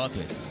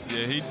 buckets.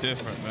 Yeah, he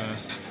different, man.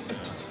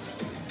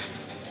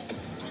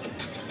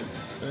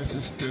 This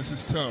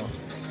is tough.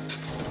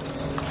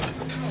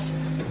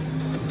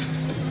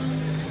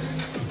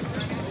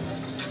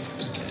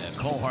 Yeah,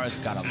 Cold Hearts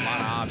got a lot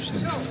of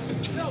options.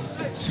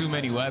 Too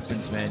many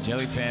weapons, man.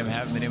 JellyFam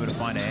haven't been able to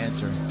find an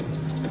answer.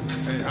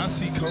 Hey, I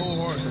see Cold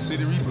Hearts and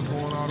City Reaper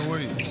going all the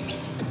way.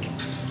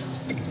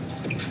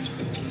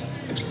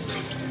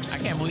 I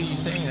can't believe you're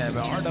saying that,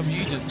 but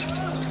RWE just,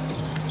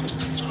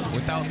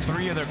 without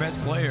 3 of their best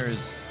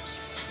players,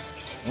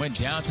 went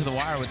down to the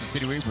wire with the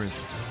City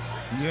Reapers.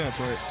 Yeah,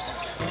 but...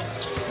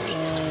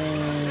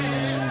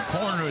 Ooh,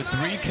 corner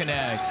 3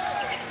 connects.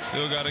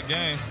 Still got a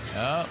game.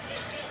 Yep.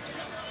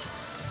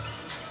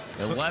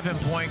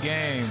 11-point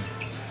game.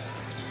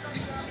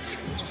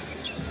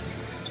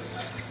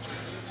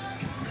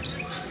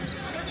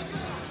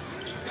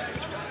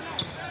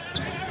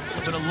 A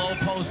bit of low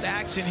post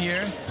action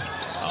here.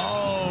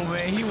 Oh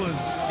man, he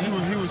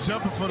was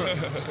jumping for the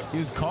he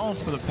was calling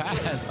for the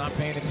pass, not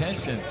paying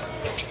attention.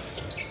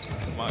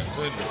 My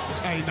goodness.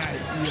 Hey,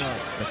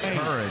 The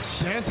courage.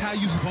 That's how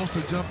you supposed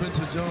to jump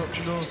into you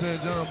know what I'm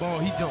saying, John Ball.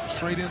 He jumped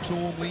straight into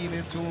him, lean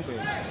into him,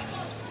 and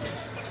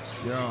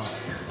yeah.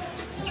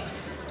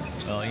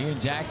 Well, Ian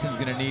Jackson's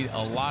going to need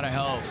a lot of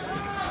help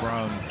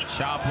from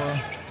Chopper,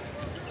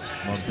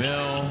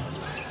 Mobile,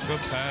 good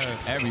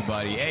pass.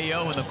 Everybody.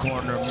 AO in the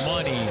corner.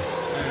 Money.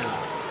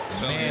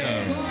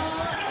 Man.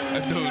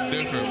 That dude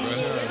different, bro.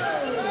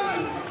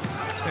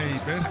 Hey,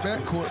 best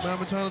backcourt, man.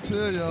 I'm trying to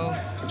tell y'all.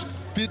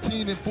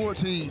 15 and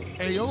 14.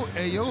 AO,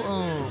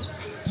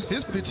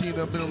 his 15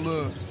 have been a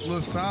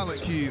little silent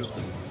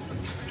kills.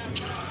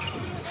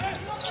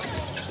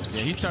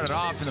 Yeah, he started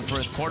off in the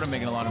first quarter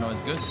making a lot of noise.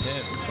 Good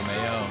tip from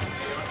AO.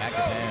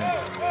 Active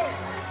hands.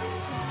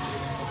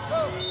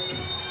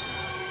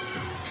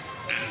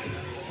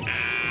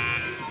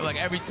 I feel like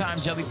every time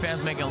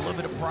JellyFam's making a little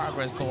bit of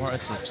progress, Cold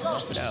Hearts just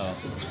snuff it out.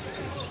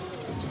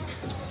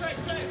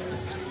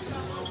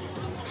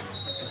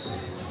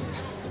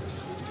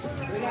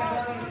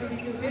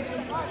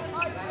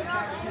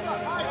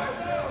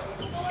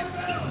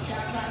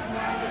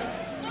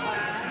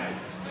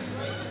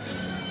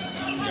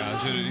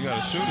 You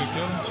gotta shoot it,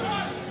 Kevin.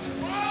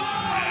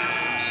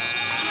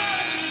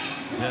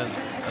 Just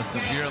a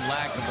severe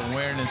lack of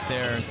awareness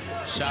there.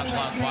 Shot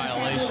clock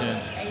violation.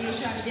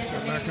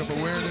 Some lack of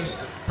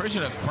awareness. Pretty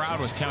sure the crowd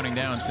was counting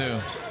down too.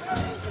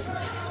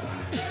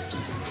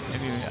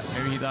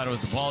 Maybe he thought it was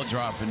the ball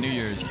drop for New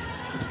Year's.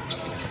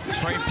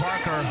 Trey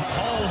Parker,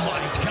 oh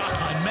my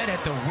God, met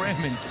at the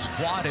rim and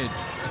swatted.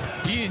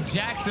 Ian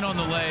Jackson on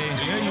the lay.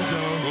 There you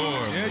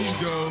go. There you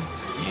go.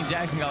 Ian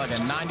Jackson got like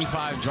a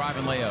 95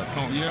 driving layup.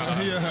 Yeah.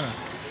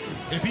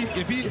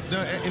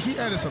 If he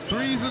added some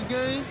threes this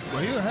game,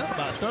 well, he'll have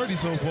about 30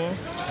 so far.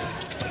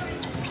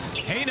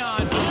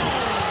 Haynon. Oh!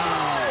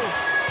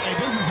 Hey,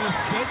 this is his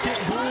second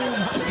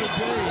boom of the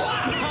day.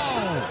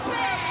 Wow.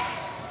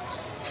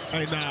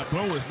 Hey, nah,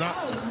 bro is not.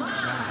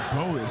 Nah,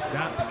 bro is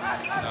not.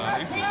 Nah,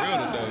 he for real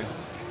today.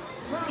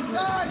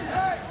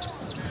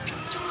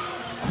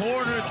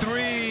 Quarter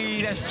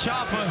three, that's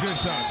Chopper. Good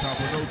shot,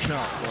 Chopper, no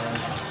count, bro.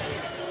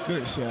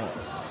 Good shot.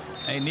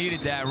 They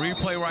needed that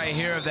replay right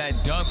here of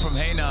that dunk from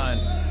Haynon.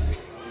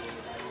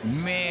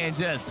 Man,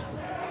 just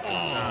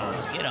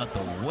get out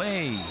the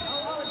way.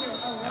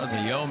 That was a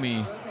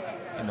Yomi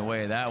in the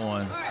way of that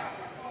one.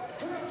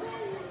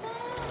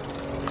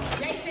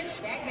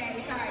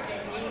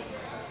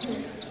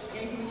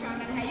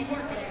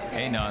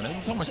 Haynon,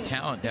 there's so much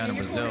talent down in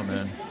Brazil,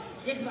 man.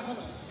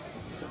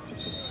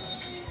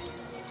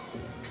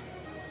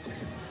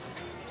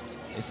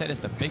 They said it's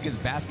the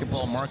biggest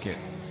basketball market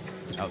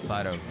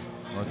outside of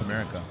North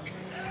America.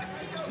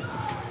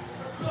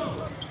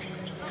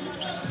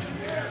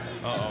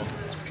 Uh-oh.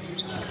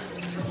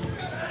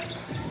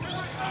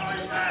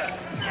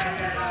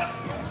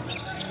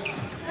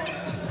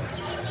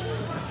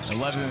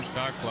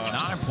 Shot clock.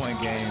 9-point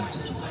game.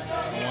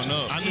 One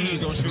up. I knew he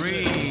was gonna shoot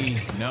Three.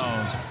 No.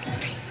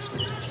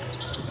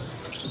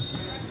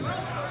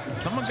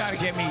 Someone got to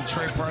get me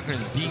Trey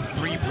Parker's deep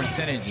three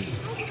percentages.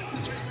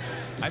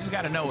 I just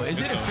got to know, is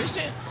it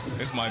efficient?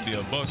 This might be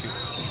a bucket.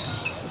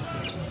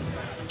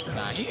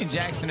 Nah, Ian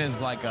Jackson is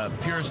like a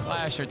pure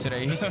slasher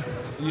today. He's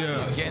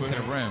getting to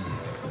the rim.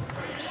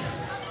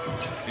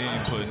 He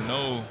ain't put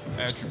no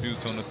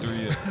attributes on the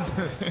three yet.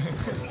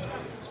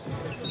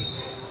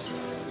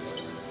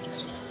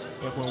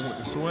 That boy went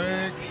to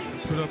swags,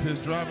 put up his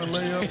driving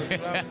layup.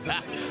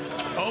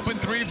 Open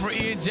three for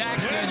Ian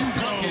Jackson.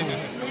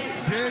 Buckets.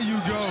 There you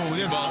go.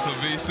 Yes. Boss of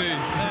VC.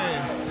 Hey,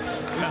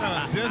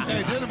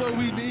 that's what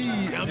we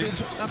need.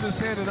 I've been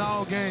saying it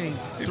all game.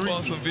 He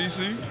bought some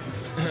VC.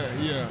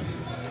 Yeah.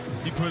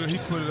 He put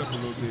it up a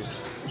little bit.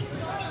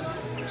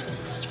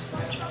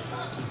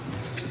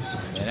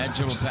 Yeah, that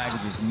dribble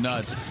package is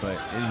nuts, but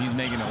he's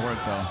making it work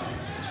though.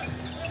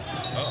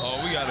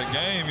 Uh-oh, we got a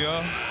game,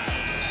 y'all.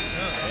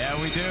 Yeah,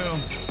 we do.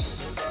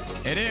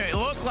 It didn't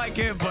look like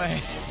it, but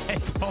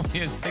it's only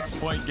a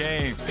 6-point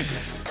game.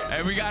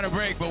 And we got a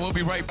break, but we'll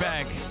be right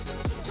back.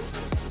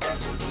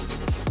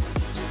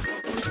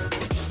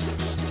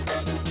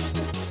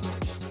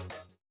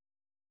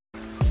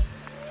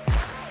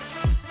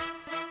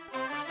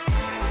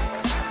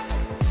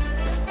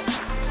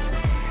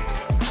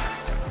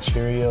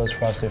 Cheerios,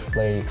 Frosted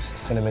Flakes,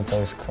 Cinnamon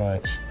Toast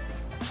Crunch.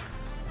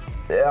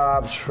 Yeah,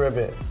 I'm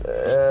tripping.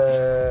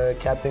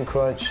 Captain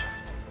Crunch.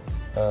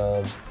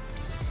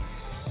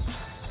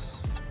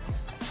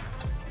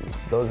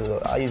 Those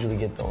are I usually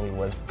get the only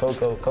ones.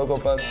 Cocoa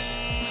Puffs.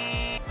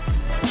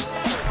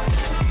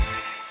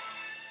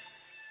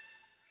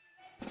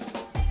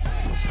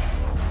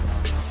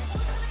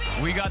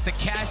 We got the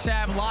Cash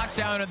App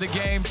lockdown of the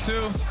game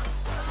too.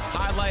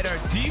 Highlight our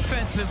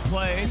defensive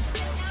plays.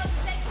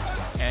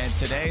 And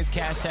today's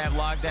Cash App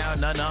lockdown,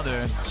 none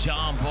other,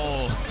 John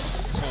Bull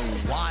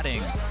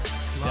swatting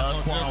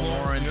Delquan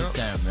Warren's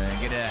attempt, man.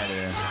 Get it out of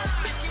there.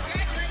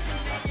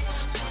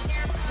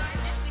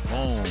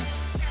 Boom.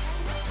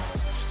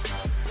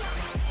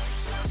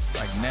 It's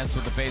like Ness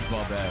with the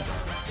baseball bat.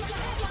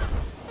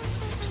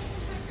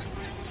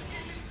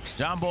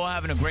 John Bull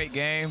having a great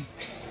game.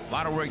 A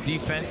lot of work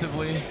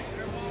defensively.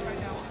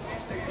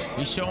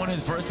 He's showing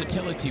his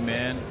versatility,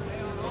 man.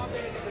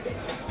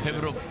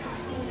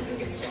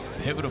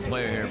 pivotal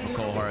player here for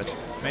Cold Hearts.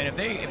 Man, if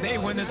they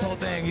win this whole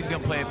thing, he's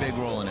gonna play a big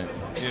role in it.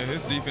 Yeah,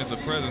 his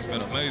defensive presence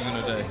been amazing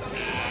today.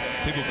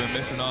 People been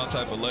missing all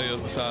type of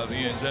layups besides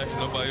Ian Jackson.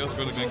 Nobody else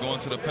really been going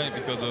to the paint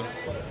because of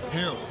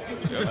him.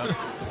 Yeah.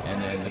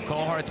 And then the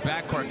Cold Hearts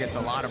backcourt gets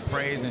a lot of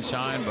praise and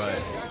shine, but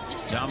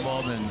John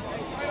Ball been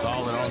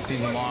solid all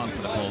season long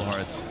for the Cold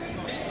Hearts.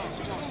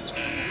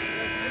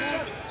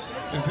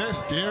 Is that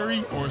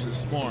scary or is it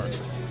smart?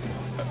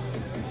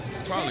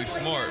 Probably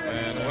smart,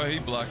 man. The way he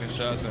blocking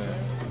shots and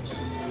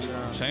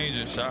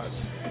changing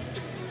shots.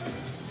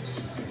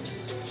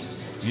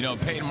 You know,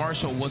 Peyton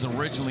Marshall was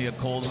originally a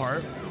Cold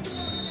Heart.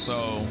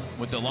 So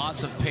with the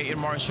loss of Peyton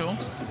Marshall,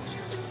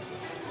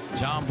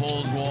 John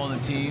Bull's role on the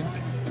team,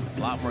 a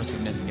lot more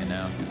significant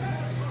now.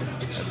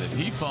 As if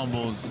he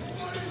fumbles,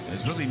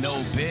 there's really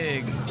no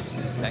bigs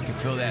that can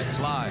fill that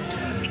slide.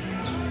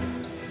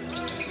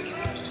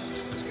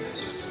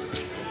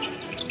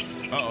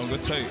 Uh-oh,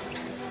 good take.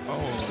 Oh.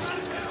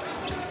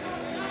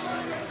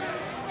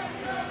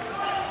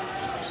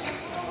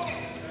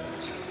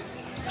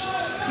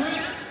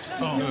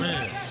 Oh,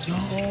 man. No.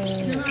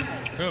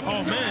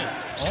 Oh, man.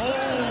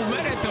 Oh,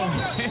 man, at the rim.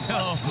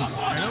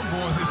 Man, them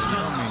boys is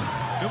trying me.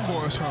 Them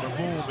boys trying to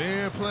boom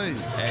every play.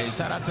 Hey,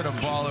 shout out to the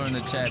baller in the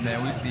chat,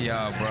 man. We see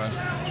y'all, bro.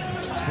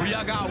 Who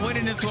y'all got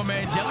winning this one,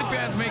 man?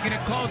 JellyFam's making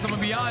it close, I'm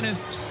going to be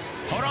honest.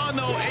 Hold on,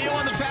 though. Ayo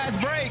on the fast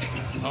break.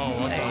 Oh,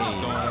 I thought he was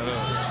throwing it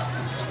up.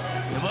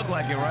 It looked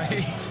like it,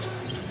 right?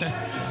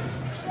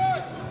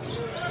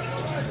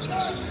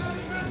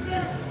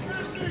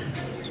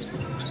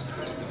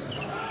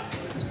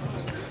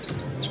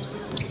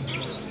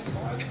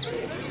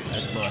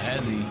 That's a little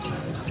heavy.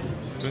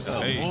 Good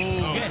take.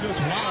 Oh, get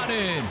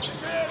swatted.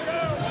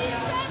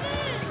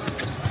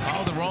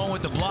 All the wrong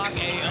with the block.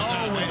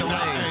 AO with the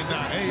leg.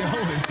 Hey, nah,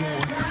 AO is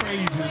going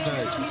crazy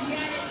tonight.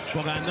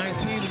 Well, got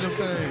 19 of them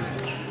things.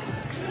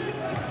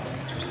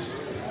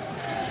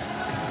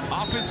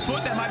 Off his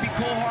foot, that might be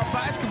Cold Heart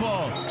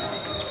basketball.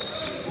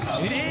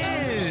 It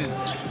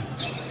is.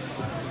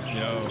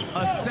 Yo.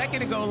 A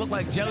second ago, it looked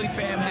like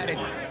JellyFam had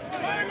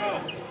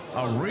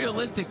a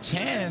realistic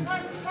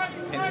chance,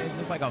 and it's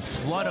just like a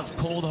flood of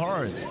Cold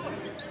Hearts.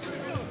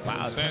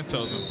 Wow.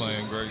 Santos been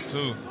playing great,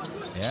 too.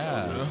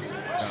 Yeah.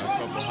 Got a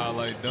couple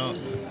highlight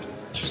dunks.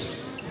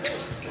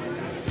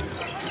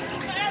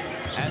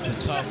 That's a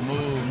tough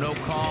move. No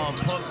call,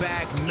 put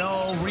back,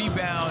 no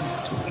rebound.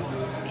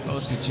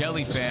 Goes to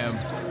JellyFam.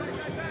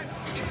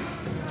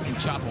 And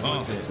Chopper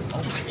wins it. Oh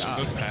my God.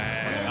 Good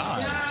pass.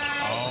 God.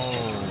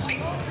 Oh.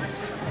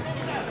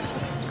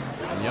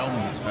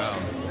 Yomi is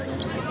fouled.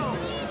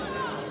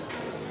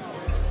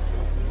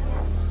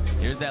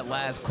 Here's that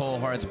last Cold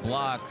Hearts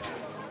block.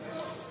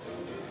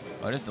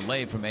 Oh, this is a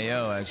lay from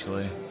AO,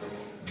 actually.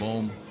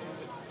 Boom.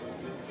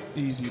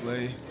 Easy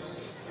lay.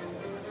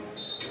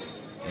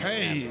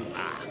 Hey.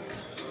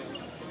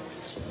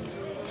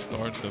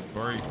 Starting to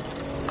break.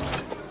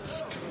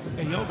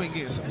 Hey, y'all been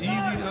getting some easy,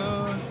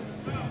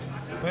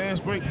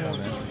 fast break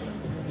points.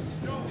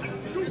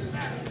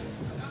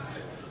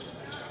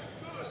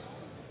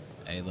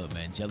 Hey, look,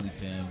 man,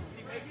 JellyFam,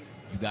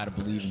 you got to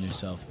believe in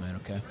yourself, man,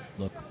 okay?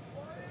 Look,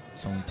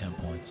 it's only 10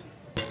 points.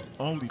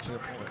 Only 10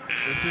 points.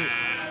 That's it.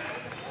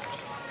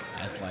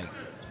 That's like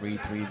 3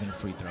 threes and a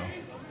free throw.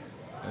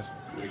 That's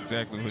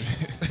exactly what it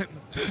is.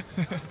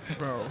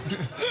 Bro.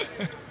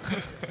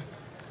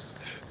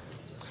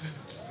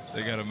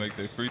 They got to make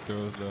their free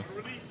throws, though.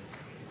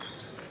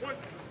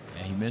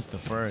 Yeah, he missed the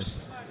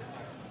first.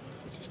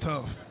 Which is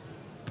tough.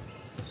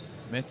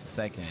 Missed the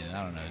second.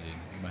 I don't know, dude.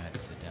 You might have to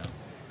sit down.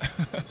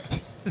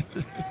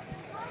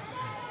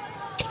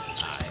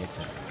 Hits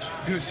it.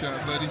 Good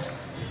shot, buddy.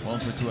 1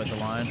 for 2 at the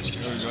line. There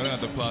we go. They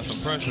have to apply some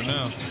pressure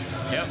now.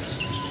 Yep.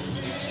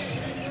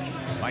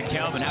 Mike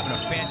Calvin having a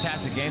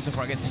fantastic game so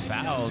far. Gets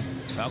fouled.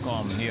 Foul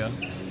call him here.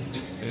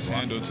 His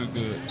handle too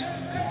good.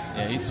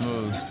 Yeah, he's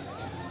smooth.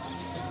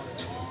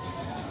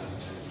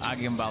 I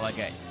give him about like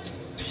a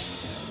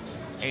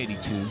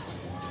 82.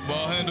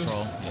 Ball handle?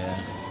 Control. Yeah.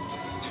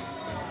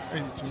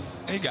 82.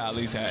 He got at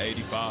least had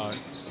 85.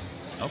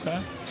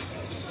 Okay.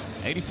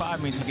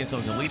 85 means he gets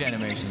those elite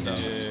animations, though.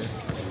 Yeah.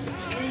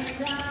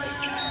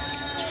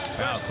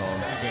 Foul call.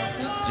 Okay.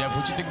 Jeff,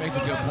 what you think makes a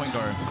good point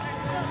guard?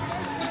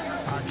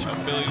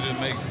 Ability to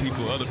make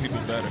other people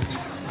better.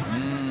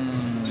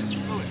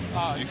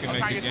 You can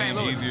make the game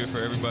easier for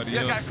everybody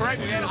else. You gotta correct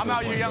me, man. I'm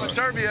out here yelling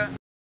Serbia.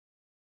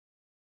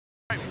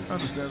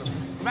 Understandable.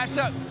 Match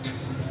up.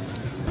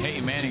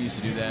 Peyton Manning used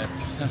to do that.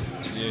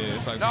 Yeah,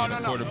 it's like being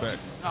a quarterback.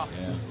 No.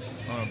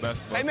 Yeah. On a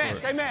basketball Hey, man.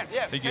 court. Hey, man.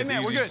 Yeah. He gets hey,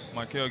 man. easy. We're good.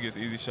 Michael gets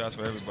easy shots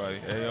for everybody.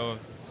 AO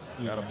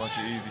got a bunch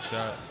of easy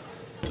shots.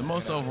 The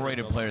most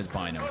overrated player is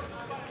Bynum.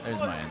 There's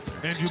my answer.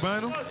 Andrew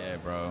Bynum? Yeah,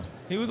 bro.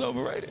 He was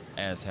overrated.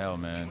 As hell,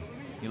 man.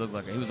 He looked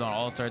like he was on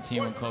All-Star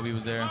team when Kobe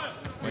was there.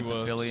 Went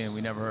to Philly, and we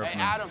never heard Hey,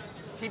 from him. Adam,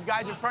 keep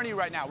guys in front of you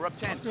right now. We're up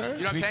 10. Okay. You know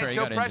what I'm saying? Fair,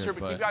 Still got pressure,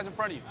 injured, but keep guys in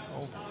front of you.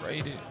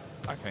 Overrated.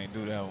 I can't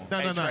do that one. No.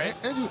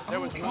 Andrew, there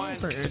was one.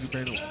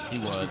 He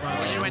was.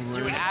 You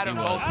and Adam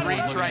both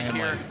reach right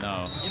here. Like,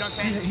 no. You know what I'm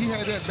saying? He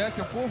had that back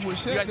and forth with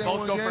Shaq. You guys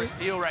both go for a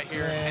steal right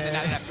here, and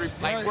then that three.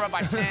 Like we're up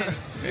by 10.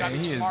 You gotta be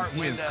smart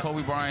he is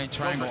Kobe Bryant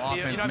triangle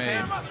offense, you know what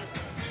man. I'm saying?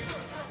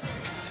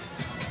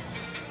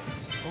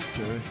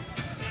 Okay.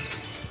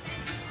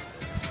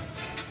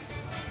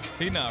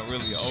 He's not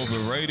really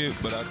overrated,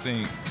 but I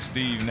think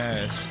Steve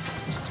Nash.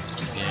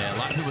 Yeah, a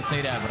lot of people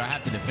say that, but I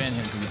have to defend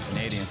him because he's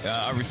Canadian.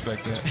 I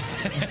respect that.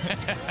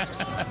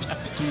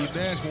 Steve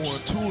Nash won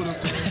 2 of them.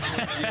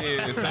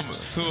 Yeah,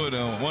 2 of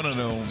them. One of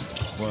them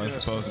was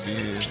supposed to be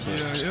his.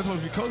 Yeah, it's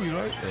supposed to be Kobe,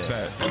 right?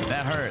 Yeah.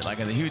 That hurt. Like,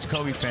 as a huge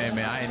Kobe fan,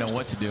 man, I didn't know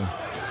what to do.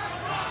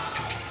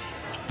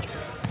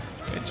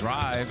 Good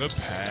drive. Good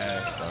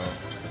pass, though.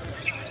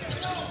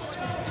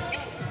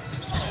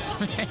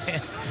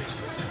 Man.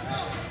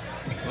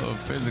 A little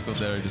physical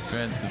there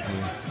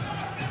defensively.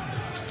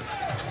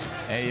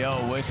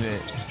 Ayo with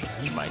it.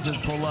 He might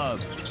just pull up.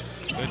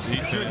 Good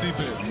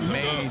defense.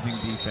 Amazing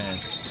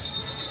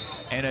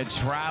defense. And a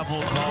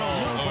travel call.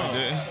 Oh,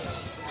 yeah.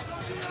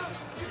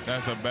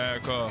 That's a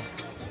bad call.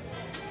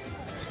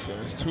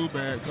 It's 2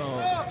 bad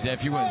calls.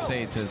 Jeff, you wouldn't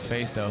say it to his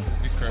face, though.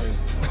 You crazy.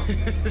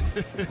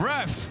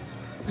 Ref!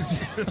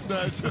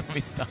 Let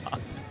me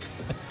stop.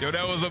 Yo,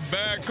 that was a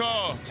bad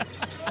call.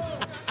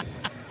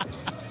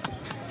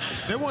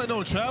 There wasn't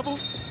no travel.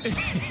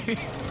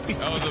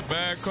 That was a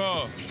bad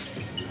call.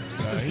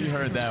 He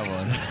heard that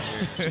one.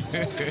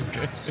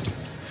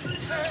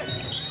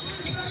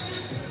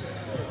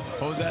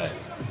 What was that?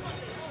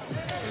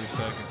 3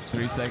 seconds.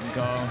 3-second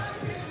call.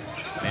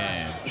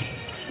 Man.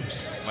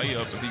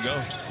 Layup if he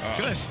go.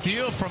 Good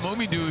steal from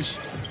Umidouche.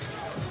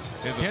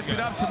 Gets it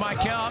up to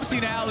Michael. I'm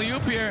seeing an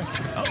alley-oop here.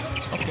 Oh,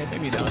 okay,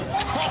 maybe not.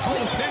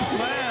 Oh, tip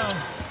slam.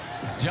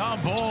 John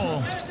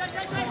Bull.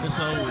 It's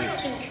over with.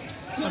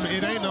 I mean,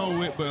 it ain't over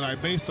with, but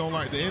like based on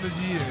like the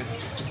energy and.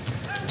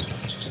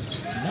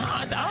 No,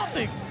 I don't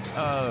think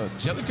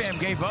JellyFam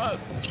gave up.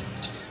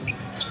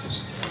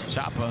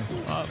 Chopper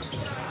up.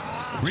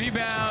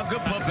 Rebound,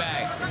 good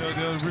putback.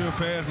 That was real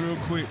fast, real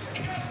quick.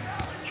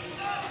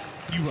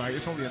 You right,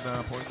 it's only a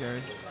 9-point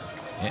game.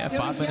 Yeah,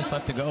 5 minutes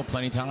left to go,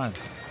 plenty of time.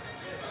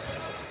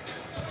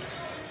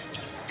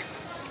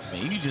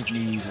 Man, you just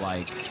need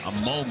like a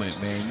moment,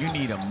 man. You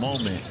need a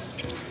moment.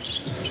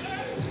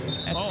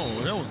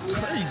 That was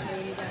crazy.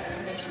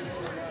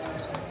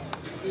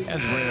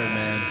 That's rare,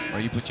 man.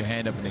 Where you put your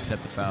hand up and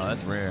accept the foul.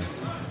 That's rare.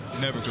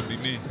 Never could be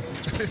me.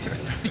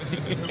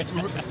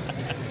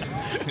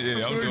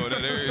 Yeah, I'm doing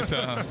that every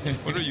time.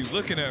 What are you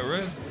looking at,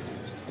 Red?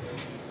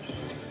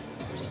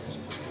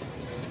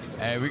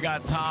 Hey, we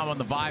got Tom on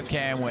the vibe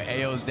cam with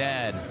Ayo's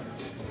dad.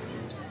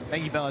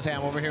 Thank you, fellas. Hey,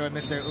 I'm over here with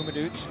Mr.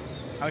 Umidouche.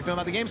 How are you feeling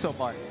about the game so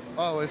far?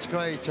 Oh, it's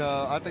great.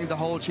 I think the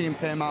whole team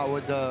came out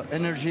with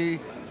energy.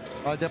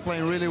 They're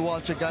playing really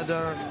well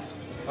together.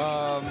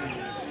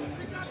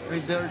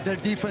 Their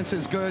defense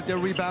is good. They're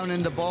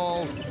rebounding the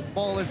ball.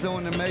 Ball is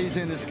doing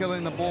amazing. It's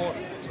killing the ball.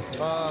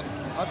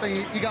 I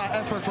think you got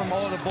effort from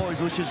all the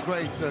boys, which is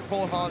great.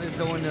 Cole Hart is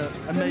doing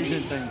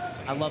amazing things.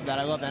 I love that.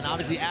 I love that. And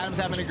obviously, Adam's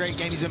having a great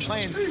game. He's been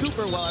playing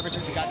super well ever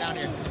since he got down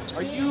here.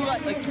 Are you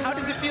like how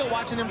does it feel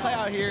watching him play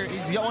out here?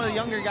 He's one of the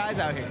younger guys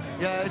out here.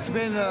 Yeah, it's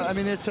been. I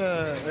mean, it's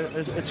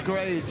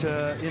great.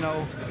 You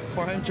know,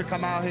 for him to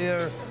come out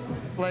here,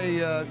 play.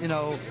 You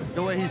know,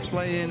 the way he's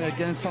playing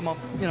against some of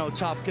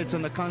top kids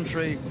in the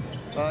country.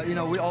 You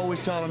know, we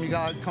always tell him you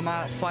gotta come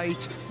out,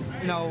 fight.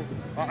 You know,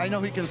 I know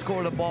he can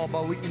score the ball,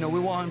 but we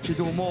want him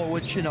to do more,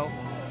 which,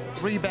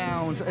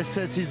 rebounds,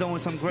 assists. He's doing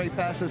some great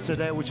passes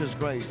today, which is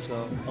great.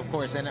 So of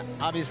course, and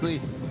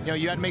obviously,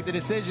 you had to make the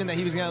decision that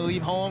he was going to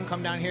leave home,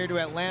 come down here to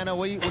Atlanta.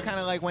 What kind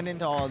of like went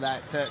into all of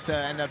that to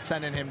end up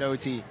sending him to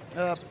OT?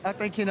 I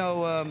think it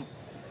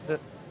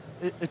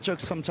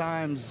took some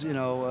times,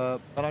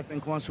 but I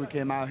think once we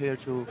came out here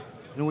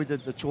we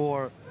did the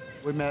tour.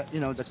 We met,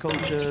 the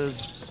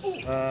coaches,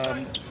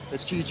 the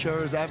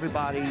teachers,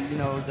 everybody.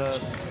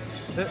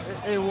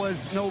 It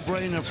was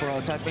no-brainer for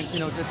us. I think,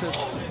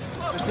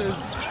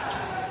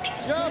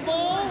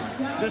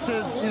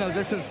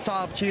 this is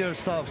top-tier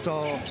stuff.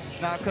 So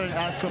I couldn't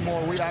ask for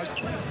more. We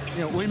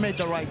made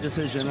the right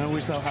decision, and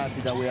we're so happy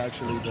that we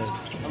actually did.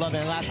 I love it.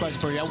 And last question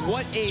for you: at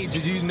what age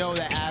did you know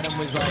that Adam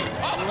was like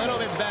a little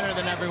bit better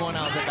than everyone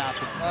else at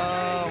basketball?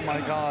 Oh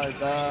my God.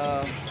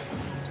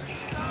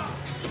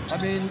 I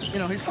mean,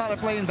 he started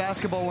playing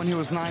basketball when he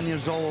was 9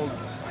 years old.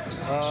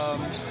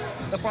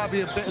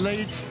 Probably a bit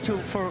late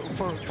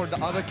for the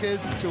other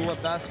kids to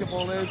what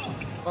basketball is.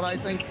 But I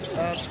think,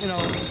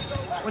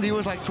 when he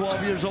was like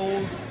 12 years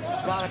old,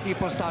 a lot of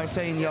people started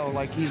saying,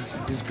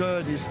 he's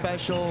good, he's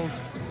special.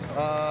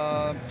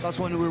 That's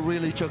when we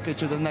really took it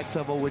to the next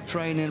level with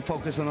training,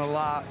 focusing a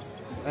lot,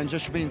 and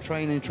just being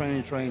training.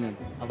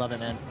 I love it,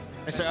 man.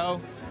 Mr.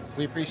 O,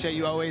 we appreciate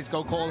you always.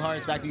 Go Cold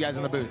Hearts. Back to you guys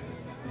in the booth.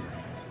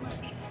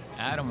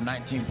 Adam,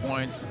 19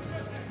 points.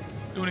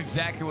 Doing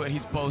exactly what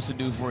he's supposed to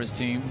do for his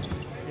team.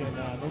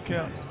 Yeah, no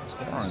cap.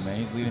 Scoring, man.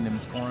 He's leading them in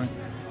scoring.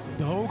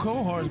 The whole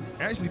cohort's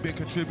actually been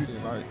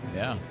contributing, right?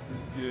 Yeah.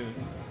 Yeah.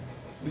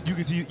 you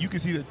can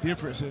see the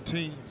difference in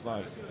teams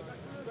like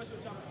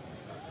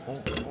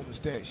on the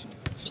stat sheet.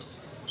 So.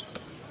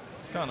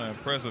 It's kind of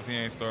impressive he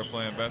ain't started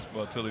playing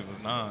basketball till he was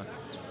 9.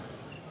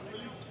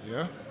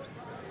 Yeah.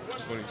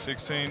 That's what, he's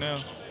 16 now?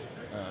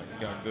 He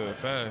got good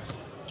fast.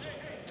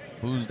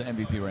 Who's the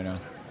MVP right now?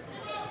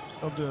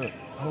 Of the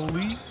whole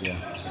league? Yeah.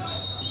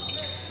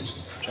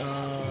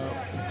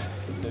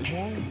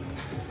 Daquan.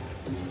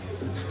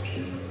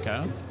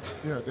 Kyle?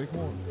 Yeah,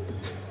 Daquan.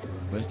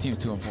 But his team's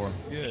 2-4.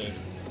 Yeah.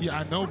 Yeah,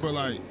 I know, but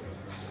like,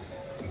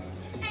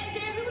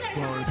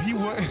 bro, if he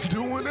wasn't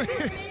doing it,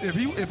 if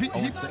he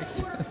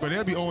 0-6. But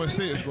that'd be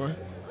 0-6, bro. Let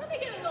me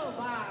get a little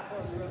vibe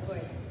from you real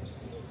quick.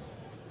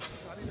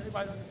 I need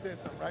everybody to understand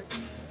something, right?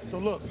 So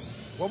look,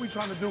 what we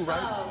trying to do,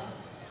 right?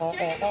 On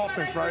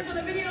offense, right?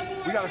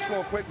 We got to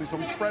score quickly, so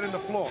we spreading the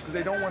floor because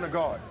they don't want to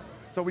guard.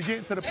 So we get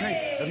into the paint.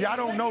 If y'all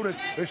don't notice,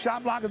 the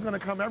shot block is going to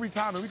come every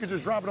time, and we can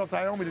just drop it off to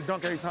Naomi to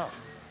dunk every time.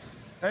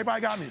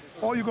 Everybody got me?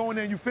 Or you go in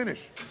there and you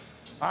finish.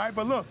 All right,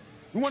 but look,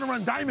 we want to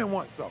run diamond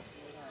once, though.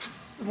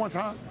 Just one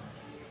time.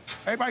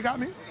 Everybody got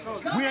me?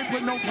 We ain't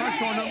putting no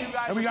pressure on them,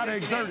 and we got to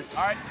exert it.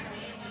 All right.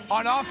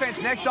 On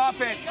offense, next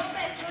offense.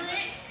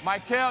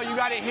 Michael, you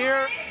got it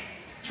here.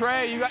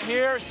 Trey, you got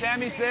here.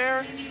 Sammy's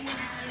there.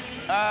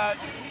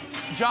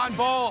 John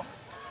Bull,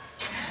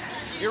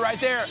 you're right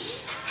there.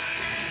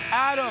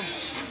 Adam,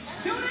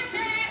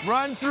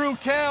 run through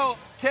Kel.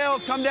 Kel,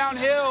 come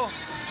downhill.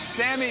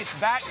 Sammy's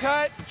back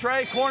cut.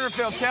 Trey, corner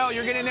field. Kel,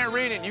 you're getting there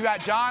reading. You got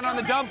John on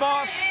the dump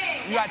off.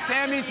 You got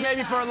Sammy's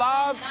maybe for a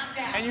lob.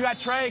 And you got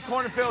Trey,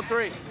 corner field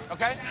 3.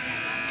 Okay?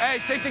 Hey,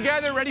 stick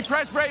together. Ready,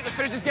 press, break. Let's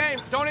finish this game.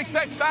 Don't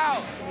expect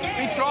fouls.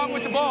 Be strong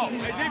with the ball.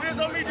 Hey, defense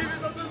on me,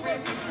 defense on me.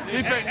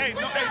 Hey,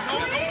 no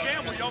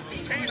gamble, yo.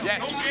 Yeah.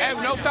 Hey,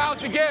 no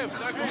fouls to give.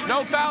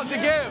 No fouls to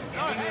give.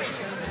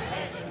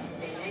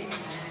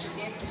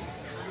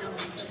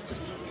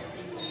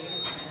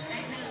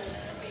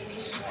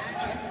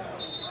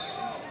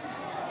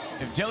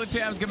 If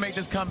JellyFam's gonna make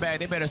this comeback,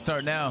 they better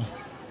start now.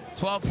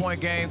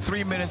 12-point game,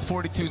 3 minutes,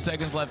 42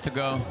 seconds left to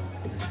go.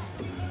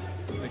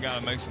 They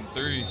gotta make some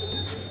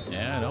threes.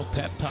 Yeah, no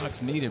pep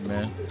talks needed,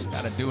 man. Just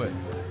gotta do it.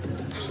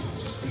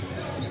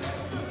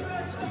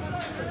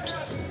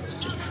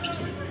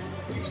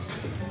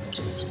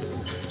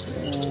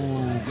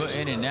 Ooh, good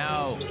in and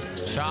out.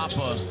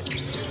 Chopper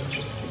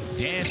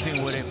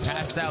dancing with it,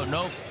 pass out,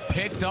 nope,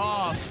 picked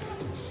off.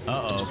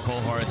 Uh-oh, Cole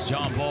Hart's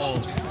John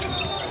Bull.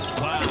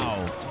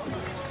 Wow.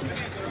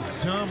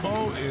 John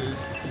Bull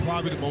is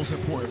probably the most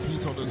important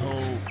piece on this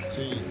whole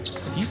team.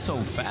 He's so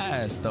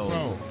fast, though.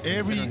 Bro,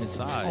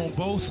 on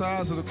both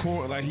sides of the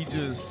court, like he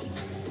just,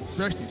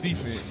 especially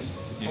defense.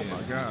 Yeah. Oh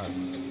my God.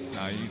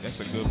 Nah, that's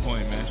a good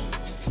point, man.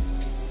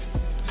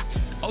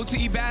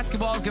 OTE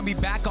basketball is going to be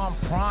back on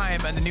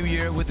Prime in the new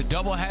year with a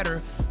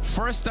doubleheader.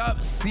 First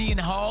up, Seton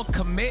Hall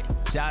commit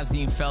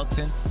Jazeen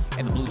Felton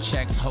and the Blue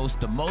Checks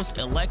host the most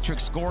electric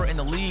scorer in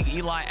the league,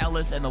 Eli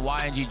Ellis and the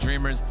YNG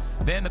Dreamerz.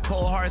 Then the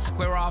Cole Hearts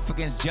square off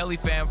against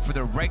JellyFam for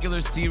the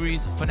regular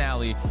series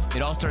finale.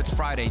 It all starts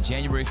Friday,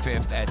 January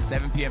 5th at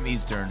 7 p.m.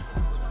 Eastern,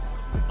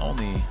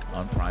 only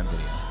on Prime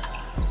Video.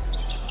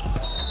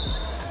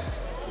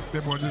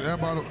 That boy just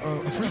about a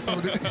free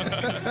throw, didn't he?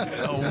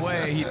 No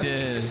way he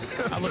did.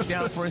 I looked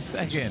down for a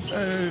second.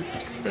 Hey,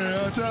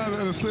 I tried to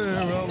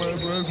understand, bro. I'm like,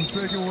 bro, it's the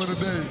second one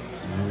today.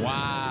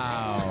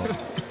 Wow.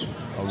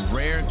 A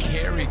rare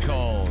carry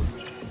called.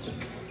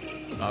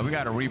 We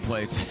got a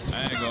replay.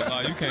 I ain't gonna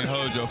lie, you can't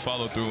hold your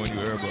follow through when you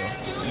airball.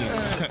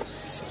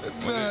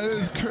 Nah,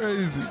 it's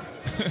crazy.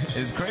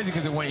 It's crazy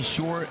because it went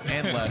short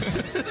and left.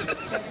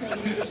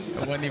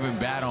 It wasn't even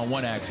bad on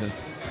one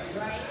axis.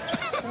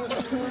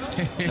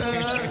 Hey,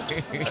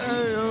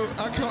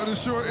 I caught the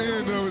short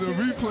end though. The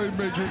replay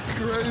make it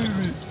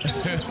crazy.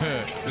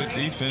 Good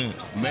defense.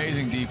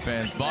 Amazing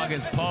defense. Ball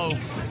gets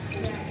poked.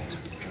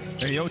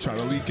 Hey, yo, trying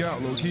to leak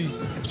out low key.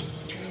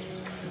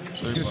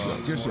 Good shot.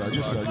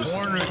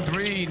 Corner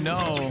 3,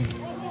 no.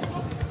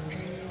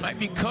 Might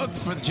be cooked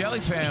for the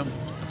JellyFam.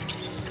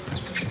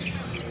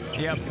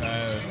 Yep,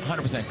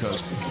 100%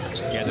 cooked.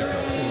 Yeah, they're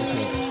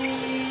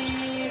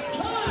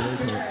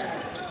cooked.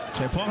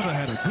 Trey Parker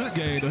had a good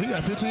game, though. He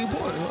got 15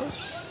 points, huh?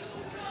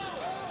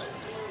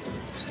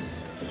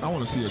 I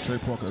want to see a Trey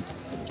Parker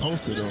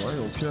posted, though. I ain't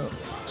gonna care.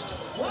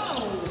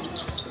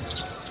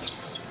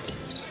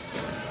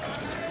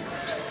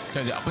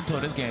 Because up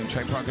until this game,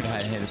 Trey Parker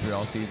hadn't hit a 3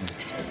 all season.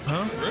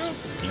 Huh? Really?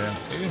 Yeah.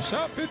 He didn't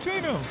shot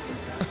 15 of them.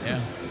 Yeah.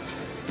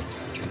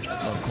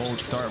 Just a cold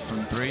start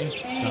from 3.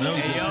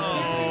 Hey,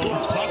 yo,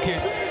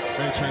 buckets.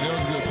 Hey, Trey, that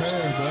was a good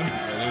pass, bro.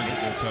 That is a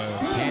good pass.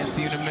 Can't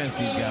seem to miss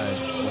these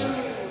guys.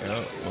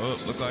 Yep. Well,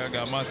 look like I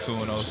got my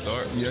 2-0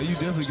 start. Yeah, you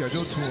definitely got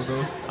your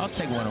 2-0. I'll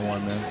take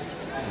 1-1, man.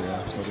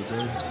 Yeah, for the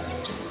day.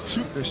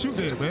 Shoot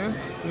that, man.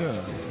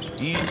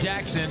 Yeah. Ian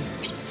Jackson.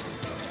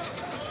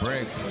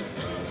 Breaks.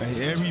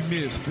 Hey, every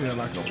miss felt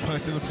like a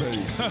punch in the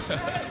face.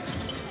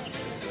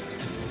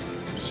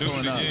 Shooting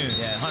again.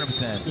 Yeah,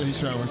 100%. Yeah, he's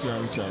trying.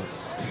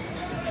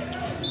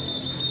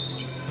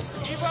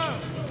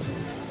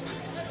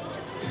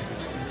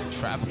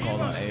 Traffic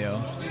call on AO.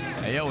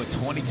 Ayo with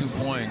 22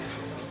 points.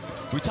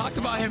 We talked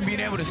about him being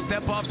able to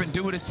step up and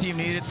do what his team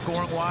needed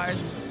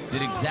scoring-wise.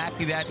 Did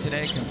exactly that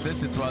today,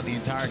 consistent throughout the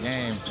entire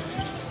game.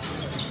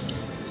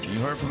 You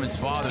heard from his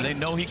father. They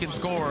know he can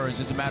score. It's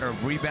just a matter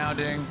of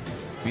rebounding,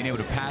 being able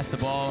to pass the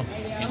ball.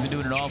 He's been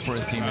doing it all for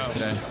his team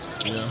today.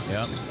 Yeah.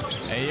 Yep.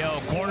 Hey, yo,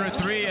 corner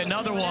three,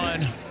 another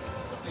one.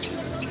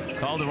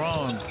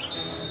 Calderon.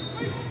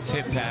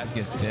 Tip pass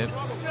gets tipped.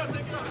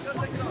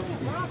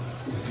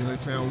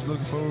 JellyFam was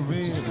looking for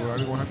revenge, bro. I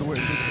didn't have to wait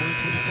until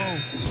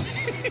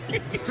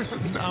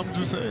 2024. Nah, I'm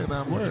just saying,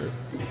 I'm worried.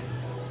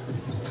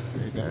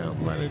 They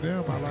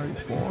down by like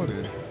 40.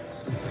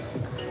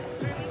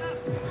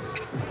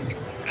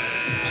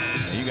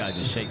 You gotta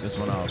just shake this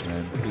one off,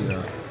 man.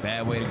 Yeah.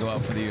 Bad way to go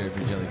out for the year if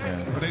you're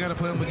JellyFam. But they gotta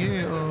play them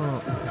again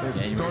at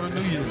the start of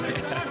New Year.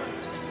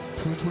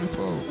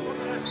 2024.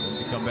 So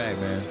you come back,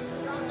 man.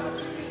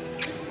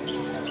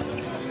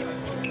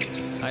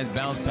 Nice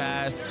bounce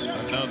pass.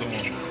 Another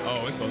one.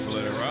 Oh, we're supposed to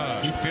let it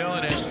ride. He's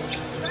feeling it.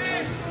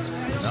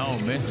 No,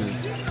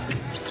 misses.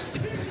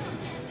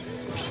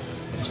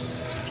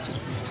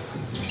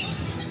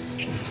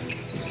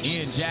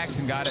 Ian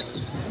Jackson got it.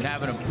 Been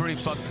having a pretty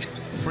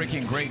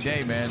freaking great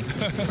day, man.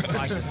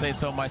 I should say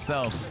so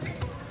myself.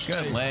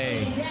 Good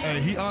lay.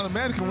 Hey, he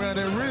automatically around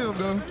that rim,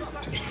 though.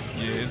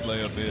 Yeah, his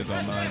layup is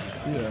on 9.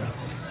 Yeah.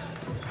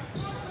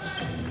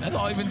 That's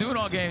all he's been doing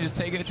all game, just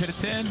taking it to the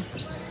 10.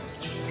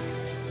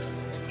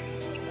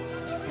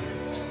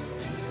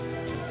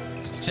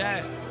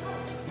 Chat,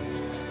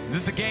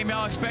 this is the game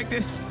y'all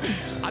expected?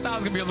 I thought it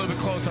was gonna be a little bit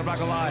closer, I'm not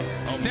gonna lie.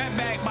 Step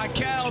back,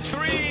 Michael,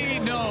 3,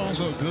 no. It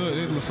look good,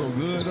 it looks so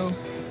good though.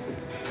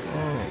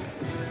 Oh.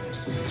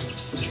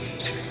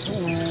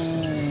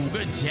 Ooh,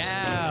 good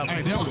job.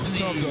 Hey, that was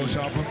tough though,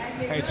 Chopper.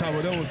 Hey,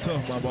 Chopper, that was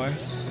tough, my boy.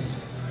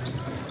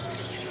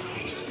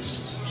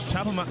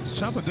 Chopper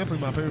definitely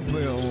my favorite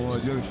player on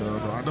JellyFam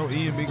though. I know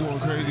Ian be going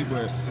crazy,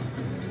 but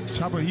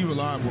Chopper, he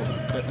reliable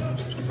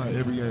like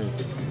every game.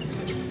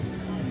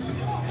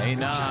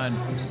 8-9,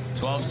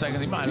 12 seconds.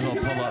 He might as well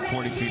pull up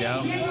 40 feet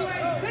out. 5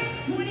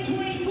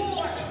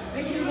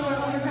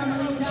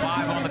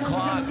 on the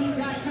clock.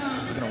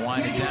 Just gonna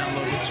wind it down a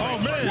little bit. Oh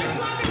man!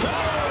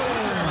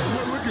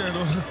 Oh, look at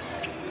him.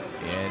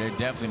 Yeah, they're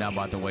definitely not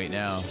about to wait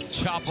now.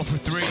 Chopper for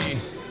 3.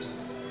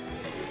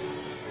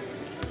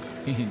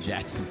 Ian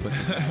Jackson puts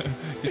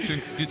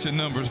it. Get your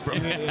numbers, bro.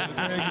 Yeah,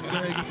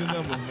 get your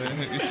numbers, man.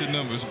 Get your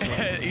numbers, bro.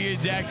 Ian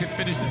Jackson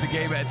finishes the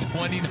game at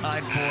 29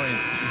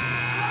 points.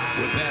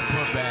 With that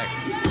putback.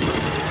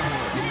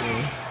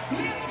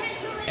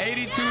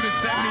 82 to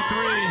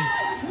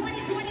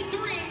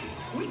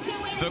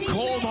 73. The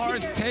Cold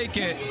Hearts take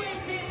it. I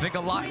think a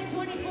lot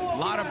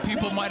of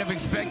people might have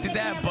expected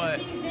that,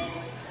 but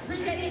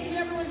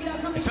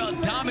it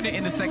felt dominant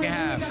in the second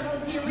half.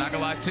 Not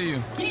gonna lie to you.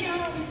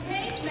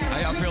 How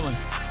y'all feeling?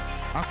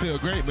 I feel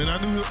great, man. I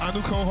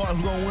knew Cold Hearts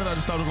was gonna win. I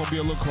just thought it was gonna be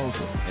a little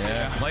closer.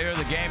 Yeah, player of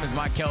the game is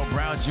Michael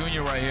Brown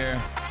Jr. right here.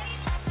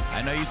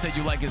 I know you said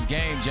you like his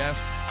game,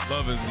 Jeff.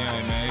 Love his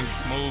game, man. He's a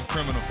smooth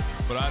criminal.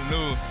 But I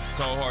knew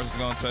Cold Hearts was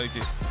going to take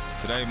it.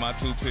 Today, my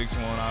 2 picks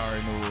won. I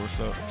already knew what was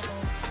up.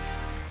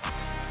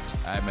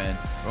 All right, man.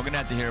 We're going to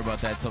have to hear about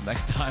that until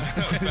next time.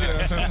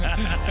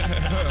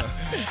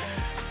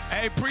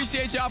 Hey,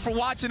 appreciate y'all for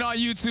watching on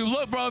YouTube.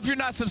 Look, bro, if you're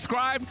not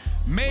subscribed,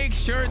 make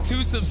sure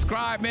to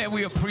subscribe, man.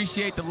 We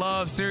appreciate the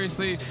love.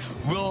 Seriously.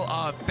 We'll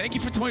thank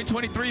you for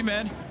 2023,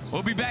 man.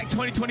 We'll be back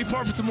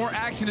 2024 for some more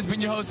action. It's been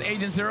your host,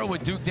 Agent Zero,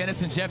 with Duke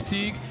Dennis and Jeff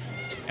Teague.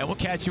 And we'll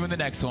catch you in the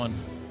next one.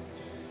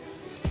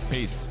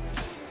 Peace.